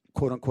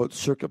quote-unquote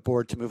circuit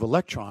board to move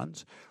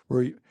electrons,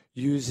 we're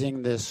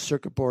using this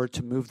circuit board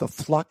to move the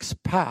flux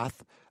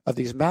path of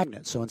these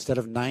magnets. So instead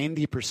of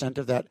 90%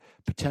 of that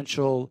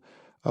potential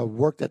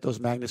work that those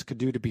magnets could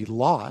do to be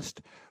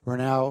lost, we're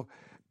now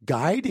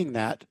guiding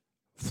that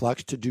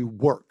flux to do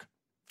work.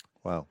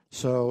 Wow.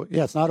 So,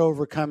 yeah, it's not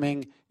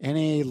overcoming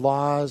any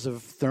laws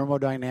of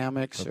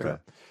thermodynamics, or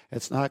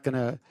it's not going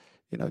to,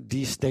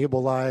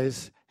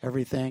 destabilize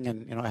everything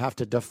and, have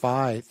to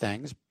defy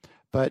things.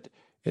 But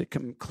it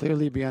can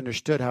clearly be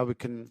understood how we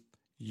can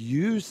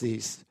use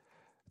these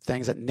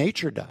things that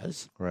nature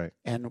does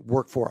and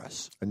work for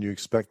us. And you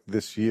expect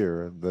this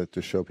year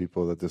to show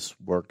people that this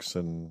works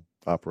and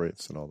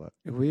operates and all that?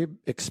 We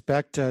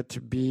expect to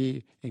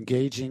be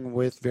engaging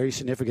with very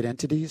significant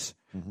entities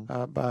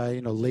by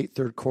late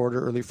third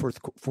quarter, early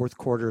fourth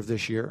quarter of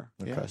this year.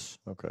 Okay. Yes.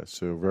 Okay.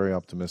 So very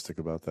optimistic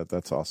about that.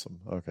 That's awesome.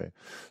 Okay.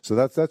 So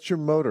that's your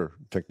motor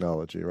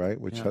technology, right?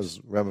 Which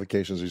has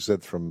ramifications, you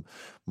said, from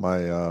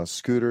my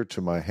scooter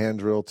to my hand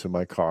drill to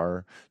my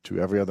car to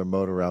every other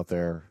motor out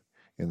there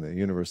in the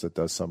universe that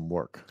does some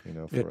work,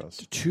 for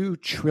us. 2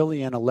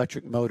 trillion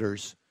electric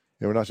motors.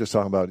 Yeah, we're not just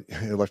talking about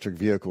electric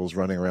vehicles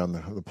running around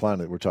the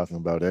planet. We're talking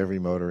about every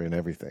motor and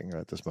everything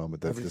at this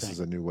moment. This is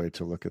a new way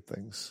to look at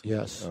things.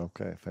 Yes.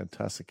 Okay,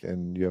 fantastic.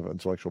 And you have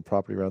intellectual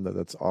property around that.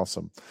 That's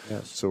awesome.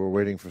 Yes. So we're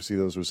waiting to see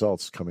those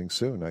results coming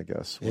soon, I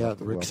guess.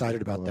 We're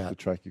excited about that. We'll have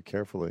to track you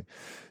carefully.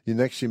 You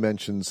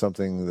mentioned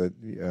something that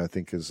I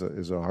think is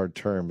a hard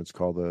term. It's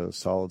called a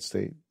solid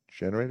state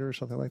generator or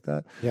something like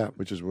that. Yeah.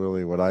 Which is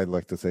really what I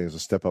like to say is a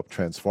step-up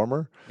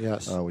transformer.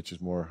 Yes. Which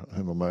is more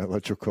my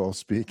electrical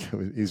speak,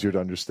 easier to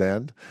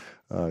understand.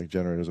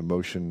 Generators of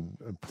motion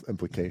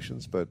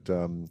implications. But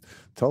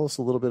tell us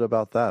a little bit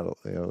about that.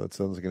 That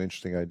sounds like an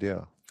interesting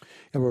idea.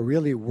 And we're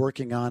really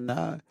working on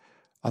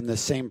the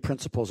same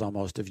principles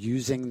almost of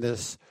using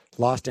this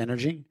lost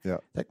energy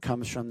that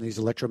comes from these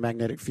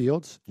electromagnetic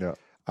fields,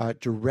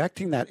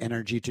 directing that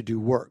energy to do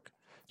work.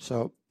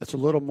 So it's a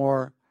little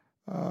more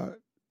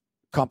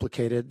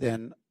complicated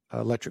than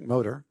electric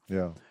motor.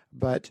 Yeah.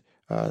 But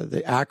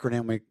the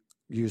acronym we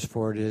use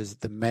for it is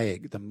the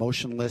MEG, the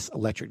Motionless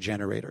Electric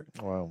Generator.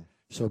 Wow.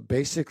 So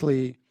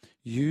basically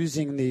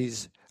using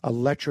these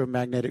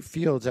electromagnetic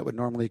fields that would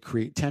normally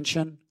create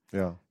tension.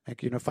 Yeah.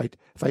 Like, if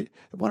I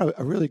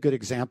a really good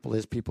example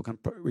is people can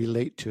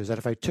relate to is that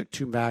if I took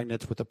 2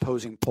 magnets with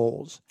opposing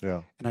poles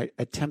and I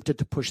attempted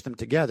to push them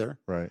together,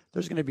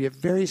 there's going to be a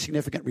very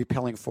significant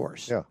repelling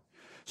force. Yeah.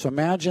 So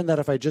imagine that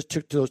if I just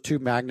took those 2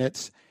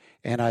 magnets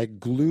and I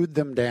glued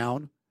them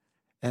down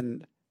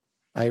and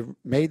I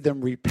made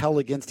them repel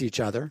against each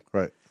other,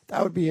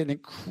 that would be an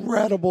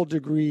incredible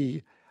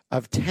degree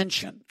of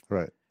tension.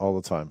 Right. All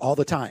the time. All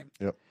the time.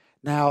 Yep.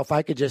 Now, if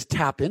I could just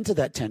tap into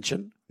that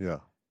tension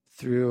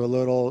through a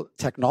little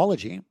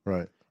technology,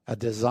 a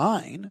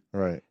design,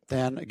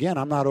 then again,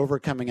 I'm not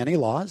overcoming any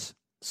laws.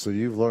 So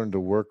you've learned to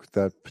work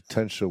that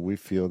potential we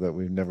feel that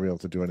we've never been able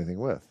to do anything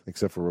with,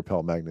 except for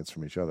repel magnets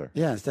from each other.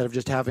 Yeah, instead of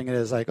just having it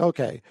as like,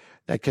 okay,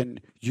 I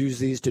can use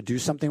these to do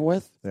something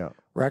with. Yeah.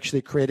 We're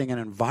actually creating an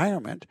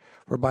environment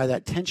whereby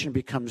that tension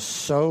becomes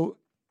so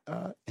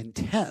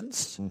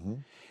intense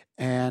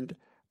and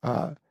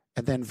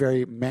then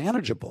very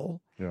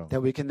manageable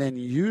that we can then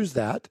use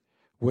that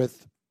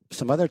with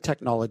some other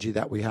technology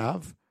that we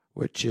have,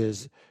 which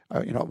is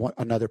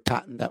another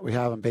patent that we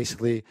have. And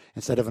basically,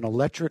 instead of an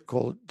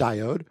electrical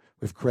diode,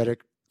 we've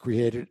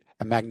created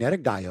a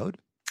magnetic diode.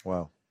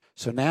 Wow.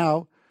 So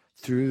now,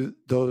 through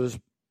those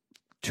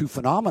 2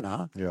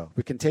 phenomena,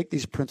 we can take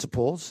these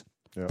principles,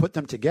 put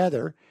them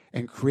together,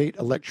 and create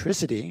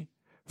electricity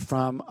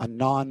from a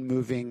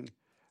non-moving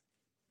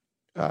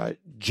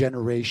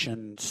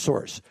generation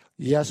source.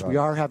 yes, we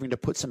are having to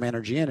put some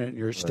energy in it. And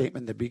your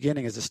statement in the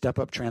beginning is a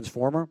step-up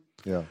transformer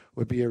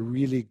would be a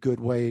really good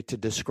way to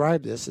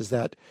describe this, is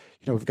that,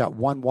 we've got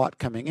 1 watt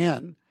coming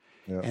in,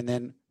 and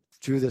then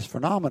through this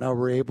phenomena,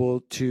 we're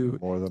able to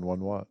more than 1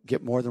 watt.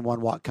 Get more than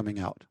 1 watt coming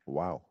out.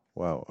 Wow.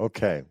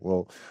 Okay.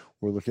 Well,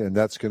 we're looking, and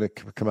that's going to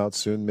come out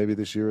soon, maybe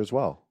this year as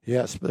well.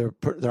 Yes, they're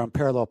on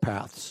parallel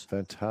paths.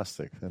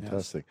 Fantastic.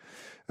 Yes.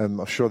 And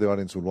I'm sure the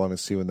audience would want to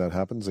see when that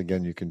happens.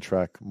 Again, you can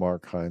track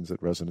Mark Hinds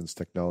at Resonance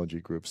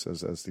Technology Groups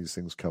as these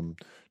things come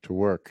to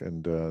work.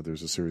 And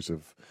there's a series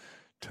of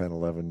 10,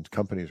 11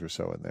 companies or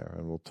so in there.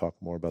 And we'll talk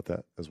more about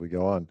that as we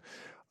go on.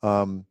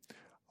 I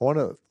want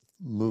to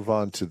move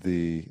on to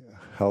the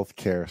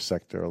healthcare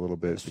sector a little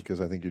bit, because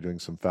I think you're doing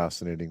some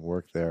fascinating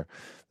work there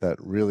that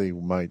really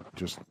might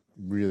just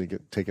really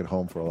take it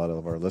home for a lot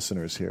of our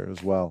listeners here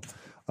as well.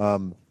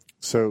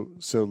 So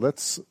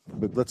let's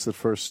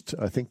first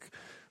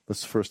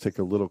take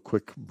a little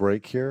quick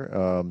break here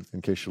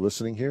in case you're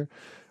listening here.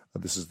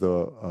 This is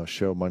the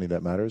show Money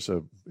That Matters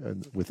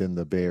within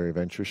the Bay Area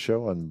Ventures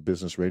Show on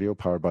Business Radio,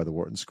 powered by the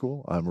Wharton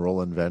School. I'm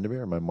Roland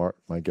Vandermeer.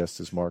 My guest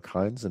is Mark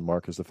Hinds, and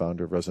Mark is the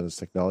founder of Resonance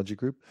Technology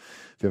Group.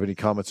 If you have any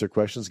comments or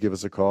questions, give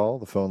us a call.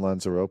 The phone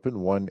lines are open,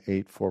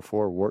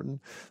 1-844-WHARTON.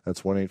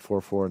 That's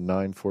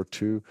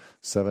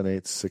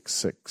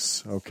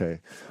 1-844-942-7866. Okay.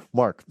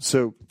 Mark,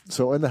 so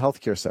in the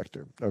healthcare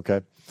sector,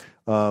 okay,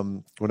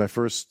 when I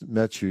first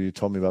met you, you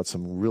told me about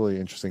some really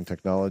interesting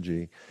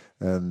technology,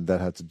 and that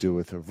had to do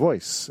with her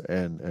voice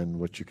and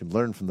what you can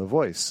learn from the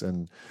voice.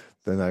 And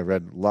then I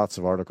read lots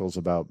of articles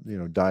about,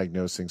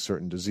 diagnosing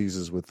certain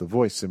diseases with the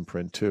voice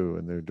imprint too.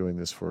 And they're doing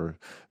this for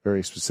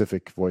very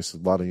specific voices.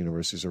 A lot of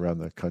universities around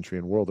the country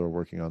and world are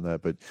working on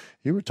that. But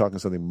you were talking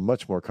something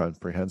much more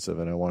comprehensive,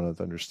 and I wanted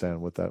to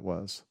understand what that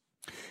was.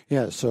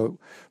 Yeah, so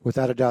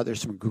without a doubt,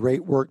 there's some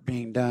great work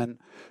being done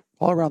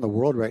all around the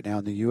world right now,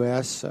 in the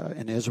U.S.,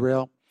 in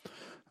Israel,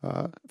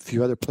 a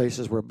few other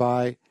places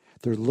whereby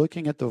they're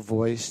looking at the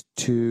voice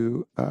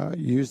to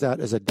use that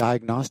as a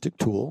diagnostic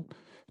tool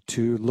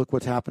to look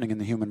what's happening in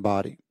the human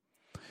body.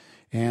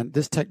 And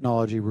this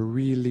technology we're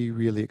really,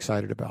 really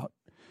excited about.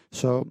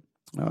 So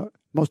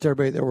most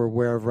everybody that we're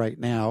aware of right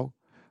now,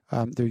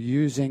 they're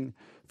using,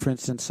 for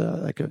instance,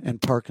 in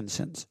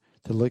Parkinson's,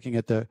 they're looking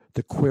at the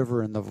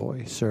quiver in the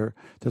voice, or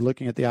they're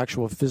looking at the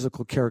actual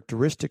physical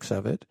characteristics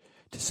of it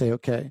to say,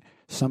 okay,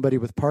 somebody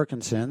with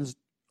Parkinson's,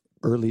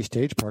 early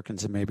stage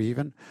Parkinson maybe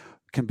even,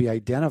 can be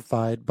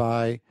identified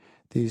by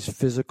these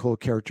physical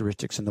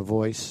characteristics in the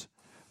voice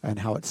and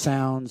how it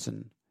sounds,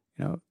 and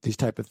these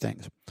type of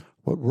things.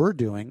 What we're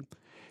doing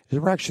is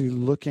we're actually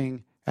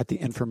looking at the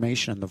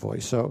information in the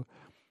voice. So,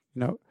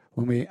 when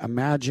we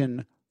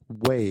imagine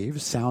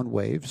waves, sound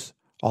waves,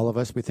 all of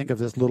us, we think of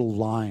this little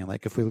line.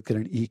 Like if we look at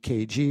an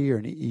EKG or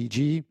an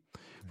EEG,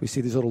 we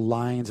see these little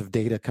lines of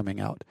data coming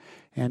out.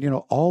 And,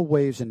 all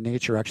waves in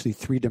nature are actually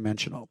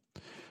three-dimensional.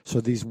 So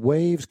these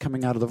waves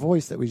coming out of the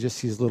voice that we just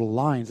see as little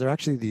lines, they're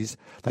actually these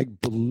like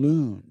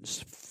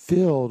balloons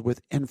filled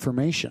with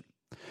information.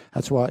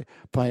 That's why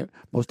probably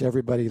most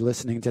everybody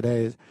listening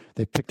today,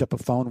 they picked up a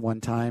phone one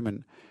time,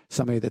 and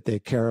somebody that they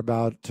care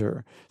about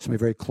or somebody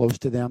very close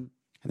to them,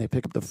 and they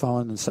pick up the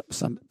phone and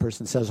some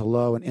person says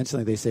hello, and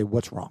instantly they say,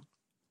 "What's wrong?"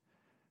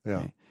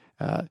 Yeah.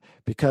 Okay?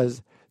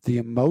 Because the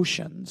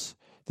emotions,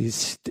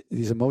 these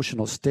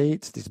emotional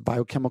states, these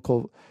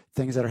biochemical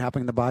things that are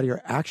happening in the body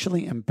are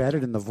actually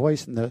embedded in the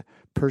voice, and the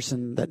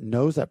person that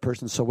knows that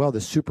person so well, the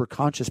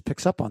superconscious,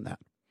 picks up on that.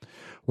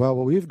 Well,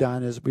 what we've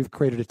done is we've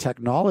created a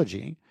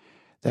technology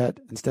that,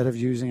 instead of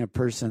using a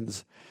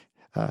person's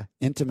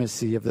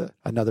intimacy of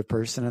another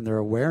person and their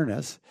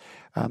awareness,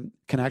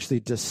 can actually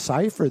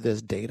decipher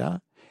this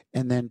data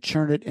and then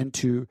churn it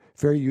into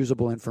very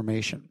usable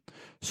information.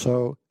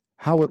 So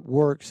how it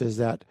works is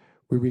that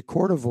we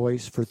record a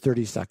voice for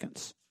 30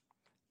 seconds.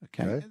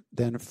 Okay.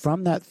 Then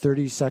from that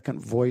 30-second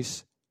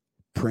voice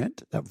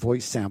print, that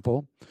voice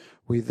sample,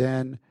 we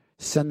then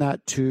send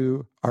that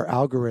to our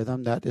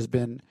algorithm that has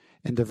been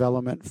in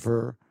development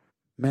for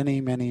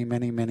many, many,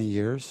 many, many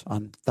years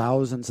on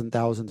thousands and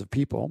thousands of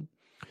people.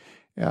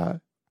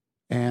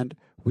 And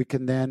we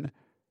can then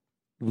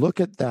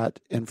look at that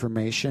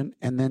information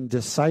and then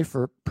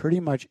decipher pretty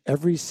much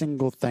every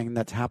single thing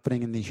that's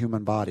happening in the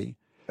human body.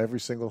 Every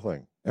single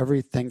thing.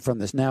 Everything from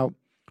this. Now,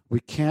 we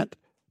can't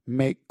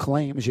make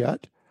claims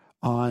yet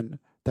on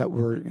that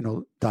we're,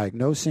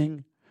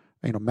 diagnosing,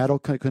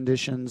 medical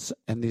conditions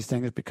and these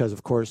things, because,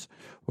 of course,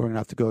 we're going to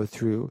have to go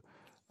through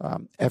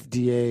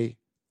FDA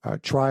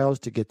trials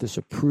to get this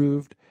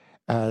approved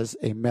as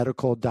a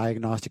medical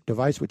diagnostic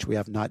device, which we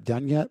have not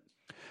done yet.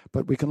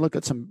 But we can look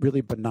at some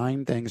really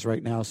benign things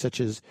right now, such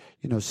as,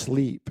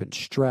 sleep and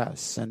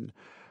stress and,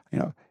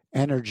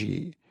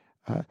 energy.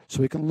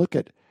 So we can look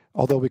at,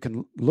 although we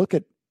can look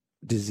at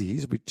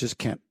disease, we just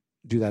can't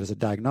do that as a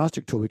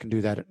diagnostic tool. We can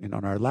do that in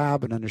our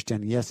lab and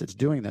understand, yes, it's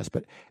doing this.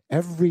 But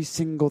every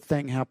single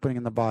thing happening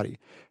in the body,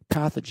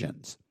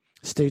 pathogens,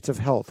 states of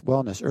health,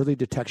 wellness, early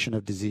detection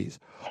of disease,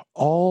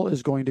 all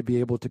is going to be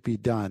able to be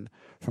done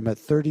from a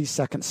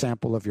 30-second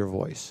sample of your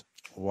voice.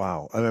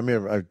 Wow. I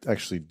mean, I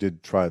actually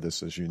did try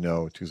this, as you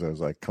know, because I was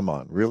like, come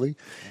on, really?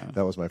 Yeah.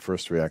 That was my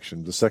first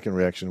reaction. The second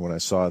reaction when I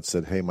saw it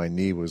said, hey, my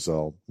knee was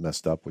all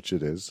messed up, which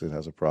it is. It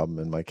has a problem.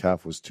 And my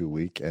calf was too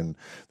weak. And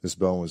this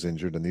bone was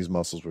injured. And these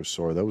muscles were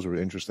sore. Those were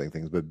interesting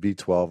things. But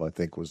B12, I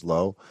think, was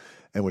low,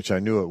 and which I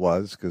knew it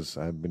was because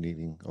I've been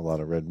eating a lot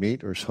of red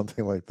meat or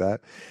something like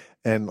that.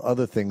 And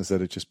other things that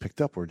it just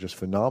picked up were just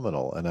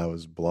phenomenal, and I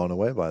was blown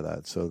away by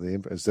that. So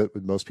is that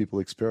what most people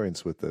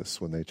experience with this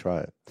when they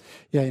try it?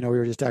 Yeah, we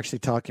were just actually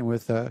talking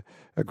with a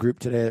group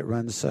today that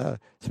runs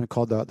something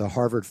called the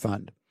Harvard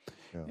Fund.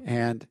 Yeah.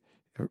 And,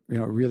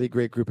 a really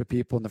great group of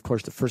people. And, of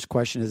course, the first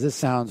question is, this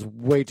sounds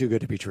way too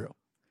good to be true.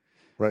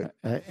 Right.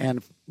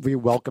 And we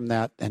welcome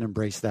that and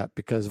embrace that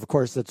because, of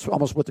course, that's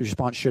almost what the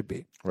response should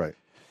be. Right.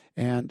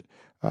 And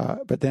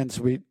but then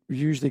so we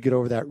usually get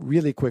over that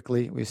really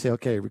quickly. We say,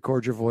 okay,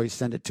 record your voice,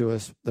 send it to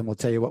us. Then we'll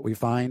tell you what we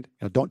find.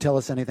 Don't tell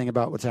us anything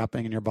about what's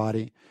happening in your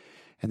body.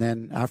 And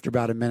then after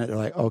about a minute, they're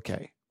like,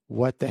 okay,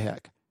 what the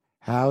heck?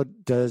 How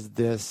does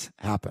this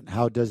happen?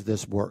 How does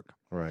this work?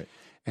 Right.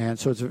 And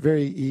so it's a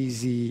very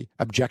easy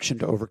objection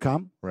to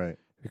overcome. Right.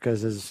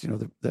 Because as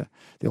the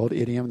old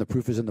idiom, the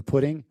proof is in the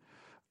pudding,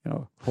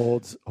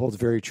 holds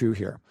very true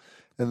here.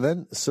 And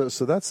then so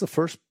that's the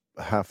first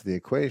half of the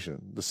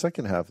equation. The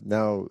second half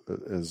now,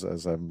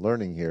 as I'm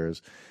learning here,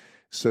 is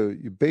so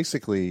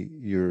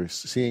you're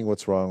seeing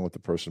what's wrong with the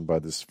person by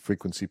this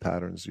frequency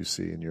patterns you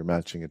see, and you're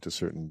matching it to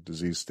certain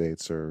disease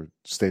states or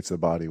states of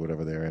the body,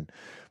 whatever they're in.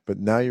 But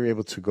now you're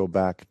able to go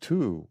back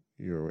to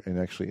and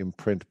actually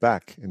imprint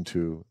back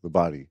into the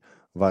body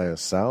via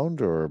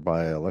sound or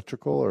by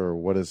electrical, or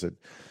what is it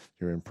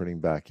you're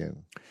imprinting back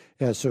in?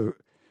 Yeah, so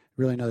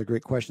really another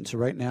great question. So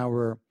right now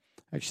we're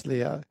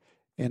actually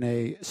in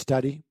a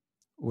study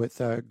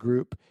with a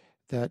group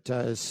that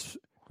is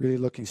really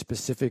looking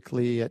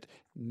specifically at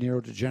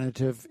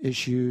neurodegenerative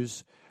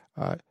issues,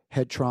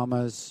 head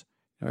traumas,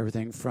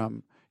 everything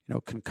from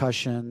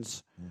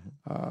concussions,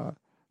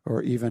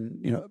 or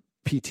even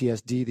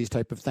PTSD, these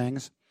type of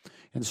things.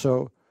 And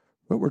so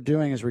what we're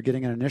doing is we're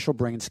getting an initial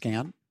brain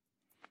scan,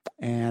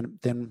 and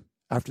then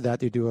after that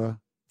they do a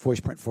voice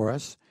print for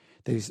us.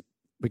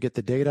 We get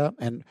the data,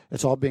 and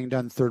it's all being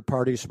done third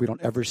party, so we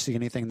don't ever see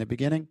anything in the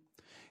beginning.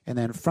 And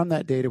then from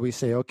that data, we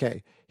say,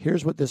 okay,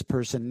 here's what this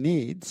person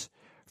needs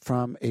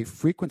from a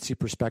frequency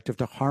perspective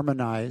to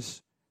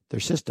harmonize their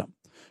system.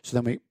 So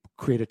then we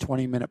create a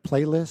 20-minute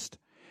playlist,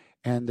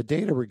 and the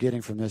data we're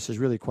getting from this is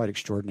really quite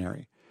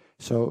extraordinary.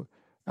 So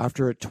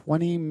after a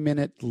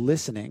 20-minute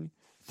listening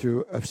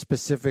through a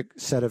specific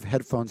set of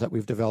headphones that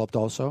we've developed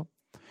also,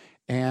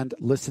 and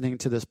listening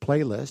to this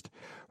playlist,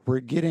 we're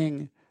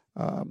getting,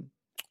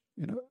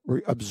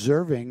 we're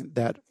observing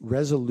that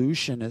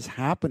resolution is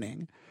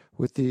happening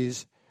with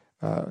these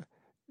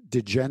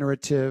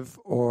degenerative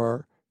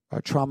or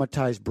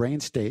traumatized brain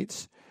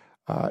states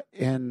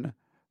in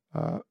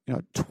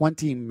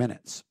 20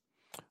 minutes,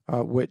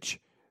 which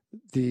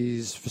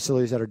these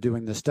facilities that are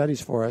doing the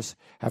studies for us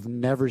have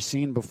never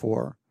seen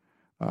before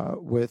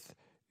with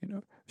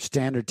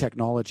standard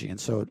technology. And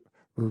so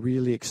we're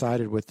really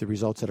excited with the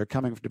results that are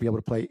coming to be able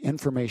to play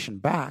information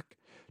back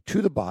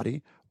to the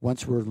body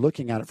once we're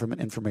looking at it from an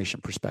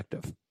information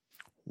perspective.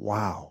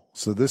 Wow.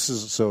 So this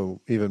is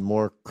even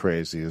more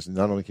crazy is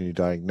not only can you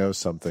diagnose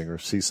something or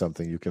see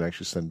something, you can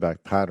actually send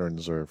back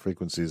patterns or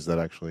frequencies that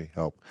actually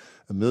help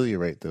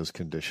ameliorate those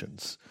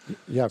conditions.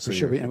 Yeah, for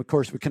sure. And of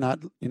course, we cannot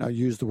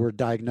use the word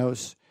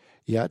diagnose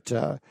yet,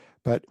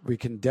 but we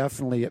can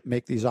definitely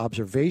make these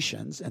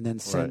observations and then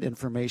send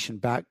information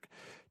back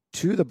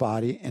to the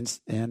body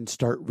and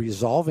start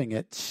resolving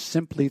it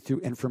simply through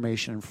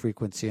information and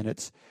frequency. And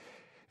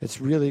it's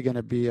really going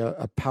to be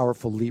a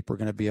powerful leap we're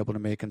going to be able to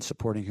make in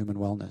supporting human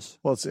wellness.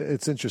 Well,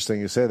 it's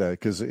interesting you say that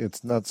because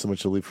it's not so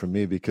much a leap for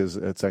me because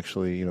it's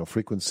actually,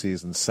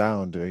 frequencies and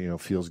sound,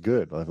 feels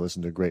good. I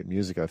listen to great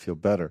music, I feel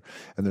better.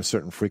 And there's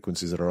certain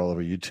frequencies that are all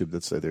over YouTube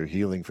that say they're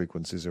healing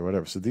frequencies or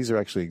whatever. So these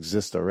actually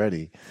exist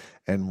already.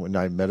 And when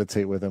I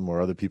meditate with them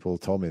or other people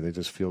told me, they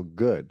just feel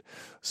good.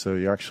 So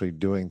you're actually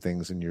doing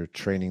things and you're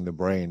training the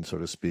brain, so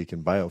to speak,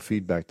 and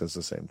biofeedback does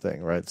the same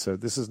thing, right? So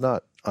this is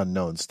not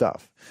unknown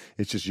stuff.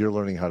 It's just you're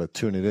learning how to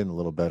tune it in a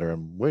little better.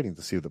 I'm waiting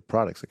to see the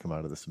products that come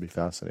out of this to be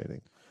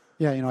fascinating.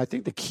 Yeah, I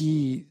think the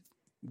key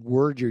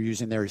word you're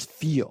using there is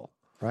feel,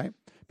 right?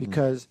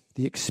 Because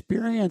the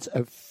experience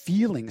of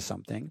feeling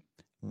something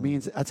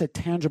means that's a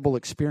tangible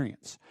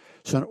experience.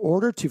 So in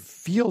order to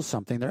feel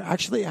something, there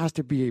actually has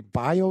to be a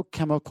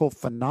biochemical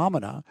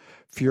phenomena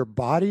for your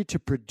body to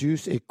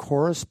produce a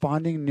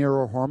corresponding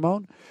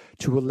neurohormone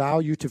to allow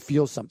you to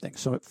feel something.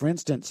 So for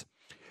instance,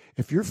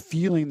 if you're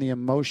feeling the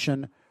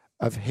emotion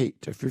of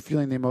hate, if you're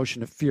feeling the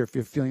emotion of fear, if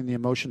you're feeling the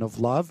emotion of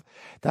love,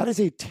 that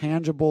is a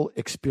tangible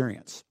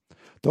experience.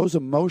 Those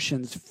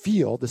emotions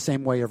feel the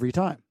same way every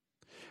time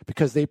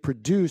because they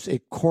produce a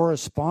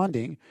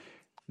corresponding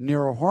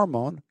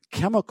neurohormone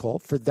chemical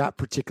for that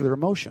particular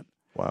emotion.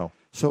 Wow.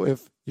 So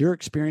if you're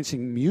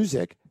experiencing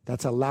music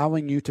that's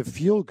allowing you to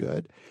feel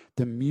good,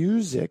 the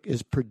music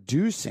is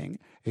producing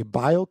a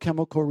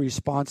biochemical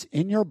response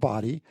in your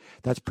body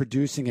that's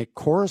producing a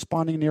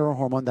corresponding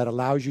neurohormone that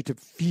allows you to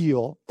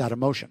feel that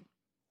emotion.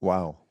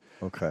 Wow.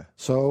 Okay.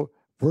 So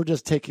we're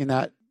just taking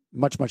that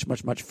much, much,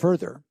 much, much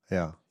further.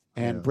 Yeah.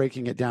 And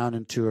breaking it down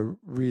into a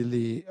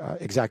really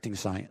exacting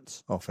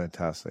science. Oh,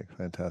 fantastic.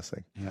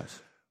 Fantastic.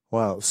 Yes.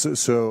 Wow.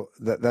 So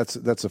that's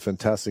a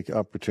fantastic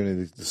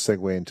opportunity to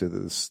segue into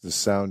the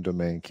sound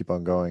domain, keep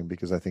on going,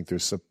 because I think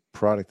there's a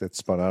product that's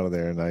spun out of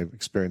there, and I've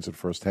experienced it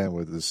firsthand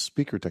with this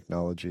speaker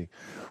technology,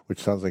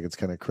 which sounds like it's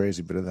kind of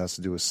crazy, but it has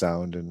to do with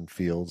sound and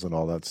fields and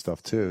all that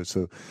stuff too.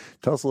 So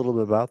tell us a little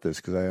bit about this,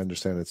 because I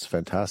understand it's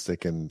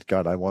fantastic, and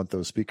God, I want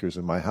those speakers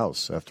in my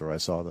house after I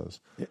saw those.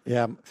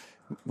 Yeah.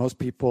 Most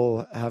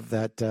people have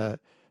that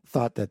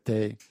thought that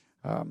they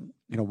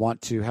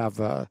want to have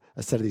a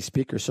set of these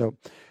speakers. So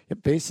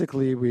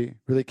basically, we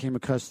really came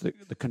across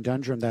the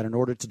conundrum that in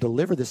order to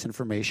deliver this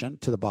information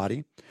to the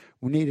body,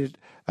 we needed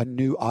a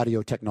new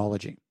audio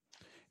technology.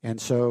 And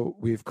so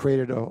we've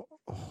created a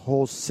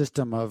whole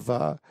system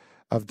of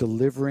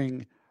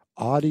delivering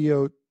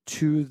audio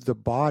to the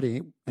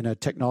body in a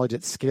technology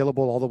that's scalable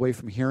all the way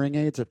from hearing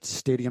aids up to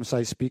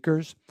stadium-sized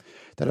speakers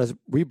that is,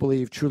 we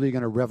believe, truly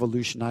going to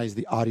revolutionize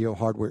the audio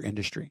hardware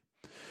industry.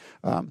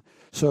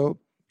 So,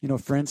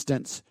 for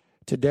instance,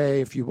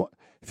 today, if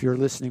you're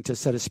listening to a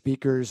set of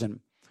speakers and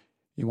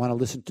you want to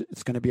listen to,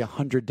 it's going to be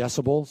 100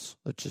 decibels,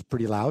 which is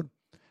pretty loud.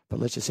 But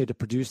let's just say to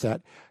produce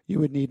that, you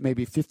would need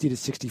maybe 50 to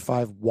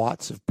 65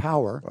 watts of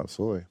power.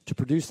 Absolutely. To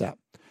produce that.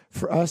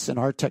 For us and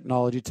our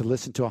technology to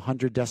listen to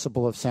 100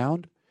 decibel of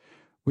sound,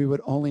 we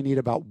would only need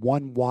about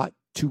 1 watt,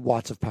 2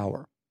 watts of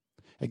power.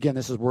 Again,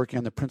 this is working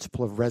on the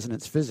principle of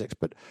resonance physics.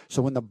 But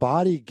so when the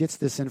body gets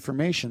this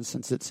information,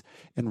 since it's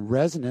in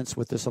resonance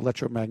with this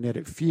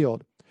electromagnetic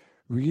field,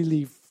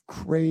 really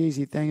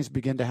crazy things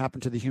begin to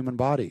happen to the human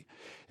body.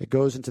 It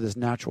goes into this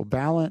natural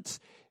balance,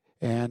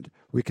 and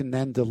we can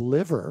then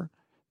deliver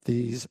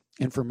these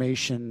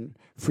information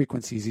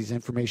frequencies, these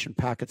information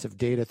packets of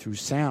data through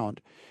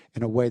sound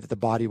in a way that the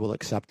body will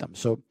accept them.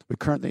 So we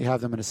currently have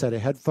them in a set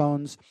of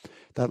headphones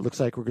that looks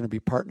like we're going to be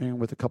partnering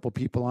with a couple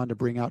people on to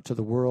bring out to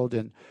the world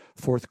in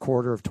fourth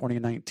quarter of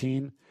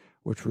 2019,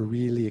 which we're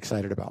really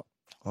excited about.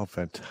 Oh,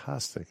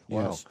 fantastic.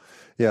 Wow. Yes.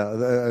 Yeah,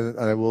 and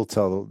I will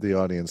tell the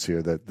audience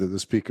here that the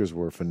speakers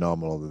were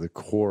phenomenal. The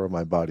core of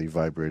my body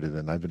vibrated,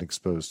 and I've been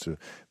exposed to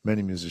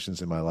many musicians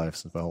in my life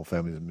since my whole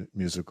family is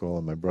musical,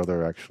 and my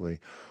brother actually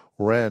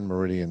ran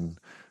Meridian,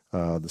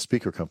 the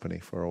speaker company,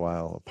 for a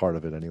while, a part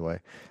of it anyway.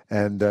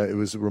 And it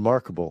was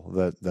remarkable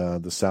that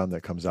the sound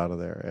that comes out of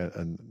there,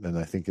 and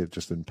I think it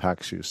just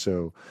impacts you.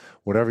 So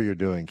whatever you're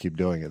doing, keep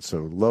doing it.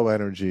 So low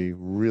energy,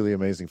 really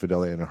amazing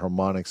fidelity, and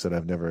harmonics that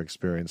I've never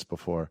experienced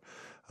before.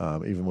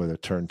 Even with a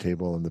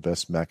turntable and the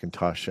best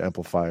Macintosh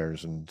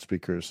amplifiers and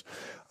speakers.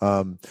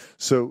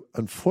 So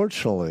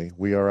unfortunately,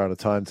 we are out of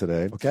time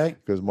today. Okay.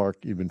 Because Mark,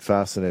 you've been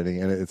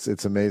fascinating, and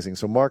it's amazing.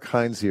 So Mark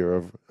Hinds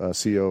here,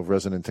 CEO of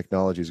Resonant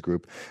Technologies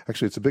Group.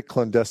 Actually, it's a bit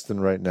clandestine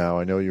right now.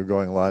 I know you're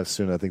going live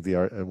soon. I think the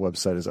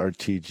website is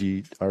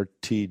rtg.io.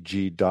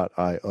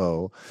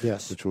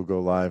 Yes. Which will go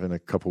live in a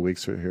couple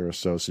weeks here or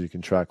so you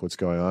can track what's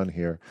going on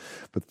here.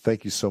 But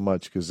thank you so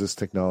much, because this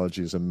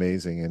technology is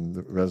amazing, and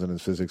the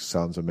resonance physics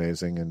sounds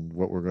amazing. And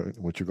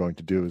what you're going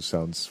to do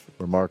sounds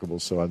remarkable.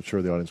 So I'm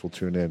sure the audience will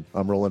tune in.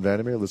 I'm Roland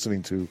Vandermeer,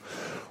 listening to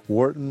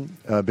Wharton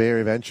Bay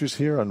Area Ventures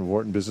here on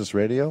Wharton Business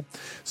Radio,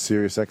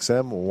 Sirius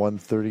XM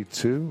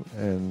 132.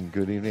 And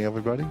good evening,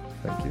 everybody.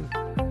 Thank you.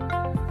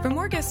 For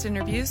more guest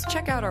interviews,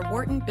 check out our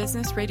Wharton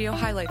Business Radio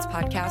Highlights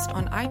podcast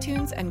on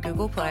iTunes and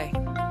Google Play.